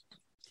like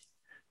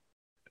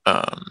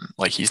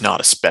he's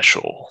not a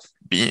special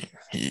being.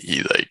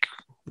 He like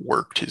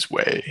worked his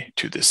way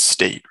to this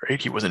state,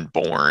 right? He wasn't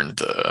born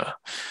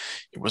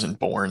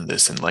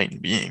this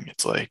enlightened being.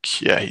 It's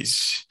like, yeah,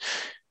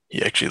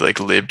 he actually like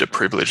lived a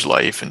privileged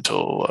life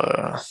until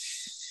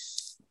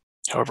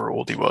however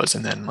old he was,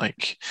 and then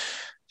like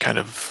kind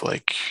of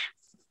like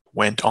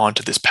went on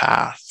to this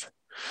path.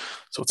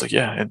 So it's like,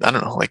 yeah, I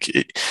don't know, like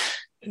it,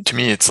 to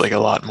me, it's like a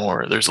lot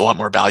more, there's a lot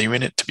more value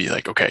in it to be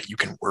like, okay, you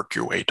can work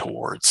your way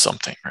towards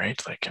something, right?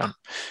 Like,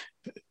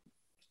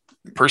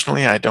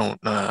 personally, I don't,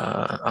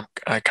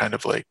 I kind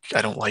of like,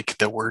 I don't like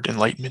the word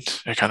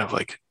enlightenment. I kind of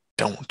like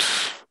don't,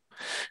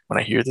 when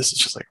I hear this,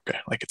 it's just like, okay,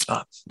 like it's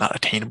not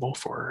attainable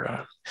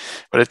for,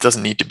 but it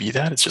doesn't need to be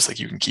that. It's just like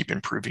you can keep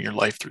improving your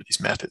life through these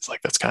methods.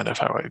 Like that's kind of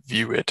how I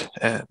view it.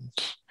 And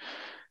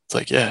it's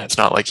like, yeah, it's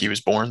not like he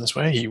was born this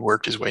way. He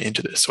worked his way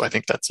into this. So I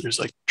think there's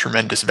like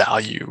tremendous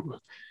value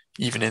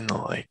even in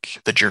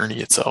the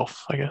journey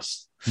itself, I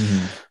guess.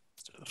 Mm-hmm.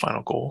 The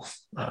final goal.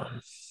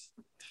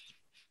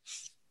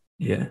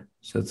 Yeah.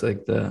 So it's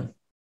like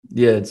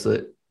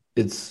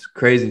it's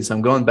crazy. So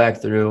I'm going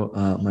back through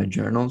my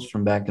journals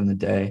from back in the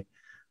day.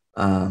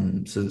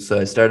 So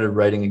I started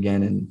writing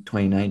again in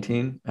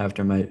 2019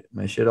 after my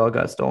shit all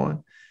got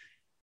stolen.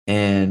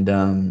 And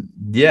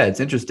yeah, it's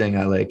interesting.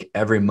 I like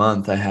every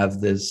month I have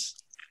this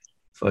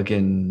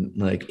fucking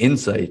like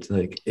insight.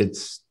 Like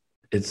it's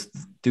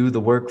do the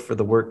work for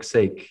the work's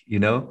sake,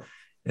 And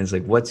it's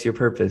like, what's your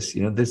purpose?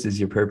 This is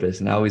your purpose.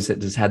 And I always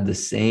just had the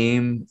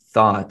same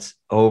thoughts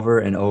over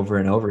and over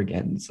and over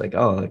again. It's like,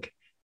 oh, like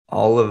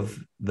all of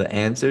the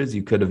answers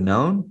you could have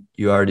known,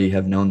 you already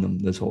have known them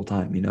this whole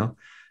time,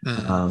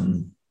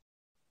 Mm-hmm.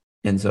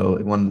 And so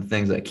one of the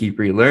things I keep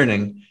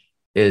relearning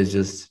is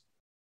just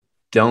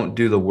don't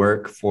do the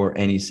work for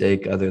any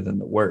sake other than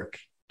the work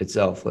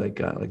itself. Like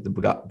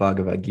the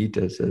Bhagavad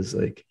Gita says,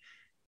 like,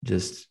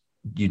 just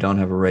you don't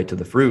have a right to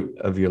the fruit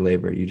of your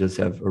labor. You just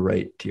have a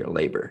right to your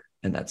labor,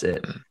 and that's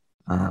it.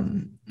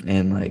 And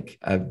like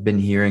I've been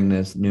hearing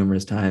this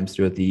numerous times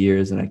throughout the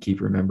years, and I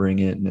keep remembering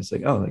it. And it's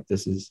like, oh, like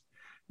this is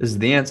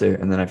the answer,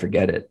 and then I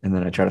forget it, and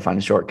then I try to find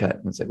a shortcut,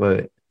 and it's like,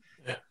 wait.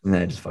 Yeah. And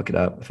then I just fuck it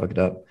up,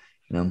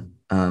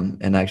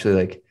 and actually,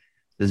 like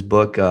this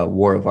book,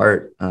 War of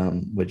Art,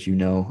 which you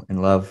know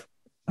and love,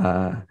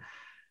 I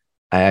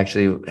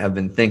actually have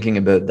been thinking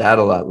about that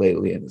a lot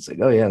lately. And it's like,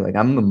 oh yeah, like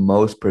I'm the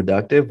most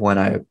productive when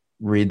I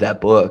read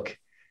that book,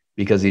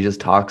 because he just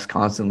talks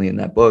constantly in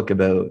that book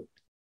about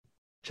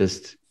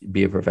just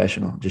be a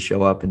professional, just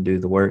show up and do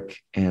the work.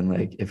 And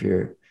like, if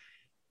you're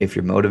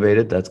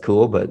motivated, that's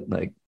cool. But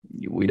like,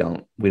 we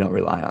don't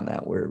rely on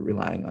that. We're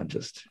relying on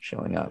just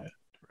showing up.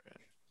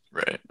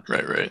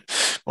 Right.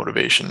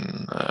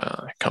 Motivation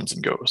comes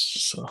and goes.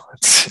 So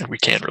we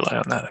can't rely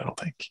on that, I don't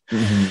think.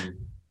 Mm-hmm.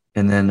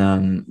 And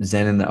then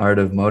Zen and the Art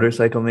of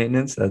Motorcycle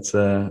Maintenance. That's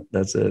a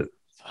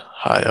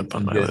high up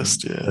on my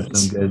list. Yeah.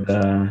 That's some good.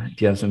 Do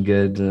you have some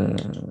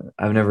good?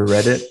 I've never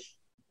read it.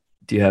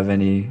 Do you have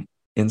any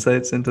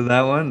insights into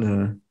that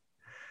one?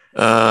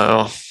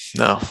 No,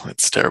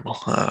 it's terrible.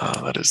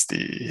 That is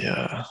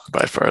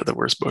by far the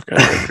worst book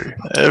I've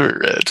ever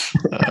read.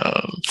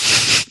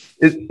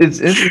 It's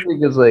interesting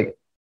because, like,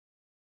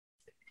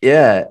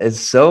 yeah,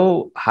 it's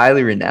so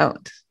highly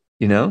renowned,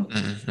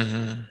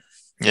 Mm-hmm.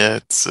 Yeah,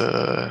 it's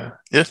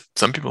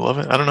some people love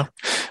it. I don't know.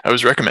 I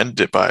was recommended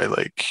it by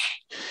like,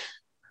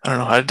 I don't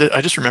know.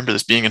 I just remember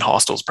this being in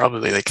hostels,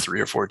 probably like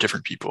 3 or 4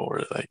 different people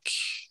were like,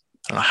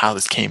 I don't know how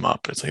this came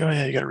up. It's like, oh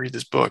yeah, you got to read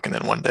this book. And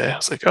then one day I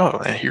was like,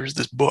 oh, man, here's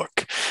this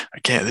book.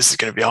 This is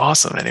going to be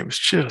awesome. And it was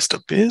just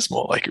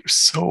abysmal. Like it was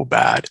so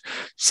bad.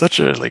 Such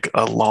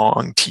a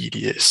long,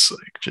 tedious,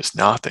 like just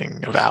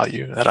nothing of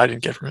value that I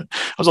didn't get from it.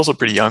 I was also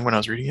pretty young when I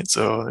was reading it.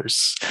 So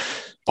there's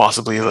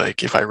possibly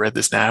like, if I read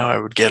this now, I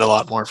would get a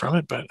lot more from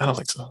it, but I don't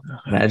think so.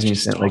 Imagine you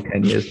spent like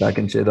 10 years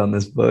talking shit on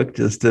this book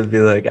just to be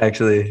like,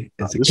 actually,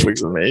 this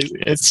book's amazing.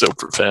 It's so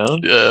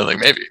profound. Yeah, like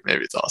maybe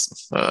it's awesome,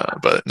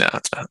 but no,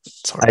 it's not.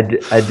 It's hard.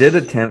 I did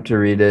attempt to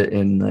read it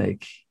in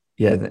like,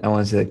 yeah, I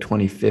want to say like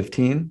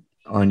 2015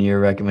 on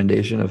your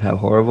recommendation of how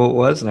horrible it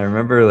was. And I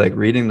remember like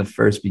reading the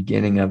first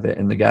beginning of it,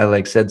 and the guy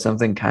like said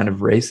something kind of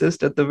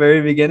racist at the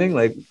very beginning,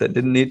 like that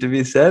didn't need to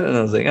be said. And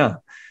I was like, oh,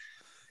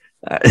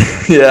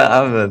 yeah,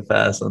 I'm gonna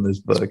pass on this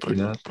book.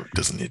 Book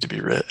doesn't need to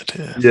be read.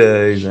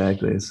 Yeah,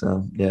 exactly.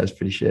 So yeah, it's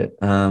pretty shit.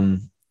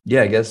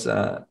 Yeah, I guess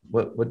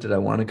what did I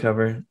want to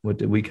cover? What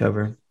did we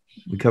cover?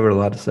 We covered a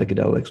lot of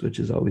psychedelics, which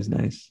is always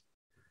nice.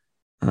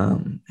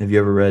 Have you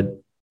ever read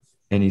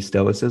any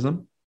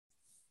Stoicism?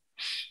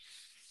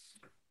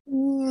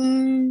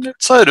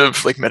 Outside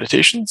of like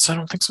meditations, I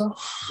don't think so.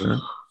 Yeah.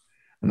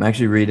 I'm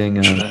actually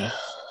reading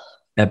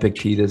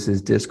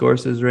Epictetus's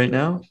Discourses right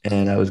now,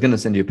 and I was going to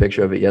send you a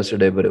picture of it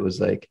yesterday, but it was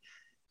like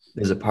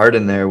there's a part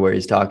in there where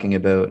he's talking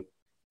about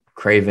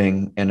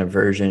craving and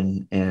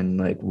aversion and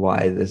like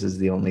why this is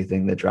the only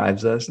thing that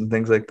drives us and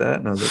things like that.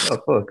 And I was like,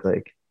 oh fuck,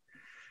 like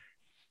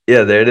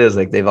yeah, there it is.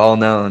 Like they've all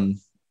known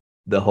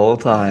the whole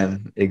Yeah.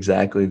 time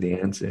exactly the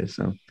answer.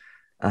 So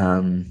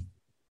um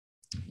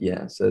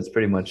yeah, so it's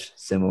pretty much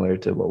similar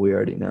to what we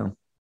already know.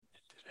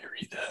 Did I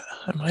read that?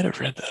 I might have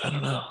read that. I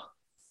don't know.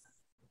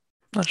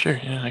 Not sure.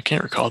 Yeah, I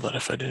can't recall that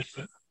if I did,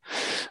 but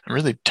I'm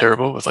really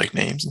terrible with like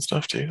names and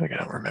stuff too. Like I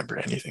don't remember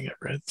anything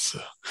I've read. So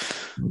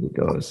It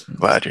goes.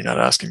 glad you're not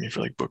asking me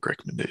for like book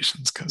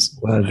recommendations because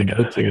Well, I was about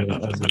I got to, I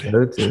nothing, was buddy.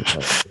 about to,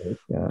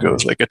 like,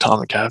 Goes like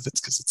Atomic Habits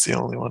because it's the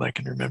only one I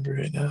can remember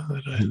right now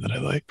that I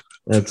like.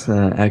 But, that's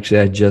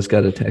actually, I just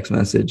got a text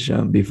message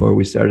before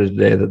we started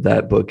today that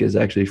that book is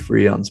actually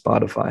free on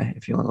Spotify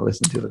if you want to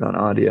listen to it on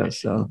audio.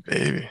 So,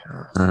 baby.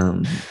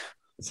 um,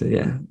 so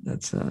yeah,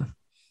 that's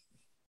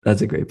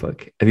a great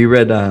book. Have you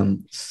read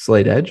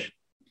Slate Edge?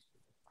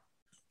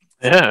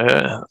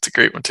 Yeah, that's a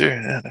great one too.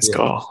 Yeah, nice Yeah.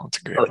 call. That's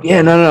a great Oh, one.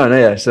 yeah, no,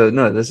 yeah. So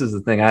no, this is the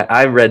thing.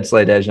 I read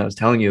Slate Edge and I was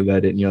telling you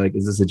about it, and you're like,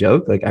 "Is this a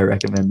joke?" Like, I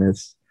recommend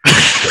this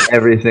to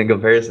every single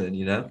person,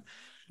 you know.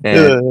 And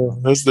Yeah,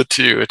 those are the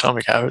two,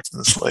 Atomic Habits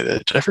and the Slight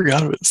Edge. I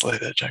forgot about the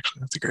Slight Edge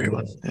actually. That's a great yeah,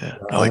 one. Yeah,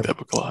 I like that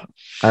book a lot.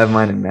 I have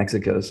mine in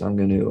Mexico, so I'm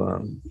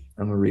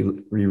gonna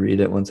reread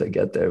it once I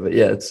get there. But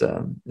yeah, it's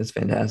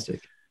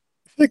fantastic.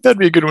 I think that'd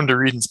be a good one to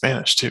read in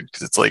Spanish too,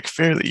 because it's like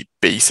fairly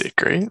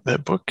basic, right?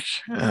 That book.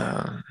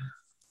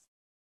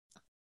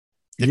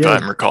 If Yeah,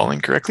 I'm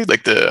recalling correctly,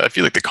 like I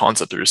feel like the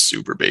concept there is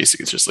super basic.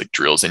 It's just like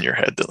drills in your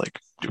head that like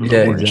do a little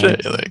yeah, more each day.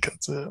 exactly. Like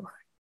that's it.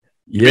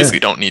 You Yeah. basically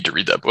don't need to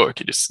read that book.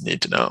 You just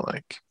need to know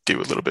like do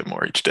a little bit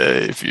more each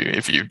day. If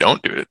you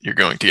don't do it, you're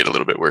going to get a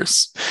little bit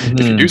worse.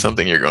 If you do Hmm.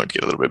 something, you're going to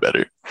get a little bit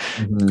better.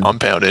 Hmm.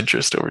 Compound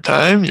interest over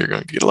time, you're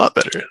going to get a lot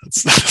better.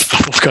 That's the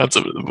whole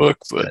concept of the book,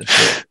 but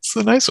That's it. it's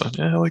a nice one.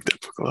 Yeah, I like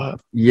that book a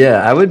lot.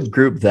 Yeah, I would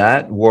group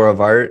that War of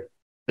Art,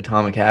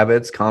 Atomic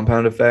Habits,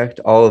 Compound Effect,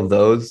 all of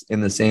those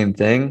in the same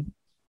thing.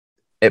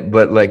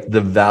 But like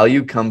the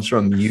value comes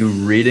from you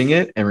reading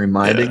it and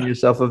reminding Yeah,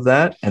 yourself of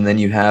that, and then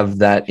you have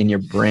that in your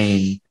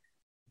brain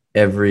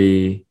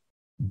every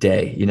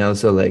day, you know?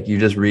 So like you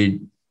just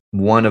read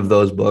one of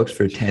those books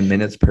for 10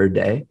 minutes per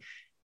day.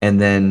 And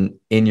then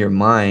in your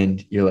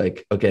mind, you're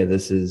like, okay,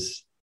 this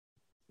is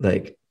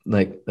like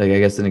I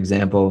guess an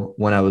example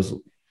when I was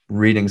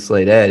reading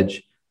Slate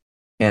Edge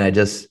and I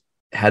just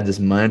had this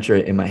mantra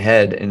in my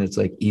head and it's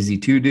like easy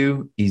to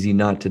do, easy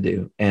not to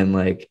do. And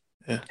like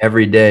yeah,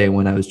 every day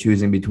when I was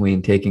choosing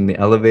between taking the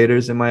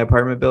elevators in my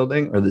apartment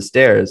building or the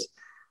stairs,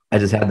 I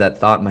just had that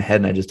thought in my head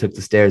and I just took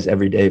the stairs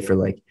every day for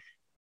like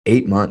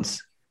 8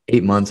 months.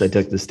 8 months I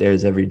took the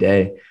stairs every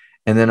day.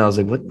 And then I was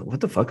like, what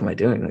the fuck am I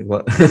doing? Like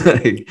what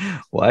like,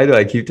 why do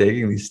I keep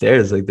taking these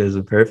stairs? Like there's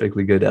a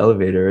perfectly good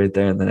elevator right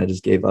there. And then I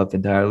just gave up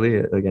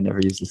entirely. Like I never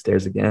used the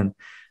stairs again.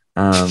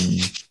 Um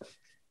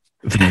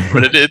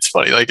but it's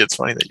funny. Like it's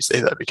funny that you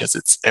say that because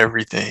it's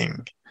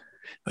everything.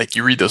 Like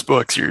you read those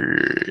books,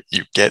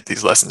 you get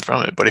these lessons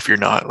from it. But if you're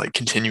not like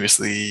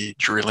continuously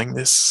drilling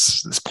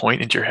this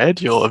point into your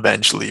head, you'll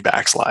eventually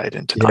backslide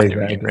into yeah, not doing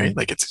it, exactly. right?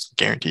 Like it's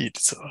guaranteed.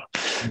 So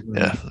Mhm.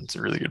 yeah, it's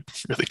a really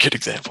good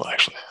example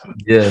actually.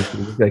 Yeah, so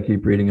you just gotta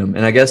keep reading them.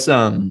 And I guess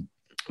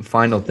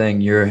final thing,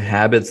 your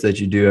habits that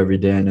you do every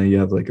day. I know you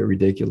have like a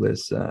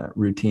ridiculous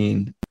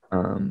routine.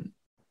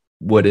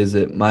 What is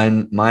it?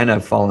 Mine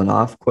I've fallen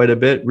off quite a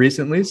bit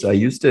recently. So I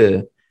used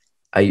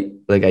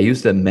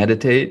to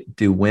meditate,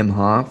 do Wim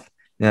Hof,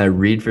 then I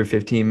read for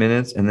 15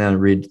 minutes, and then I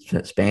read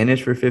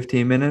Spanish for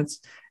 15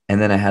 minutes,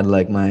 and then I had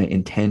like my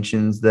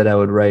intentions that I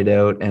would write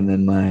out, and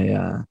then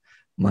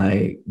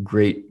my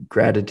great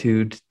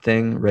gratitude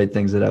thing, write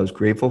things that I was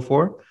grateful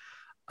for,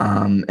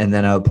 and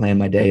then I would plan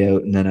my day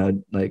out, and then I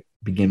would like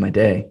begin my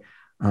day,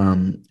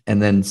 and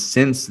then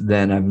since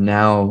then I've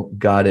now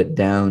got it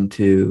down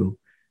to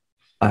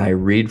I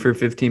read for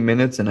 15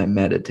 minutes and I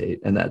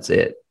meditate, and that's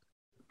it.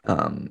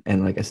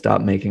 And like I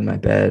stopped making my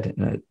bed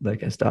and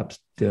I stopped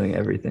doing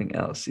everything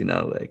else, you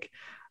know, like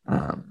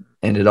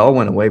and it all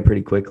went away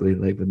pretty quickly,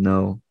 like with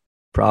no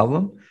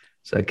problem.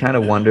 So I kind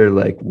of Yeah. wonder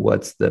like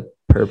what's the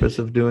purpose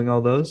of doing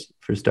all those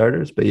for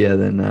starters. But yeah,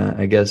 then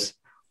I guess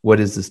what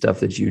is the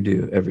stuff that you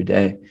do every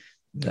day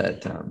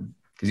that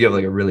because you have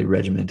like a really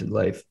regimented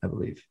life, I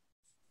believe.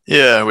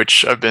 Yeah,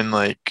 which I've been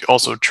like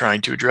also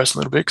trying to address a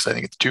little bit because I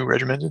think it's too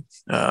regimented.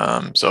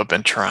 So I've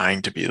been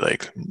trying to be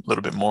like a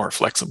little bit more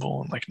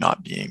flexible and like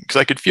not being because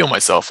I could feel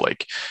myself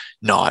like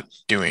not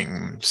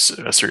doing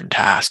a certain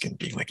task and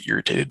being like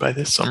irritated by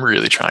this. So I'm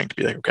really trying to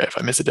be like, okay, if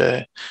I miss a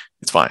day,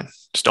 it's fine.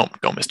 Just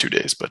don't miss 2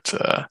 days. But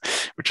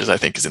which is I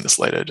think is in the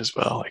slight edge as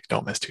well. Like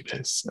don't miss 2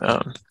 days.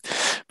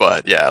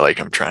 But yeah, like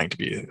I'm trying to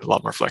be a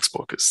lot more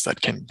flexible because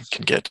that can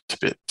get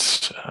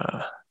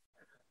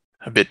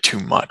a bit too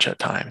much at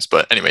times.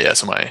 But anyway, yeah.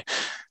 So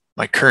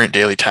my current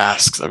daily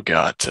tasks, I've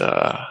got.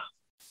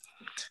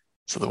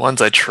 So the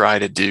ones I try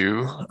to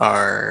do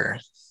are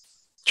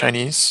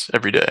Chinese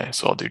every day.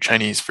 So I'll do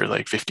Chinese for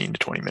like 15 to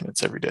 20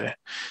 minutes every day.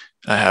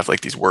 I have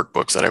like these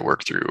workbooks that I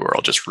work through, or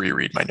I'll just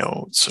reread my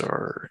notes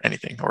or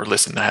anything, or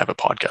listen. I have a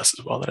podcast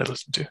as well that I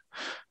listen to.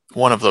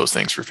 one of those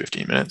things for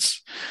 15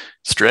 minutes.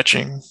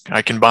 Stretching,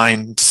 I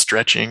combined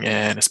stretching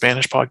and a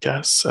Spanish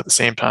podcast at the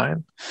same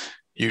time.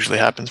 Usually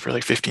happens for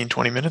like 15,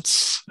 20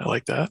 minutes. I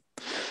like that.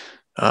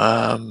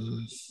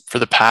 For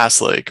the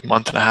past like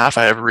month and a half,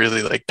 I have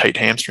really like tight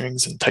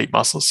hamstrings and tight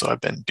muscles. So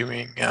I've been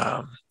doing,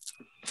 I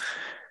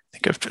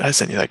think I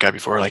sent you that guy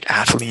before, like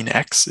Athlean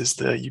X is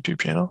the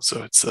YouTube channel.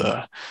 So it's,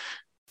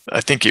 I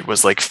think it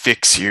was like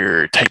fix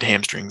your tight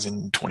hamstrings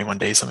in 21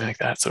 days, something like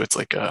that. So it's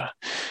like a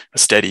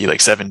steady,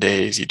 like 7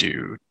 days you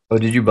do. Oh,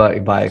 did you buy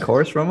a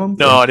course from him?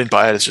 No, I didn't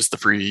buy it. It's just the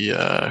free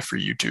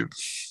YouTube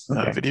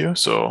Okay. video.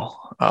 So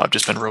I've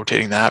just been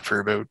rotating that for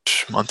about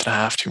a month and a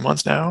half, 2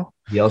 months now.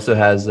 He also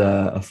has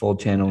a full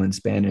channel in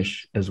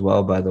Spanish as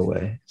well, by the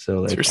way.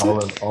 So like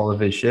Seriously? all of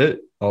his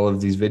shit, all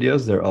of these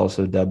videos, they're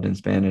also dubbed in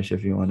Spanish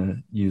if you want to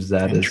use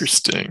that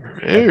Interesting.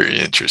 Very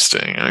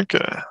interesting.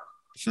 Okay.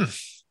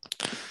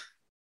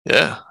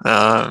 Yeah.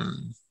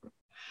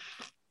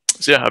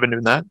 So yeah, I've been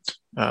doing that,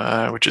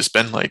 which has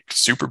been like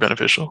super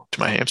beneficial to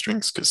my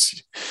hamstrings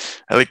because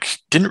I like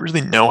didn't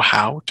really know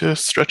how to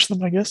stretch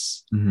them, I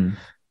guess. Mm-hmm.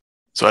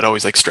 So I'd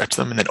always like stretch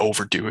them and then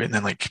overdo it and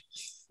then like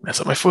mess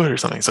up my foot or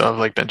something. So I've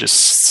like been just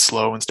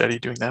slow and steady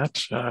doing that.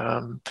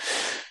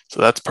 So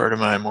that's part of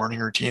my morning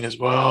routine as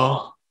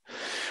well.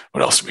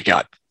 What else we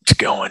got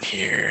going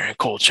here?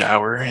 Cold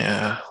shower.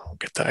 Yeah, we'll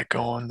get that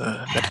going.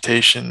 The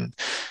meditation.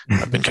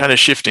 I've been kind of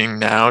shifting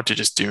now to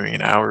just doing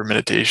an hour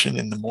meditation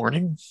in the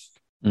morning.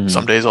 Mm-hmm.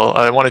 Some days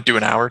I want to do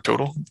an hour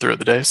total throughout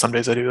the day. Some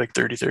days I do like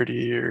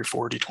 30 or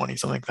 40 20,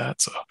 something like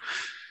that. So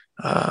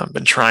I've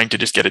been trying to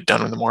just get it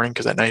done in the morning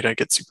because at night I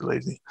get super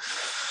lazy.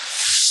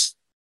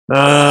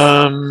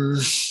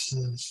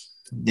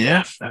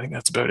 Yeah, I think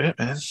that's about it,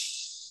 man.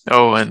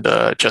 Oh, and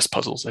chess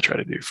puzzles I try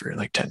to do for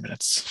like 10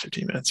 minutes,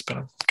 15 minutes, but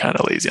I'm kind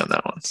of lazy on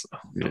that one. So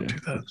don't do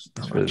that.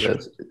 That's really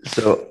bad.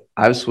 So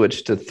I've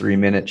switched to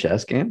 3-minute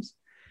chess games.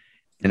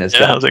 And it's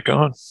how's it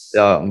going?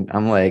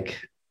 I'm like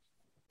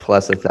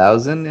plus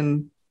 1,000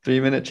 in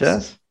 3-minute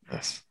chess.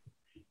 Yes.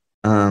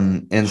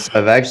 And so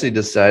I've actually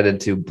decided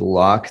to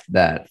block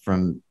that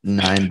from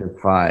 9 to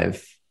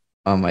 5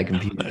 on my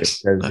computer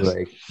because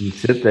like you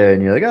sit there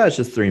and you're like, oh, it's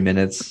just 3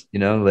 minutes,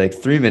 like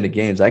 3-minute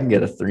games. I can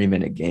get a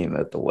 3-minute game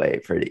out the way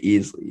pretty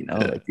easily,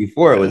 like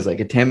before it was like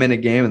a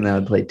 10-minute game and then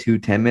I'd play 2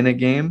 10-minute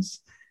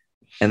games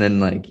and then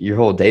like your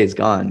whole day is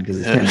gone because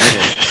it's 10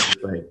 minutes,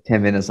 like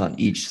 10 minutes on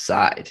each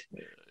side.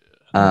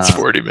 It's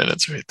 40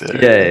 minutes right there.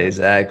 Yeah,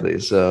 exactly.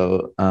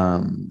 So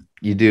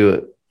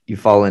you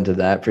fall into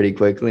that pretty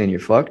quickly and you're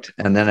fucked.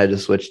 And then I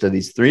just switched to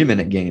these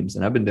 3-minute games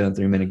and I've been doing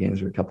 3-minute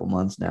games for a couple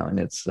months now and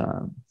it's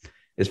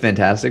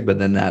fantastic. But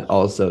then that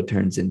also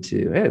turns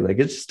into, hey, like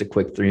it's just a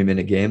quick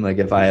 3-minute game. Like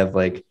if I have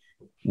like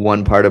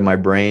one part of my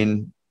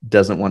brain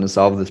doesn't want to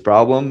solve this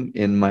problem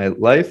in my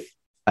life,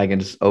 I can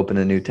just open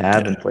a new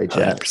tab and play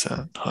chat.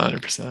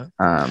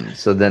 100%.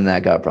 So then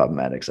that got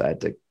problematic. So I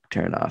had to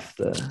turn off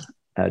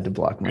I had to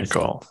block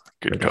myself.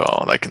 Good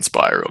call. That can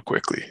spiral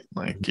quickly.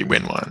 Like you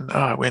win one. Oh,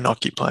 I win. I'll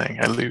keep playing.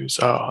 I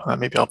lose. Oh,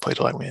 maybe I'll play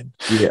till I win.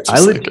 Yeah,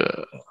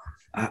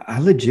 I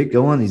legit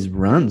go on these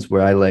runs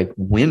where I like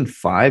win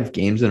 5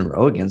 games in a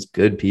row against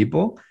good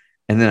people.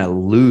 And then I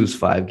lose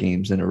 5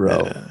 games in a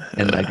row.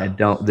 And like,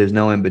 there's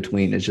no in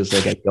between. It's just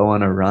like I go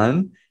on a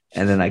run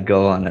and then I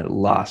go on a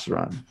loss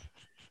run.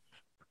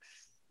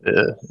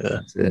 Yeah.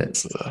 That's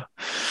it.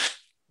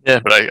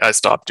 But I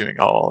stopped doing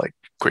all like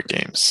quick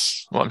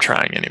games. Well, I'm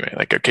trying anyway.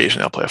 Like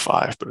occasionally I'll play a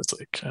 5, but it's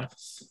like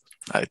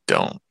I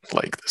don't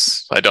like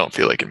this. I don't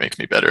feel like it makes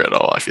me better at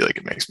all. I feel like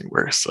it makes me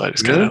worse. So I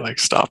just kind of like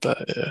stop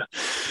that. Yeah.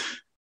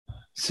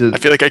 So I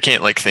feel like I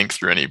can't like think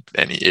through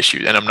any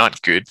issue, and I'm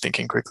not good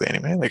thinking quickly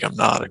anyway. Like I'm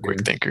not a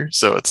quick thinker,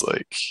 so it's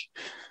like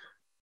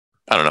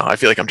I don't know. I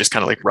feel like I'm just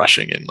kind of like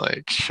rushing and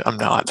like I'm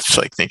not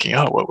like thinking,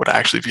 oh, what would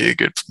actually be a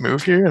good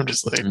move here? I'm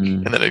just like,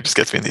 and then it just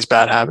gets me in these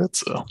bad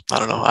habits. So I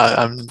don't know.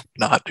 I'm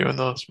not doing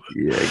those. But.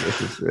 Yeah, I guess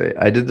that's right.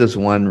 I did this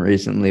one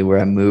recently where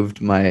I moved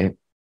my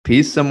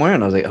piece somewhere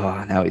and I was like,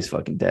 oh, now he's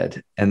fucking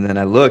dead. And then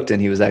I looked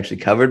and he was actually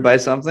covered by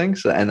something.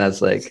 So, and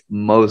that's like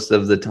most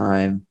of the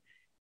time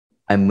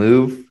I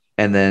move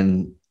and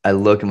then I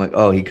look, I'm like,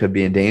 oh, he could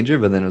be in danger.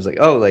 But then it was like,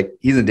 oh, like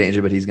he's in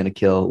danger, but he's going to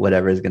kill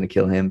whatever is going to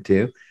kill him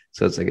too.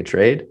 So it's like a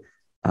trade.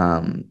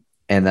 And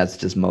that's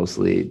just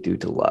mostly due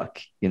to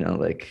luck,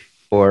 like,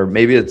 or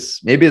maybe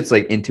it's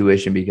like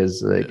intuition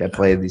because like I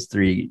play these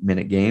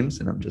 3-minute games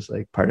and I'm just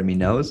like, part of me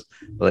knows,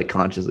 but like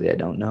consciously I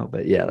don't know.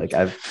 But yeah, like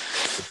I've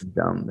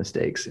dumb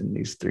mistakes in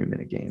these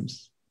 3-minute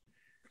games.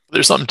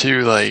 There's something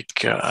to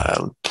like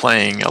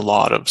playing a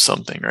lot of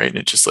something, right? And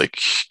it just like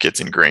gets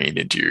ingrained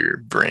into your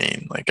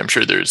brain. Like I'm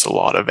sure there's a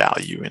lot of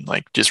value in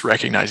like just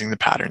recognizing the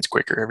patterns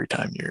quicker every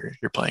time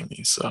you're playing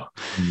these. So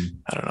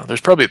I don't know.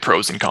 There's probably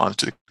pros and cons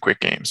to the quick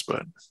games,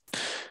 but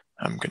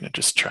I'm gonna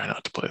just try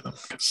not to play them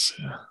because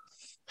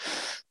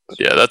but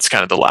yeah, that's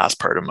kind of the last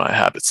part of my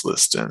habits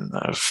list, and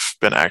I've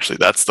been actually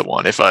that's the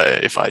one. If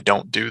I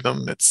don't do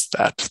them, it's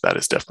that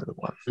is definitely the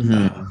one.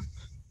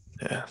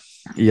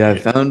 Yeah, I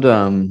found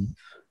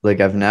like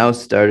I've now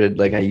started,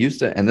 like I used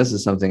to, and this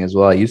is something as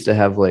well. I used to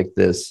have like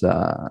this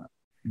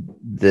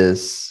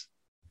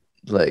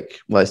like,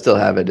 well, I still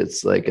have it.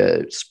 It's like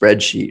a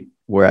spreadsheet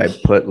where I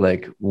put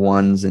like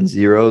ones and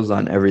zeros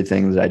on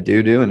everything that I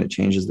do, and it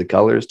changes the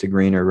colors to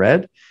green or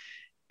red.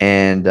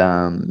 And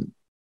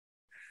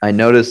I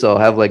notice I'll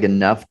have like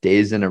enough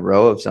days in a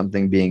row of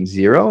something being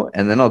zero,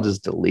 and then I'll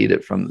just delete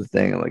it from the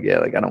thing. I'm like, yeah,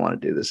 like I don't want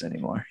to do this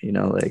anymore. You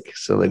know, like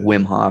so like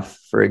Wim Hof,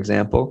 for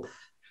example.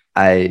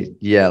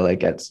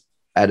 Like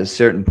at a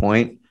certain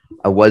point,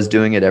 I was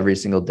doing it every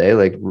single day,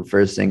 like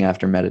first thing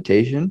after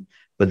meditation.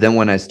 But then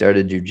when I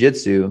started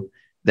jujitsu,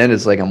 then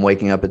it's like I'm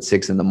waking up at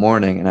 6 in the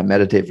morning and I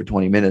meditate for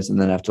 20 minutes and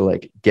then I have to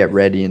like get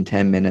ready in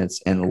 10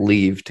 minutes and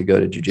leave to go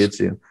to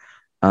jujitsu.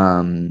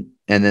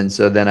 And then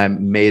so then I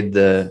made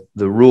the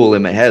rule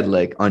in my head,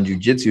 like on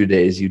jujitsu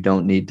days, you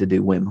don't need to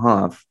do Wim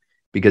Hof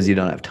because you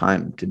don't have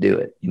time to do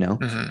it, you know?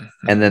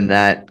 And then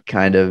that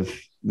kind of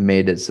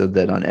made it so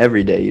that on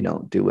every day you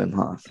don't do Wim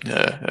Hof.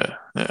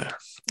 Yeah.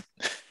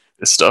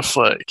 This stuff,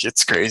 like,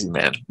 it's crazy,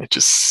 man.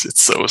 It's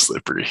so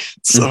slippery.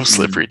 It's so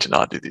slippery to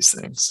not do these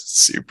things.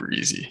 It's super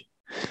easy.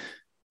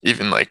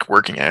 Even like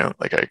working out,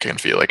 like I can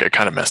feel like I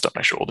kind of messed up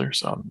my shoulder,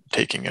 so I'm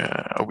taking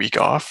a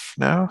week off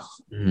now,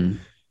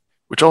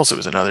 which also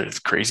is another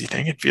crazy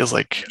thing. It feels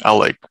like I'll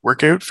like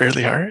work out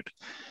fairly hard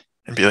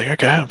and be like,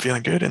 okay, I'm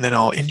feeling good. And then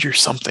I'll injure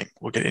something.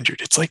 We'll get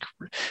injured. It's like,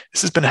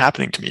 this has been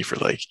happening to me for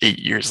like 8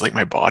 years. Like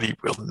my body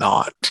will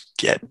not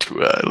get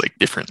to a like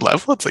different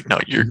level. It's like, no,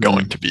 you're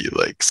going to be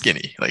like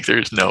skinny. Like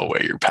there's no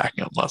way you're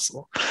packing up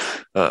muscle,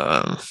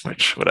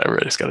 which whatever,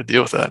 I just got to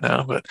deal with that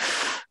now. But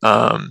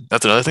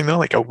that's another thing though,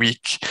 like a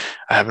week,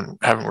 I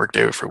haven't worked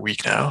out for a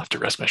week now to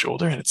rest my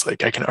shoulder. And it's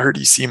like, I can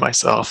already see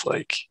myself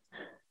like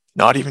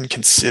not even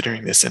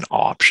considering this an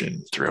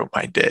option throughout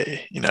my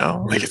day, you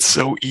know, like it's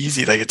so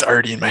easy. Like it's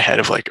already in my head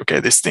of like, okay,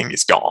 this thing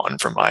is gone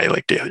from my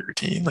like daily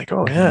routine. Like,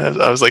 oh yeah,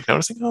 I was like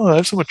noticing, oh, I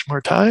have so much more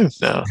time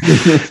now.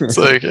 It's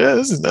like, yeah,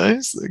 this is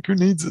nice. Like who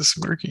needs this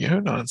working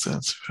out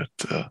nonsense?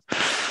 But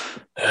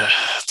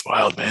it's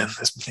wild, man.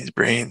 These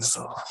brains.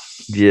 So.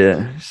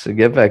 Yeah. So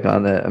get back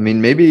on that. I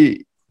mean,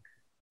 maybe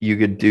you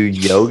could do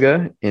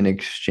yoga in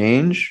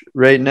exchange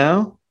right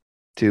now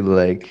to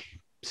like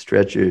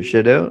stretch your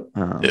shit out.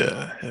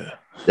 Yeah.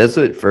 That's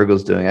what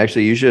Fergal's doing.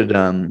 Actually, you should,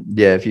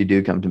 if you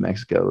do come to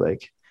Mexico,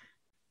 like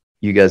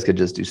you guys could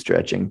just do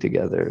stretching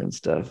together and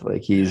stuff.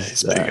 Like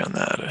he's big on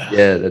that.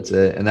 Yeah, that's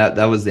it. And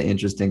that was the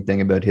interesting thing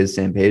about his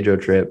San Pedro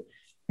trip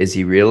is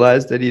he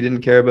realized that he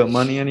didn't care about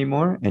money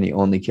anymore and he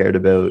only cared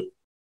about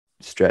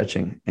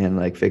stretching and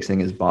like fixing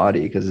his body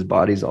because his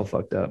body's all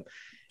fucked up.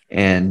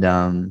 And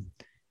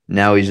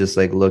now he's just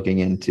like looking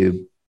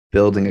into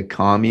building a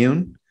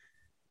commune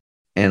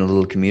and a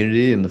little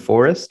community in the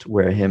forest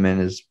where him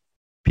and his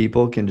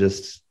people can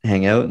just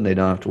hang out and they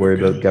don't have to worry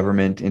about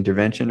government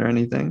intervention or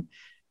anything.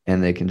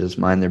 And they can just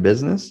mind their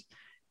business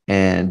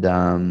and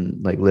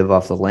like live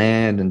off the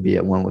land and be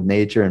at one with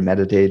nature and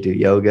meditate, do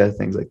yoga,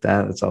 things like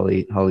that. That's all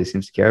he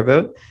seems to care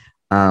about.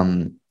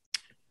 And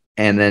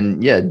then,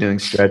 doing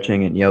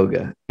stretching and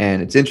yoga.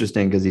 And it's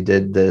interesting because he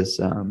did this,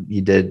 he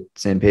did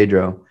San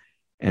Pedro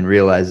and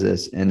realized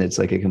this. And it's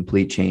like a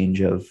complete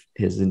change of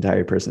his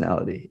entire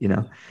personality, you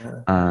know?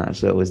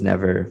 So it was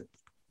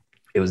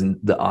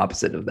the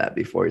opposite of that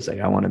before. He's like,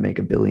 I want to make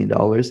 $1 billion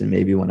and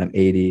maybe when I'm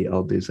 80,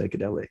 I'll do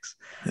psychedelics.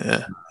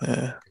 Yeah.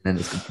 And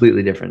it's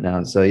completely different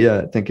now. So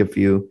I think if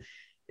you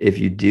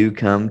do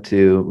come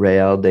to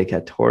Real de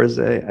Catorce,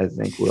 I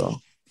think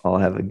we'll all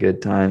have a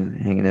good time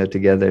hanging out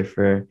together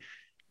for,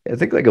 I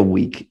think like a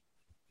week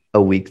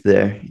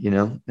there, you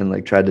know, and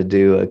like try to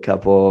do a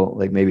couple,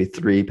 like maybe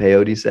 3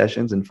 peyote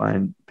sessions and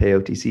find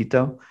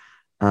peyotecito.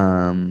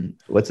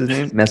 What's his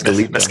name?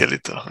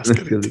 Mescalito.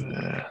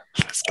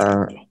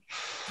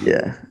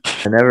 Yeah,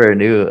 I never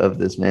knew of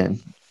this man.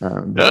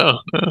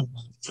 No.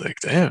 It's like,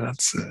 damn,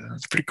 that's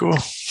pretty cool.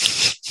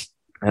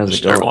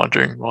 Start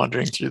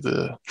wandering through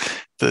the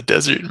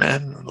desert,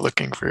 man,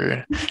 looking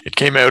for. It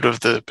came out of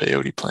the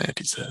peyote plant,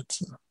 he said.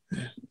 So,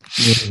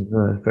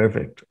 yeah,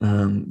 perfect.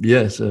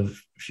 So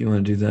if you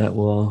want to do that,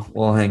 we'll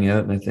all hang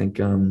out, and I think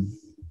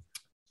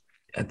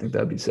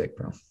that'd be sick,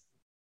 bro.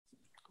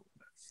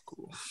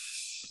 Cool.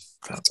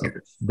 Sounds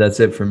good. That's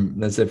it for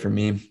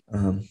me.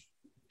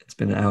 It's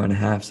been an hour and a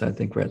half, so I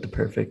think we're at the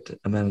perfect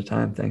amount of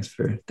time. Thanks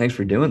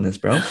for doing this,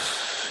 bro.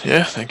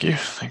 Yeah, thank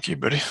you,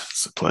 buddy.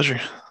 It's a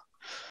pleasure.